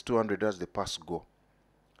 everybody gets 200 as the pass go.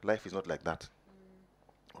 Life is not like that.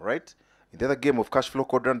 All right? In the other game of Cash Flow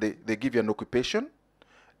Quadrant, they give you an occupation.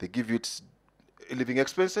 They give you its living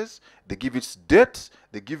expenses. They give you its debt.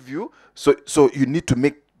 They give you... So you need to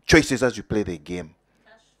make choices as you play the game.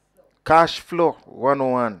 Cash Flow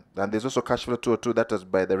 101. And there's also Cash Flow 202. That is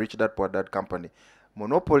by the Rich Dad Poor Dad company.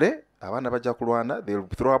 Monopoly, they'll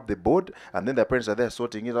throw up the board, and then the parents are there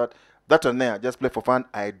sorting it out. That one there, just play for fun.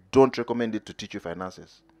 I don't recommend it to teach you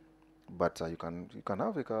finances, but you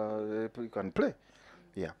can play,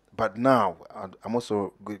 yeah. But now I'm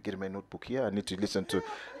also getting my notebook here. I need to listen to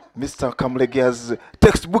Mr. Kamlegia's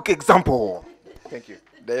textbook example. Thank you,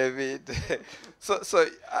 David. so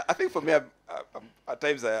I think for me, at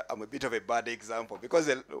times I'm a bit of a bad example, because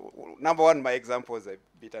number one, my example is a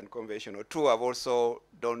bit unconventional. Two, I've also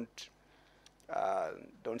don't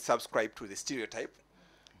subscribe to the stereotype.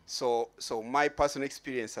 So my personal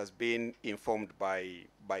experience has been informed by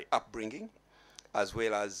upbringing, as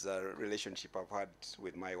well as a relationship I've had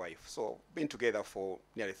with my wife. So been together for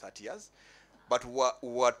nearly 30 years. But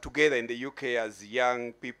we're together in the UK as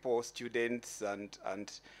young people, students,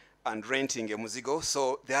 and renting a muzigo.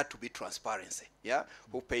 So there had to be transparency. Yeah,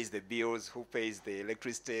 who pays the bills, who pays the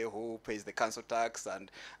electricity, who pays the council tax, and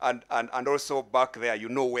also back there, you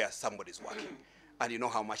know where somebody's working, and you know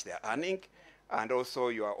how much they're earning, and also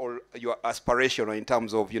you are aspirational in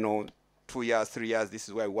terms of, you know, 2 years, 3 years, this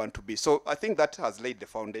is where we want to be. So I think that has laid the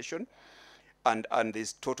foundation, and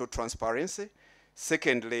there's total transparency.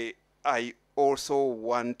 Secondly, I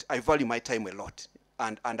value my time a lot,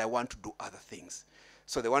 and I want to do other things.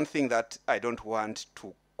 So the one thing that I don't want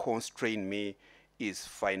to constrain me is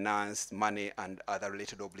finance, money, and other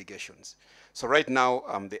related obligations. So right now,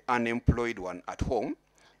 I'm the unemployed one at home.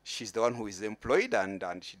 She's the one who is employed,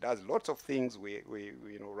 and she does lots of things. We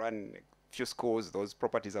run a few schools, those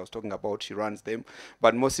properties I was talking about, she runs them.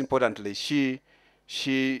 But most importantly,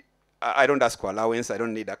 I don't ask for allowance, I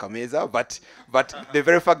don't need a kameza, but the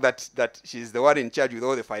very fact that she's the one in charge with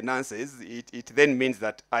all the finances, it then means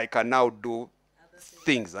that I can now do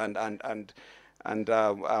things, and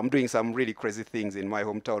I'm doing some really crazy things in my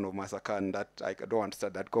hometown of Masakan that I don't want to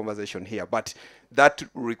start that conversation here, but that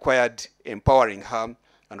required empowering her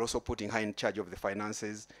and also putting her in charge of the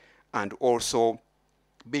finances, and also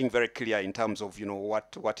being very clear in terms of, you know,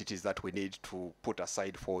 what it is that we need to put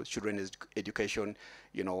aside for children's education,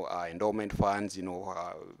 you know, endowment funds, you know,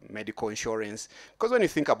 medical insurance. Because when you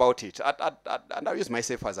think about it, and I'll use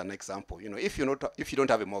myself as an example, you know, if you don't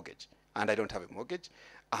have a mortgage, and I don't have a mortgage,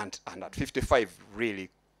 and at 55, really,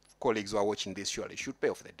 colleagues who are watching this surely should pay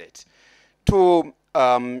off the debt. Two,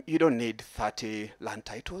 you don't need 30 land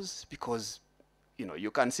titles, because, you know,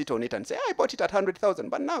 you can sit on it and say, I bought it at 100,000,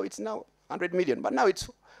 but now it's 100 million, but now it's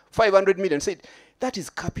 500 million. Say, that is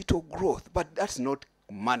capital growth, but that's not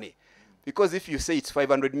money. Because if you say it's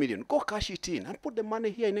 500 million, go cash it in and put the money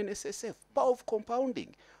here in NSSF. Power of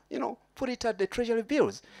compounding. You know, put it at the treasury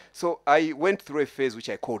bills. So I went through a phase which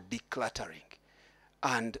I call decluttering.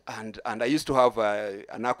 And I used to have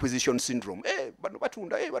an acquisition syndrome. And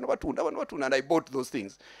I bought those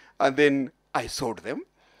things. And then I sold them.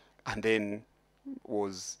 And then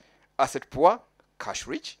was asset poor, cash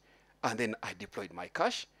rich. And then I deployed my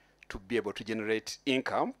cash to be able to generate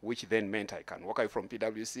income, which then meant I can walk away from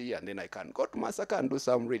PwC, and then I can go to Masaka and do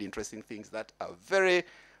some really interesting things that are very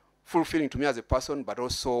fulfilling to me as a person, but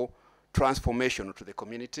also transformational to the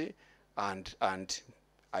community. And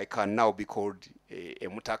I can now be called a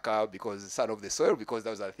Mutaka, because son of the soil, because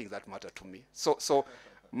those are the things that matter to me. So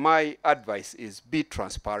my advice is be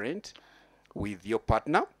transparent with your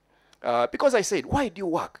partner. Because I said, why do you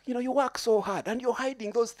work? You know, you work so hard, and you're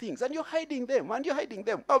hiding those things, and you're hiding them, and you're hiding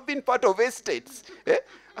them. I've been part of estates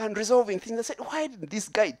and resolving things. I said, why didn't this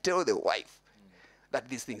guy tell the wife that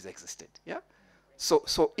these things existed? Yeah. So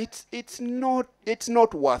it's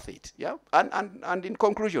not worth it. Yeah. And in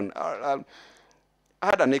conclusion, I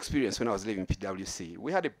had an experience when I was leaving PwC.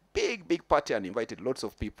 We had a big party and invited lots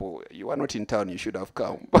of people. You were not in town, you should have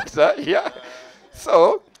come. But yeah.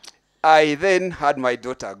 So I then had my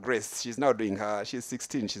daughter, Grace. She's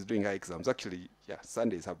 16, she's doing her exams. Actually, yeah,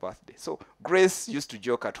 Sunday is her birthday. So Grace used to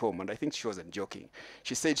joke at home, and I think she wasn't joking.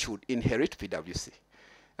 She said she would inherit PwC.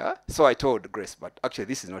 So I told Grace, but actually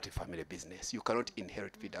this is not a family business. You cannot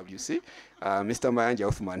inherit PwC. Mr. Mayanja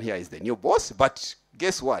Uthman here is the new boss, but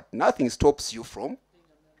guess what? Nothing stops you from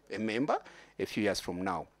a member a few years from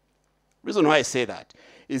now. Reason why I say that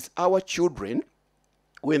is our children,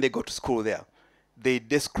 when they go to school there, they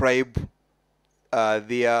describe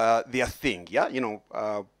their thing, yeah? You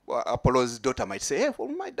know, Apollo's daughter might say, hey, well,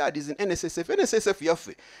 my dad is in NSSF,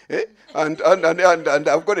 Yafe. Eh? And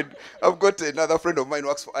I've got another friend of mine who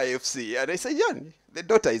works for IFC. And I say, yeah, the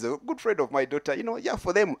daughter is a good friend of my daughter. You know, yeah,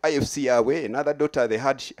 for them, IFC are away. Another daughter they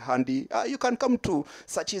had handy. You can come to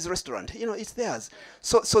Sachi's restaurant. You know, it's theirs.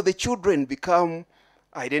 So the children become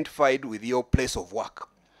identified with your place of work.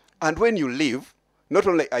 And when you leave, not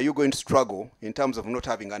only are you going to struggle in terms of not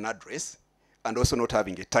having an address and also not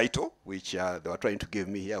having a title, which they were trying to give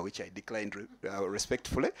me here, which I declined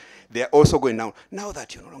respectfully, they are also going now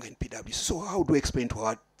that you're no longer in PwC, so how do you explain to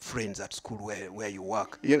our friends at school where you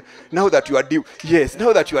work? You know, now that you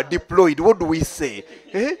are deployed, what do we say?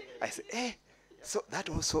 Eh? I say, so that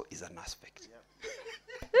also is an aspect.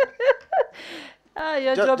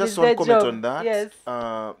 Your job just is one their comment job. on that. Yes.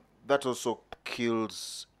 That also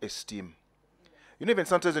kills esteem. You know, even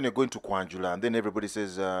sometimes when you're going to Kwanjula and then everybody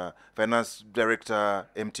says finance director,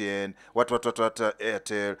 MTN, what,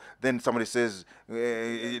 Airtel, then somebody says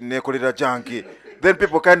Nekolida Junkie, then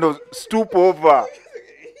people kind of stoop over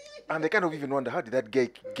and they kind of even wonder, how did that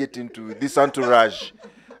guy get into this entourage?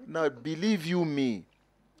 Now, believe you me,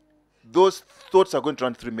 those thoughts are going to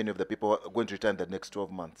run through many of the people who are going to retire in the next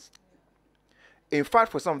 12 months. In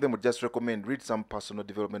fact, for some of them, I would just recommend read some personal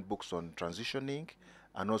development books on transitioning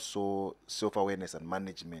and also self-awareness and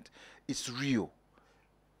management. It's real.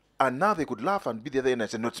 And now they could laugh and be the other end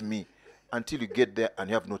and say, not me, until you get there and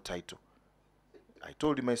you have no title. I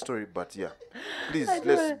told you my story, but yeah. Please,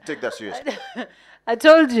 let's take that seriously. I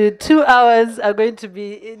told you 2 hours are going to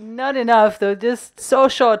be not enough. They're just so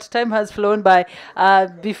short. Time has flown by.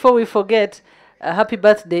 Before we forget, happy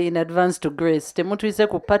birthday in advance to Grace. Temuntu ise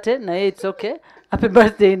kupate, na it's okay. Happy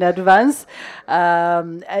birthday in advance.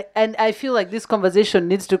 And I feel like this conversation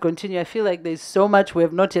needs to continue. I feel like there's so much we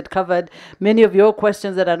have not yet covered. Many of your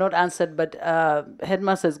questions that are not answered, but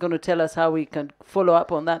Headmaster is going to tell us how we can follow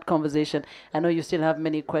up on that conversation. I know you still have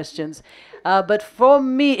many questions. But for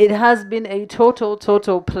me, it has been a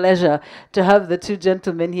total pleasure to have the two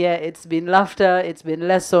gentlemen here. It's been laughter, it's been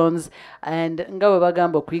lessons, and ngawe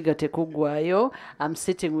bagambo kwiga tekugwayo. I'm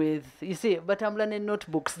sitting with, you see, but I'm learning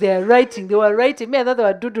notebooks. They were writing. Me, I thought they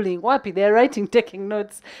were doodling. Wapi, they're writing, taking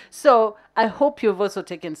notes. So I hope you've also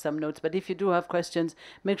taken some notes. But if you do have questions,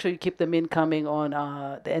 make sure you keep them incoming on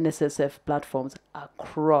the NSSF platforms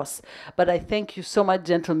across. But I thank you so much,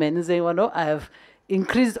 gentlemen. I have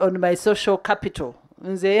increased on my social capital.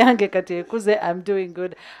 I'm doing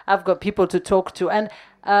good. I've got people to talk to. And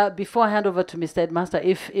before I hand over to Mr. Headmaster,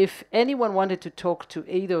 if anyone wanted to talk to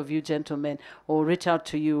either of you gentlemen or reach out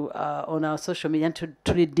to you on our social media and to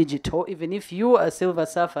read digital, even if you are Silver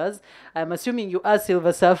Surfers, I'm assuming you are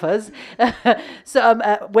Silver Surfers.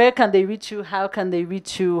 So where can they reach you? How can they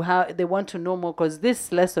reach you? How they want to know more? Because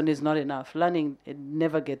this lesson is not enough. Learning, it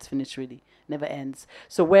never gets finished, really. Never ends.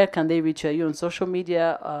 So where can they reach you? Are you on social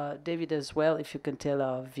media? David as well, if you can tell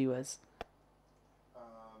our viewers.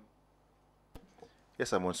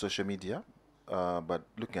 Yes, I'm on social media, but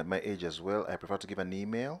looking at my age as well, I prefer to give an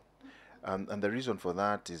email. And the reason for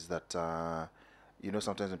that is that, you know,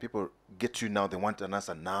 sometimes when people get you now, they want an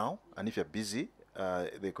answer now. And if you're busy,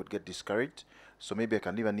 they could get discouraged. So maybe I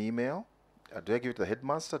can leave an email. Do I give it to the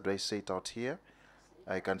headmaster? Do I say it out here?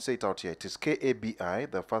 I can say it out here. It is KABI,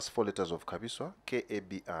 the first 4 letters of Kabiswa,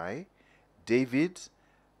 KABI, David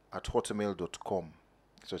 @hotmail.com.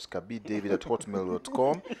 So it's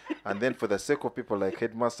kabidavid@hotmail.com. And then for the sake of people like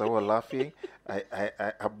Headmaster who are laughing, I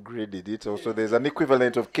upgraded it. Also, there's an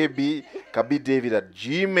equivalent of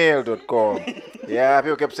kabidavid@gmail.com. Yeah,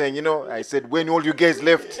 people kept saying, you know, I said, when all you guys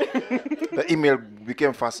left, the email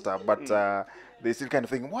became faster. But they still kind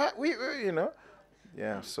of think, what? You know?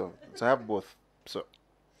 Yeah, so I have both. So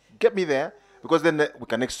get me there. Because then we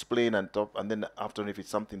can explain and talk, and then after, if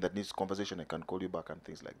it's something that needs conversation, I can call you back and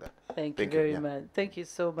things like that. Thank you very much. Thank you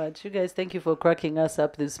so much. You guys, thank you for cracking us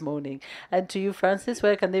up this morning. And to you, Francis,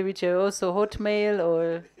 where can they reach you? Also Hotmail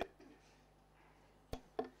or?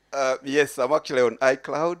 Yes, I'm actually on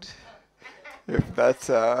iCloud. If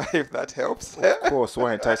that helps. Of course,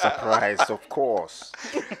 weren't I surprised? Of course.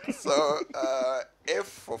 So F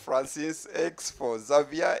for Francis, X for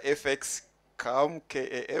Xavier, FX Kam,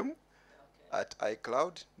 KAM, at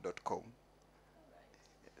iCloud.com.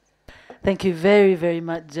 Thank you very, very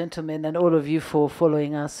much, gentlemen, and all of you for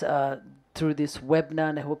following us through this webinar.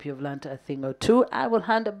 And I hope you've learned a thing or two. I will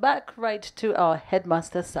hand it back right to our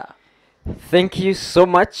headmaster, sir. Thank you so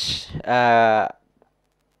much. I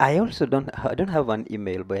also don't have an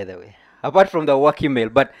email, by the way, apart from the work email.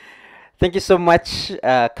 But thank you so much,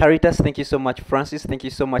 Caritas. Thank you so much, Francis. Thank you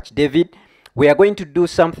so much, David. We are going to do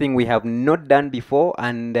something we have not done before,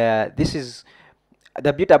 and this is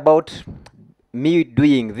the bit about me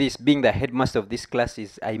doing this, being the headmaster of this class,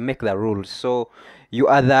 is I make the rules. So you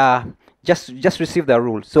are the just receive the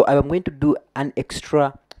rules. So I'm going to do an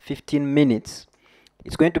extra 15 minutes.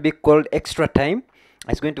 It's going to be called extra time.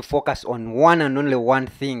 It's going to focus on one and only one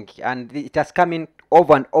thing, and it has come in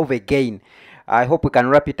over and over again. I hope we can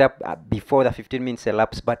wrap it up before the 15 minutes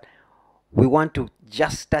elapse, but we want to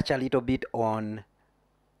just touch a little bit on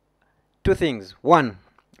two things. One,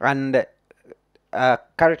 and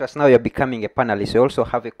Caritas, now you're becoming a panelist. You also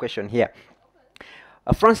have a question here.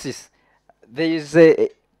 Francis, there is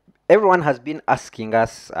everyone has been asking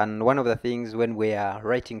us, and one of the things when we are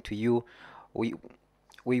writing to you, we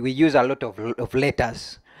use a lot of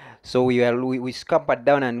letters. So we scampered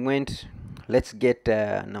down and went, let's get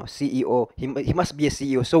now CEO. He must be a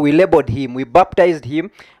CEO. So we labeled him. We baptized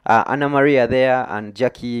him. Anna Maria there and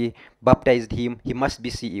Jackie baptized him. He must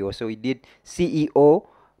be CEO. So we did CEO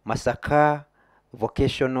Masaka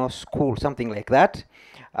Vocational School, something like that.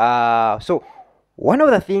 So one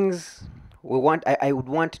of the things I would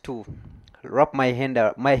want to wrap my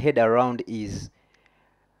head around is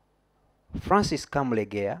Francis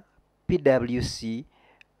Kamlegea, PwC,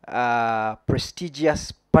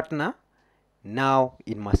 prestigious partner, now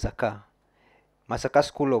in Masaka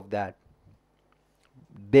School of the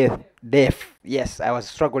Deaf. Yes, I was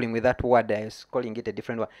struggling with that word. I was calling it a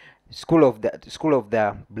different word. School of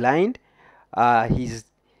the Blind. He's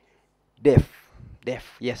deaf.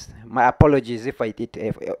 Yes, my apologies if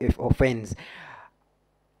if offends.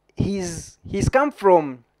 He's come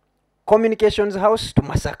from Communications House to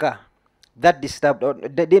Masaka. That disturbed,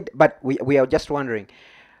 but we are just wondering,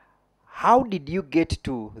 how did you get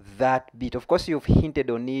to that bit? Of course, you've hinted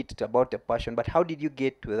on it about the passion, but how did you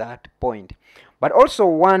get to that point? But also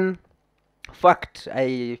one fact,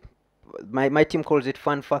 my team calls it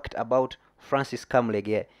fun fact about Francis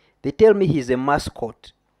Kamlegea. They tell me he's a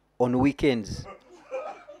mascot on weekends.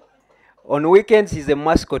 On weekends, he's a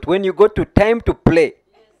mascot. When you go to time to play,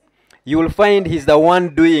 you will find he's the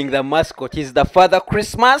one doing the mascot. He's the Father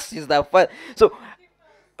Christmas. He's the father. So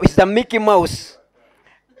it's the Mickey Mouse.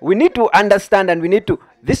 We need to understand, and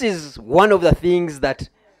this is one of the things that's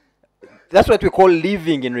what we call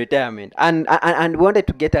living in retirement. And we wanted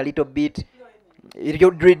to get a little bit,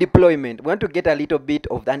 your redeployment. We want to get a little bit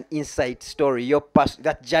of that inside story, your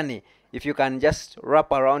that journey. If you can just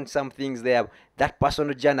wrap around some things there, that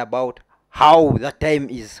personal journey about how that time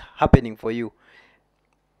is happening for you.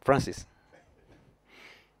 Francis.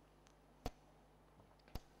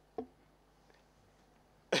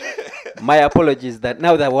 My apologies that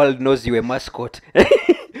now the world knows you're a mascot.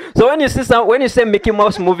 So when you say Mickey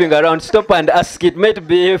Mouse moving around, stop and ask it. Might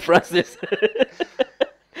be Francis.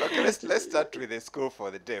 Okay, let's start with the school for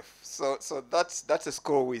the deaf. So that's a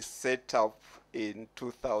school we set up in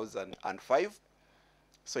 2005.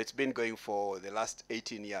 So it's been going for the last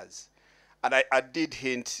 18 years. And I did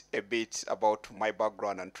hint a bit about my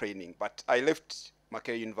background and training, but I left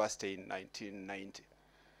Makerere University in 1990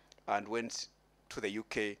 and went to the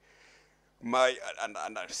UK.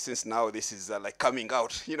 And since now this is like coming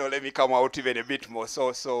out, let me come out even a bit more. So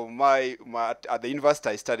at the university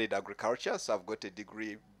I studied agriculture, so I've got a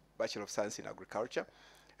degree, Bachelor of Science in Agriculture.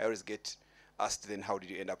 I always get asked then, how did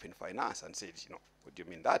you end up in finance? And said, what do you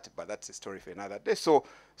mean that? But that's a story for another day. So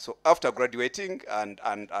after graduating, and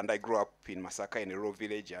I grew up in Masaka in a rural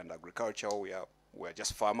village, and agriculture, we are were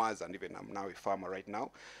just farmers, and even I'm now a farmer right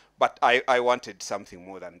now. But I wanted something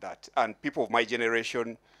more than that. And people of my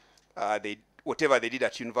generation, whatever they did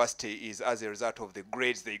at university is as a result of the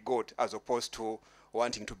grades they got, as opposed to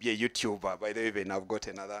wanting to be a YouTuber. By the way, even I've got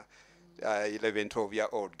another 11,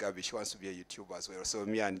 12-year-old Gabi. She wants to be a YouTuber as well. So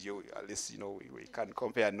me and you, at least, we can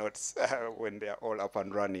compare notes when they're all up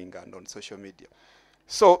and running and on social media.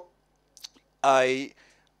 So I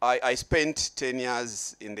spent 10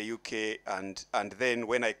 years in the UK, and then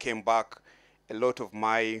when I came back, a lot of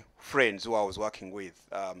my friends who I was working with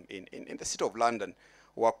in the city of London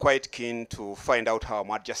were quite keen to find out how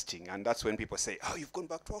I'm adjusting. And that's when people say, oh, you've gone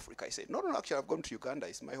back to Africa. I said, no, actually, I've gone to Uganda.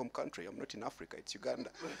 It's my home country. I'm not in Africa. It's Uganda.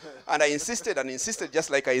 And I insisted, just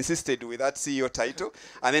like I insisted with that CEO title.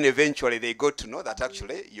 And then eventually they got to know that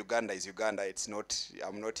actually Uganda is Uganda. It's not,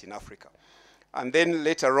 I'm not in Africa. And then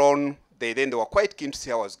later on, they were quite keen to see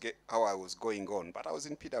how I was going on. But I was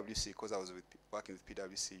in PwC because I was working with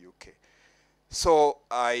PwC UK. So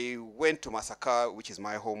I went to Masaka, which is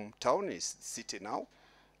my hometown, is city now.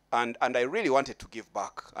 And I really wanted to give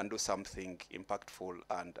back and do something impactful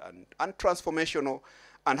and transformational.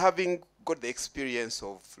 And having got the experience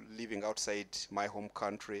of living outside my home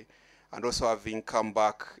country, and also having come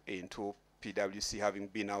back into PwC, having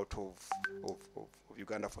been out of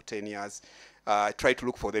Uganda for 10 years, I tried to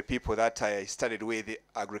look for the people that I started with,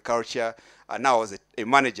 agriculture, and now I was a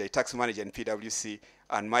manager, a tax manager in PwC,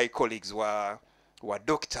 and my colleagues were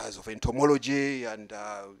doctors of entomology and,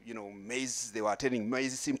 maize. They were attending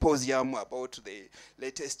maize symposium about the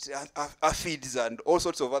latest aphids and all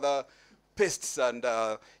sorts of other pests and,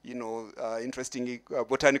 interesting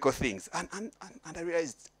botanical things. And I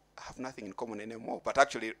realized I have nothing in common anymore. But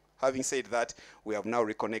actually, having said that, we have now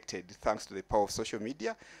reconnected thanks to the power of social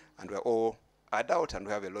media, and we're all adult and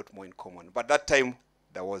we have a lot more in common. But that time,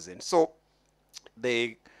 there wasn't. So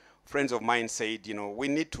the friends of mine said, we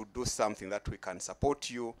need to do something that we can support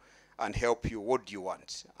you and help you. What do you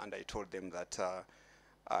want? And I told them that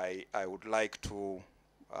I would like to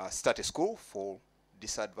start a school for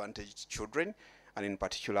disadvantaged children, and in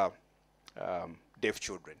particular, deaf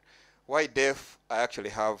children. Why deaf? I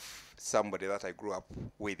actually have somebody that I grew up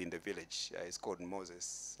with in the village. It's called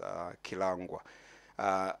Moses Kilangwa.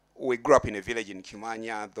 We grew up in a village in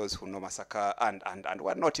Kimanya, those who know Masaka, and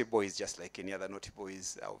were naughty boys just like any other naughty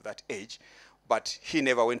boys of that age. But he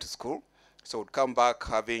never went to school, so would come back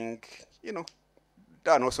having,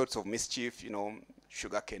 done all sorts of mischief,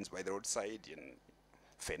 sugar canes by the roadside in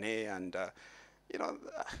Fene, and, I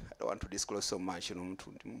don't want to disclose so much, so,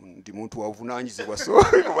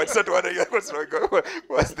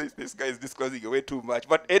 but this guy is disclosing way too much.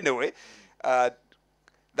 But anyway,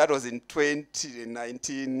 that was in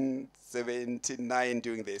 1979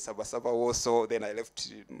 during the Saba War. So then I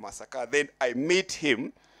left Masaka. Then I met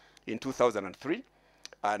him in 2003.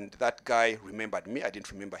 And that guy remembered me. I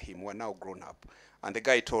didn't remember him. We're now grown up. And the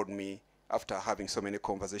guy told me, after having so many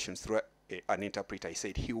conversations through an interpreter, he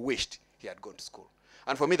said he wished he had gone to school.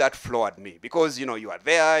 And for me, that floored me. Because, you are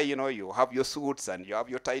there, you have your suits and you have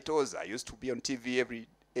your titles. I used to be on TV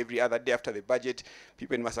every other day after the budget.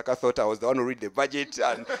 People in Masaka thought I was the one who read the budget,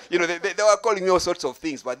 and they were calling me all sorts of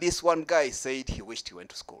things. But this one guy said he wished he went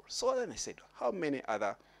to school. So then I said, how many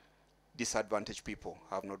other disadvantaged people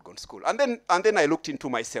have not gone to school? And then I looked into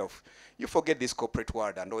myself. You forget this corporate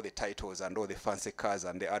world and all the titles and all the fancy cars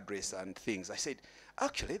and the address and things. I said,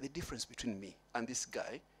 actually, the difference between me and this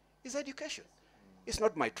guy is education. It's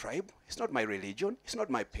not my tribe. It's not my religion. It's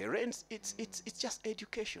not my parents. It's just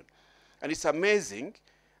education. And it's amazing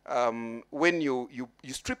when you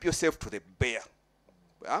strip yourself to the bare,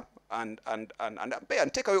 and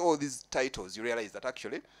take away all these titles, you realize that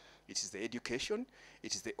actually it is the education,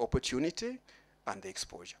 it is the opportunity, and the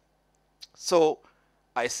exposure. So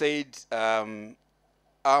I said, I'm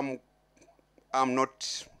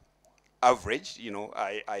not average.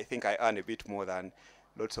 I think I earn a bit more than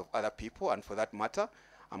lots of other people, and for that matter,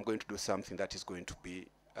 I'm going to do something that is going to be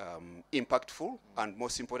impactful, and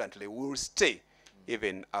most importantly, will stay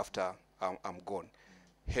even after I'm gone.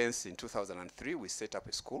 Hence, in 2003, we set up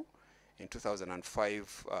a school. In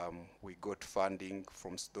 2005, we got funding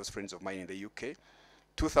from those friends of mine in the UK.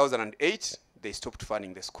 2008, they stopped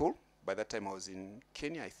funding the school. By that time, I was in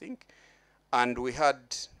Kenya, I think. And we had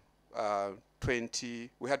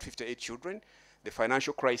 58 children. The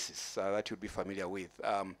financial crisis that you'd be familiar with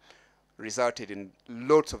resulted in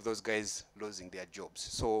lots of those guys losing their jobs.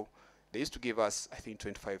 So they used to give us, I think,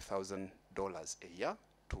 $25,000 a year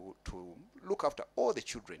to look after all the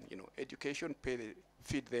children, education,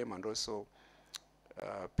 feed them, and also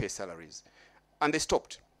pay salaries. And they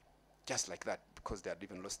stopped, just like that. because they had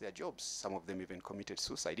even lost their jobs. Some of them even committed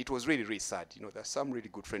suicide. It was really, really sad. You know, there's some really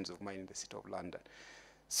good friends of mine in the city of London.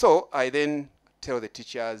 So I then tell the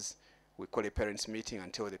teachers, we call a parents meeting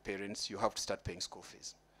and tell the parents, you have to start paying school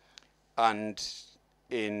fees. And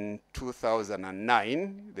in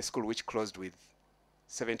 2009, the school which closed with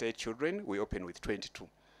 78 children, we opened with 22.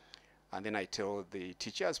 And then I tell the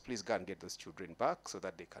teachers, please go and get those children back so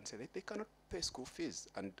that they can say that they cannot pay school fees.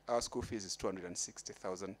 And our school fees is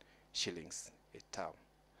 260,000 shillings a term.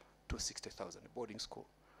 260,000, a boarding school.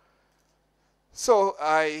 So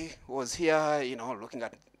I was here, you know, looking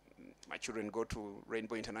at my children go to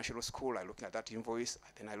Rainbow International School. I look at that invoice.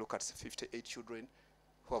 And then I look at 58 children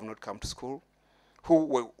who have not come to school,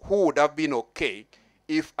 who would have been okay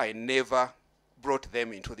if I never brought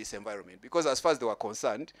them into this environment. Because as far as they were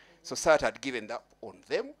concerned, society had given that on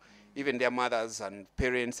them. Even their mothers and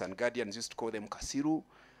parents and guardians used to call them Kasiru.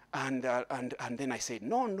 And then I said,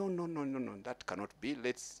 no, that cannot be.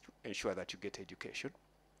 Let's ensure that you get education.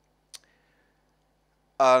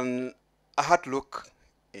 And I had to look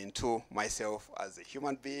into myself as a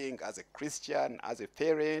human being, as a Christian, as a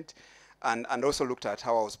parent, and also looked at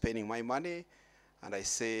how I was spending my money. And I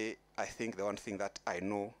say, I think the one thing that I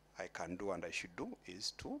know I can do and I should do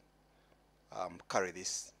is to carry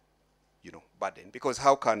this, you know, burden. Because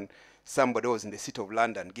how can somebody who was in the city of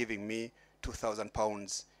London giving me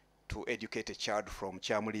 £2,000 to educate a child from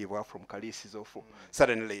Chamliva, from Kalisizo,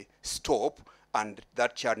 suddenly stop, and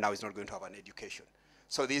that child now is not going to have an education?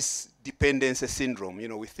 So this dependency syndrome, you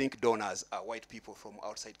know, we think donors are white people from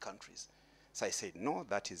outside countries. So I said, no,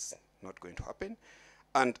 that is not going to happen.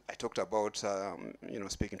 And I talked about, you know,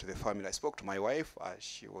 speaking to the family. I spoke to my wife. I think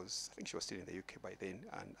she was still in the UK by then.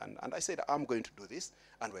 And I said, I'm going to do this,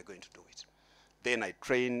 and we're going to do it. Then I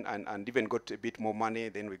trained and even got a bit more money.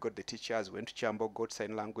 Then we got the teachers, went to Chambo, got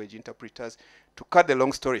sign language interpreters. To cut the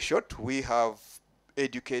long story short, we have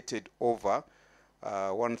educated over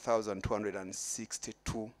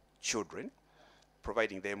 1,262 children,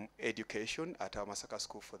 providing them education at our Masaka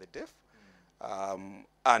School for the Deaf.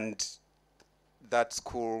 And that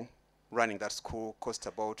school, running that school, cost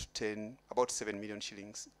about 7 million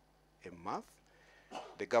shillings a month.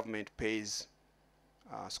 The government pays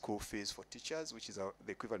school fees for teachers, which is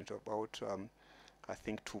the equivalent of about, I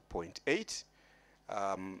think, 2.8.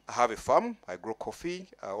 I have a farm. I grow coffee.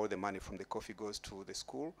 All the money from the coffee goes to the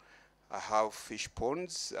school. I have fish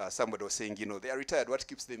ponds. Somebody was saying, you know, they are retired. What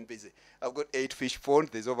keeps them busy? I've got 8 fish ponds.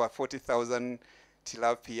 There's over 40,000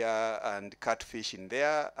 tilapia and catfish in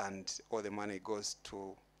there, and all the money goes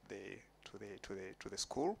to the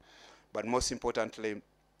school. But most importantly,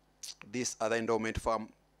 this other endowment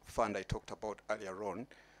fund I talked about earlier on,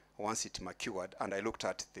 once it matured, and I looked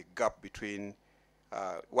at the gap between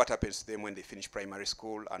what happens to them when they finish primary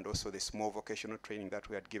school, and also the small vocational training that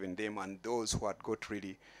we had given them, and those who had got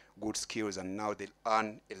really good skills and now they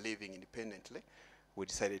earn a living independently, we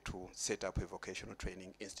decided to set up a vocational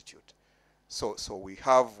training institute. So we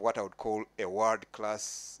have what I would call a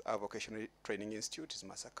world-class vocational training institute. It's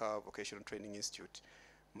Masaka Vocational Training Institute.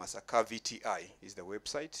 Masaka VTI is the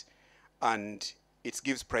website. And it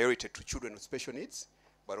gives priority to children with special needs,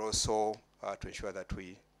 but also to ensure that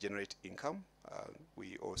we generate income.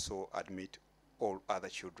 We also admit all other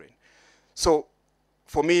children. So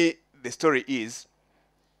for me, the story is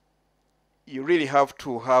you really have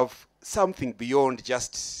to have something beyond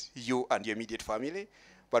just you and your immediate family.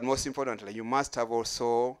 But most importantly, you must have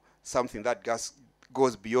also something that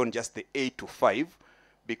goes beyond just the 8 to 5,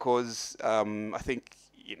 because I think,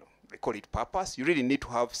 you know, they call it purpose. You really need to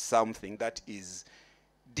have something that is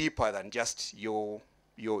deeper than just your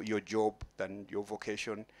job, than your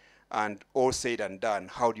vocation. And all said and done,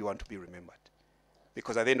 how do you want to be remembered?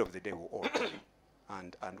 Because at the end of the day, we'll all die.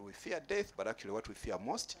 And we fear death, but actually what we fear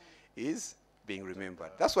most is being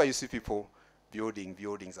remembered. That's why you see people building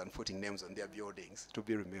buildings and putting names on their buildings to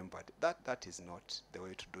be remembered. That is not the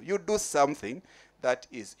way to do. You do something that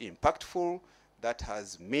is impactful, that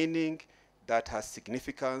has meaning, that has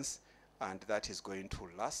significance, and that is going to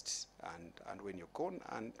last. And when you're gone,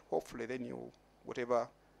 and hopefully then you, whatever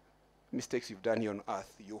mistakes you've done here on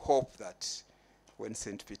earth, you hope that when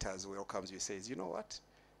St. Peter's welcomes you, says, you know what,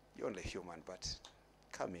 you're only human, but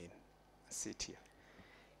come in, sit here.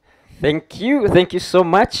 Thank you so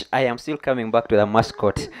much. I am still coming back to the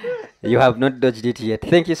mascot. You have not dodged it yet.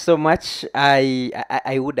 Thank you so much.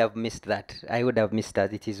 I would have missed that.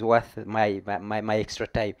 It is worth my extra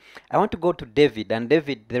time. I want to go to David, and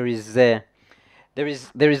David, there is a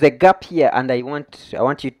gap here, and I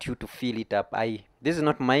want you two to fill it up. This is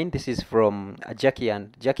not mine. This is from Jackie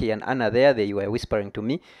and Anna. They were whispering to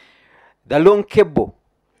me. The long cable,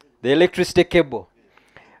 the electricity cable.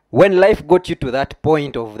 when life got you to that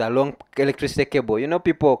point of the long electricity cable, you know,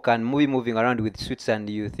 people can be moving around with suits and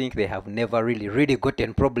you think they have never really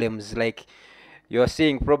gotten problems. Like you're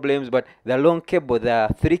seeing problems, but the long cable,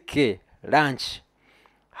 the 3K lunch,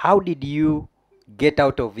 how did you get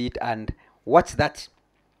out of it, and what's that?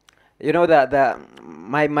 You know,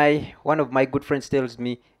 my one of my good friends tells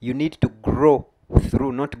me you need to grow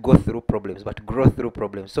through, not go through problems, but grow through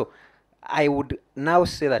problems. So I would now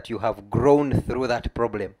say that you have grown through that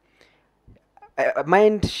problem.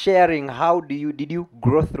 Mind sharing, how did you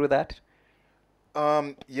grow through that?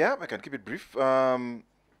 Yeah, I can keep it brief. It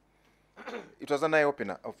was an eye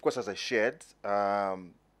opener. Of course, as I shared,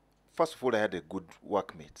 first of all, I had a good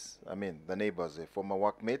workmate. I mean, the neighbor was a former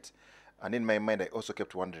workmate, and in my mind, I also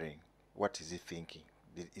kept wondering, what is he thinking?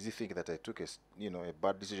 Is he thinking that I took a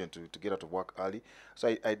bad decision to get out of work early? So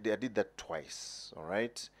I did that twice. All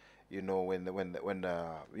right. You know, when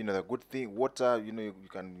the good thing, water, you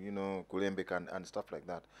can, kulembek and stuff like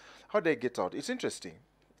that. How did I get out? It's interesting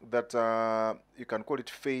that you can call it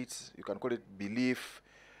fate, you can call it belief.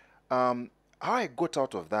 How I got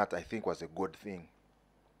out of that, I think, was a good thing.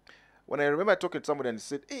 When I remember talking to somebody and he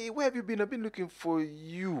said, "Hey, where have you been? I've been looking for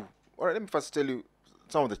you." All right, let me first tell you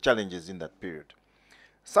some of the challenges in that period.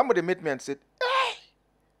 Somebody met me and said, "Hey,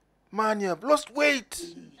 man, you have lost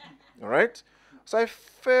weight." All right. So I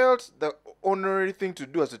felt the honorary thing to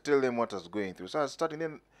do was to tell them what I was going through. So I was starting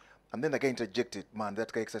them, and then the guy interjected, "Man,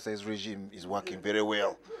 that exercise regime is working very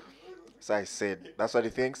well." So I said, "That's what he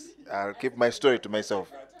thinks. I'll keep my story to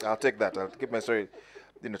myself. I'll take that. I'll keep my story,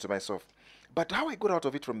 to myself." But how I got out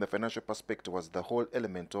of it from the financial perspective was the whole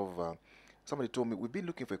element of somebody told me, "We've been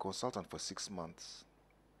looking for a consultant for 6 months,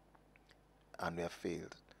 and we have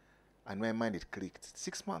failed." And my mind, it clicked.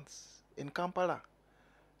 6 months in Kampala.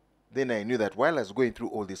 Then I knew that while I was going through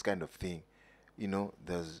all this kind of thing,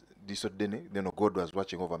 there's this, God was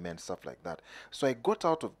watching over me and stuff like that. So I got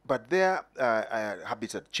out of, but there,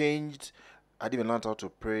 habits had changed. I'd even learned how to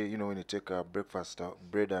pray. When you take a breakfast,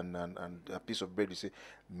 bread and a piece of bread, you say,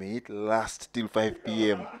 "May it last till 5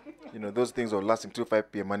 p.m." Those things are lasting till 5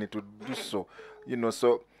 p.m. and it would do so.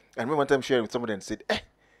 So I remember one time sharing with somebody and said,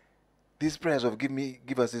 "These prayers of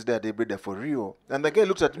give us this day bread are for real." And the guy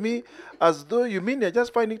looked at me as though, "You mean you're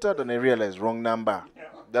just finding it out?" And I realized, wrong number.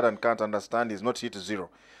 That I can't understand is not hit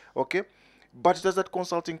zero. Okay? But it does that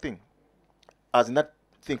consulting thing. As in that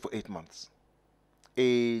thing for 8 months.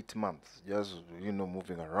 8 months. Just,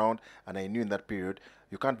 moving around. And I knew in that period,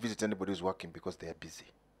 you can't visit anybody who's working because they're busy.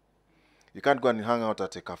 You can't go and hang out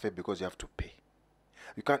at a cafe because you have to pay.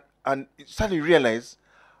 You can't, and suddenly realize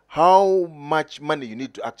how much money you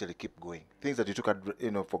need to actually keep going. Things that you took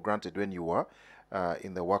for granted when you were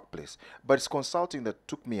in the workplace. But it's consulting that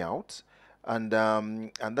took me out, and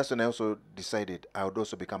that's when I also decided I would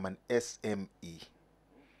also become an SME.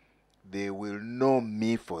 They will know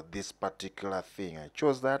me for this particular thing. I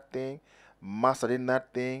chose that thing, mastered in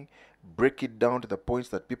that thing, break it down to the points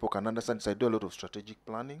that people can understand. So I do a lot of strategic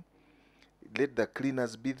planning. Let the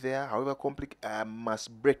cleaners be there, however complicated, I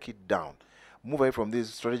must break it down. Move away from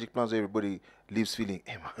these strategic plans where everybody leaves feeling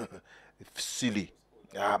silly.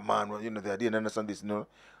 Man, they didn't understand this.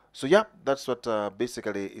 So yeah, that's what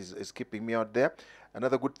basically is keeping me out there.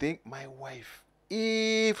 Another good thing, my wife,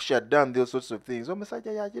 if she had done those sorts of things,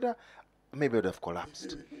 maybe I would have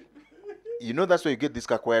collapsed. That's where you get this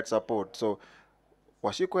quiet support. So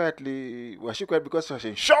was she quiet because she was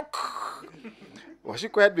in shock? Was she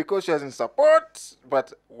quiet because she was in support?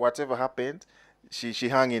 But whatever happened, she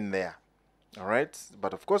hung in there. All right.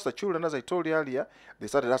 But of course, the children, as I told you earlier, they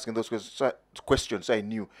started asking those questions. So I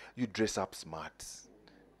knew you dress up smart.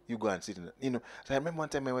 You go and sit in. So I remember one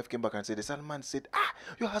time my wife came back and said, the son man said,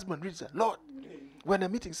 your husband reads a lot. When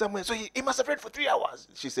I'm meeting somewhere, so he must have read for 3 hours.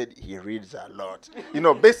 She said, he reads a lot.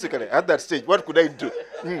 Basically, at that stage, what could I do?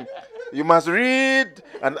 You must read.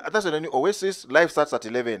 And that's when I knew Oasis, live starts at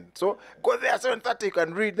 11. So go there at 7:30, you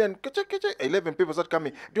can read. Then 11 people start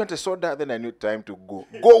coming. Do you want a soda? Then I need time to go.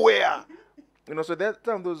 Go where? So there's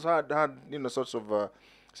some of those hard, sorts of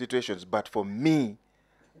situations. But for me,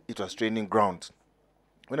 it was training ground.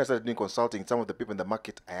 When I started doing consulting, some of the people in the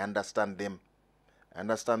market, I understand them. I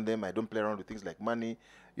don't play around with things like money.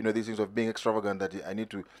 These things of being extravagant that I need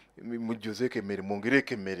to.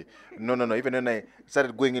 No. Even when I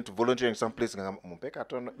started going into volunteering someplace,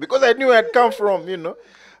 because I knew where I'd come from,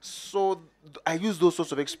 So I use those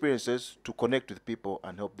sorts of experiences to connect with people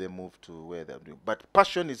and help them move to where they're doing. But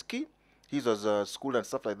passion is key. His was school and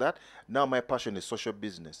stuff like that. Now my passion is social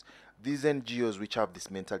business. These NGOs which have this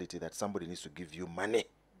mentality that somebody needs to give you money.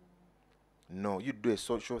 No, you do a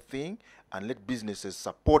social thing and let businesses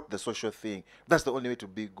support the social thing. That's the only way to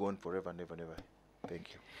be gone forever, never, never.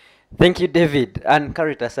 Thank you. Thank you, David. And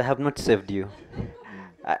Caritas, I have not saved you.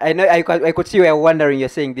 I know I could see you were wondering. You're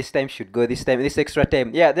saying this time should go, this time, this extra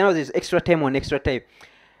time. Yeah, there was this extra time on extra time.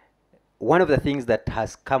 One of the things that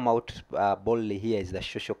has come out boldly here is the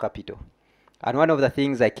social capital. And one of the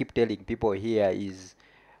things I keep telling people here is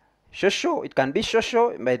social, it can be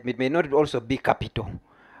social, but it may not also be capital.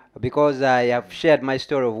 Because I have shared my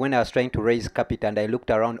story of when I was trying to raise capital and I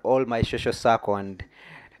looked around all my social circle and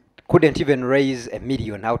couldn't even raise $1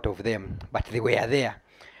 million out of them, but they were there.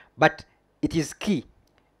 But it is key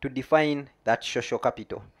to define that social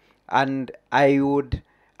capital. And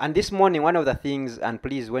and this morning, one of the things, and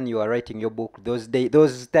please, when you are writing your book, those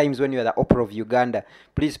times when you are the Opera of Uganda,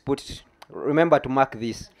 please remember to mark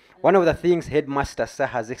this. One of the things Headmaster Sir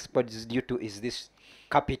has exposed you to is this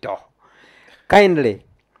capital. Kindly,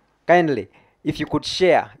 if you could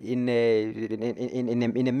share in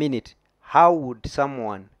a minute, how would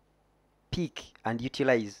someone pick and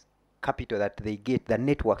utilize capital that they get, the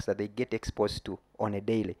networks that they get exposed to on a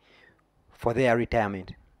daily for their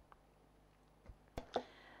retirement?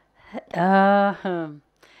 I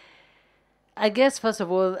guess first of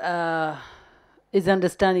all, is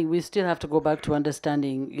understanding. We still have to go back to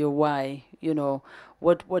understanding your why. You know,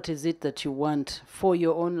 what is it that you want for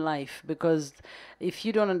your own life? Because if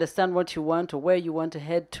you don't understand what you want or where you want to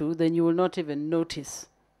head to, then you will not even notice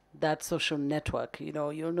that social network. You know,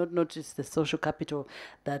 you'll not notice the social capital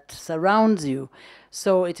that surrounds you.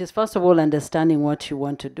 So it is first of all understanding what you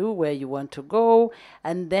want to do, where you want to go,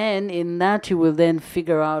 and then in that you will then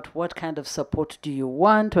figure out what kind of support do you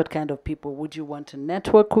want, what kind of people would you want to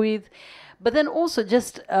network with, but then also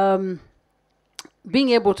just being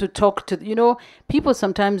able to talk to, people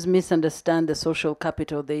sometimes misunderstand the social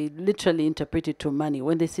capital. They literally interpret it to money.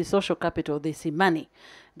 When they see social capital, they see money.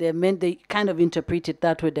 They kind of interpret it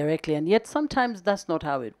that way directly, and yet sometimes that's not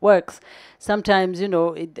how it works. Sometimes,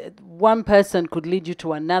 one person could lead you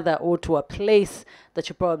to another or to a place that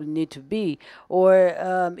you probably need to be,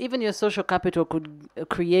 or even your social capital could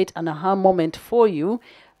create an aha moment for you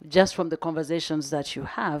just from the conversations that you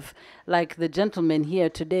have. Like the gentlemen here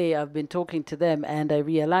today, I've been talking to them and I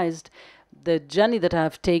realized the journey that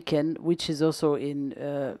I've taken, which is also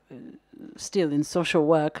in still in social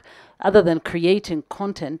work, other than creating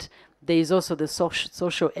content, there is also the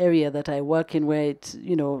social area that I work in, where it's,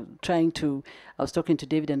 I was talking to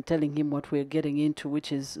David and telling him what we're getting into,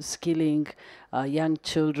 which is skilling young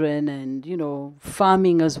children and,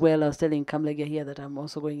 farming as well. I was telling Kamlega here that I'm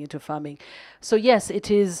also going into farming. So yes,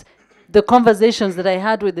 it is the conversations that I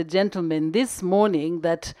had with the gentleman this morning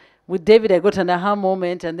that with David I got an aha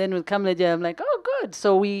moment, and then with Kamlega I'm like, oh good.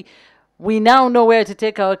 So we now know where to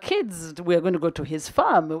take our kids. We're going to go to his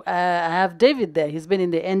farm. I have David there. He's been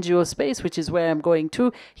in the NGO space, which is where I'm going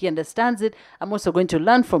to. He understands it. I'm also going to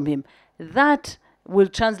learn from him. That will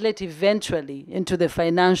translate eventually into the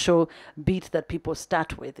financial beat that people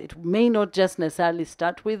start with. It may not just necessarily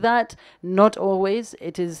start with that, not always.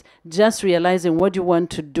 It is just realizing what you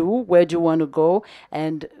want to do, where do you want to go,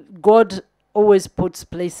 and God always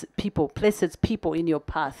places people in your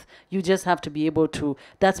path. You just have to be able to,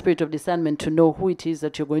 that spirit of discernment, to know who it is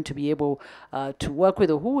that you're going to be able to work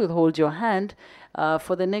with, or who will hold your hand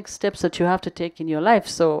for the next steps that you have to take in your life.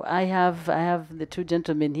 So I have the two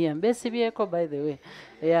gentlemen here. Mbesi Bieko, by the way.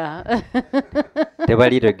 Yeah.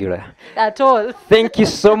 Tebali regular. At all. Thank you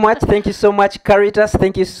so much. Thank you so much, Caritas.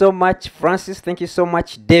 Thank you so much, Francis. Thank you so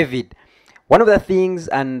much, David. One of the things,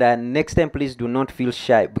 and next time please do not feel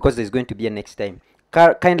shy, because there's going to be a next time.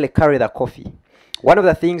 Kindly carry the coffee. One of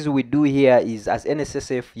the things we do here is, as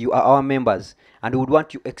NSSF, you are our members, and we would want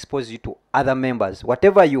to expose you to other members.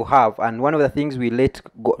 Whatever you have, and one of the things we let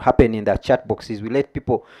happen in the chat box is we let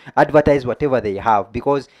people advertise whatever they have,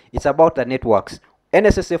 because it's about the networks.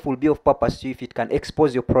 NSSF will be of purpose to you if it can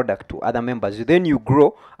expose your product to other members. Then you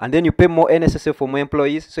grow, and then you pay more NSSF for more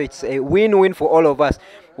employees. So it's a win-win for all of us.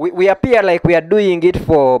 We appear like we are doing it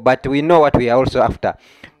but we know what we are also after.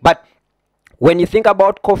 But when you think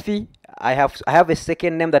about coffee, I have a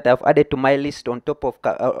second name that I've added to my list on top of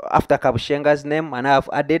after Kabushenga's name, and I have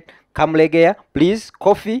added Kamlegea. Please,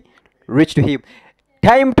 coffee, reach to him.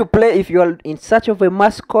 Time to play. If you are in search of a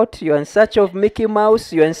mascot, you are in search of Mickey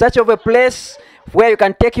Mouse, you are in search of a place where you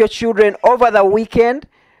can take your children over the weekend,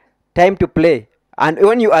 time to play. And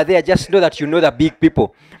when you are there, just know that you know the big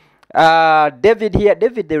people. David here.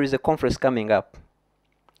 David, there is a conference coming up.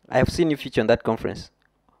 I have seen you feature on that conference.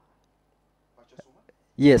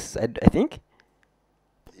 Yes, I think.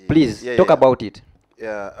 Please, talk about it.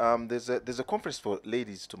 Yeah, there's a conference for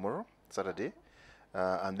ladies tomorrow, Saturday.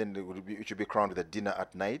 And then it should be crowned with a dinner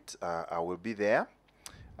at night. I will be there.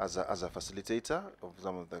 as a facilitator of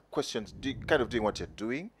some of the questions, kind of doing what you're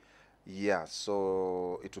doing. Yeah,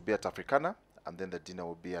 so it will be at Africana, and then the dinner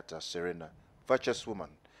will be at Serena. Virtuous Woman.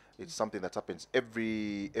 It's something that happens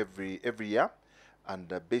every year,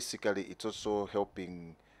 and basically it's also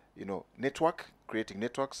helping, creating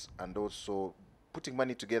networks, and also putting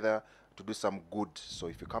money together to do some good. So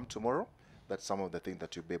if you come tomorrow, that's some of the things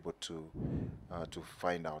that you'll be able to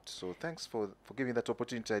find out. So thanks for giving that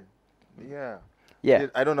opportunity. Yeah. Yeah.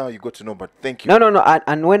 I don't know how you got to know, but thank you. No.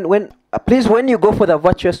 And when please, when you go for the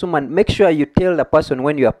virtuous woman, make sure you tell the person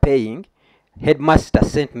when you are paying, headmaster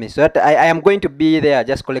sent me, so that I am going to be there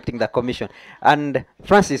just collecting the commission. And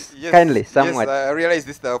Francis, Yes, kindly, somewhat. Yes, I realize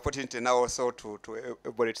this is the opportunity now also to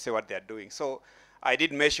everybody to say what they are doing. So I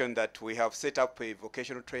did mention that we have set up a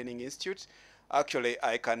vocational training institute. Actually,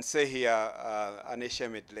 I can say here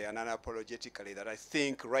unashamedly and unapologetically that I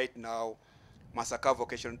think right now Masaka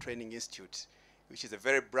Vocational Training Institute, which is a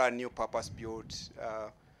very brand new purpose-built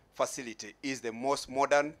facility, is the most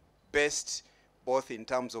modern, best, both in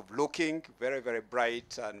terms of looking, very, very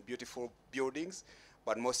bright and beautiful buildings,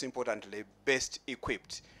 but most importantly, best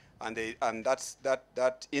equipped. And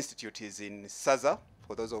that institute is in Saza,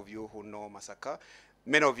 for those of you who know Masaka.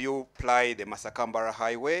 Many of you ply the Masakambara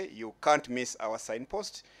Highway. You can't miss our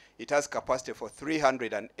signpost. It has capacity for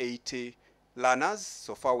 380 learners.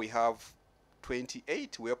 So far we have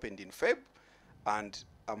 28. We opened in Feb, and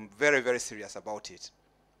I'm very, very serious about it.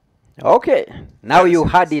 Okay, now you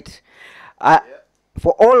heard it.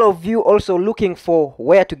 For all of you also looking for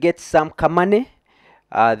where to get some kamane,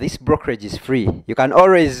 this brokerage is free. You can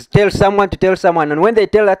always tell someone to tell someone, and when they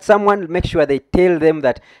tell that someone, make sure they tell them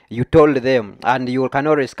that you told them, and you can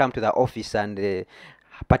always come to the office and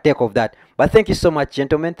partake of that. But thank you so much,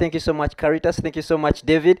 gentlemen. Thank you so much, Caritas. Thank you so much,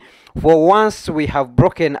 David. For once we have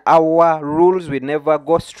broken our rules, we never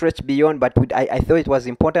go stretch beyond, but I thought it was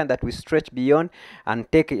important that we stretch beyond and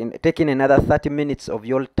take in another 30 minutes of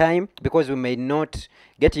your time, because we may not,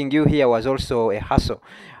 getting you here was also a hassle.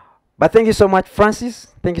 But thank you so much,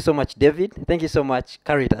 Francis. Thank you so much, David. Thank you so much,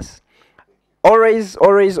 Caritas. Always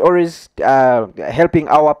helping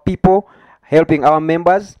our people, helping our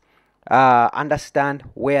members understand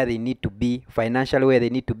where they need to be financially, where they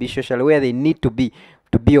need to be socially, where they need to be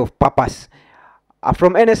of purpose.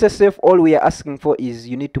 From NSSF, all we are asking for is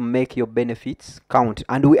you need to make your benefits count,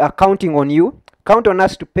 and we are counting on you. Count on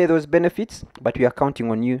us to pay those benefits, but we are counting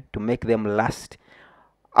on you to make them last.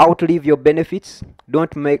 Outlive your benefits.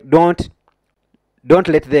 Don't let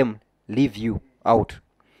them leave you out.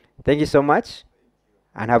 Thank you so much,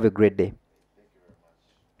 and have a great day.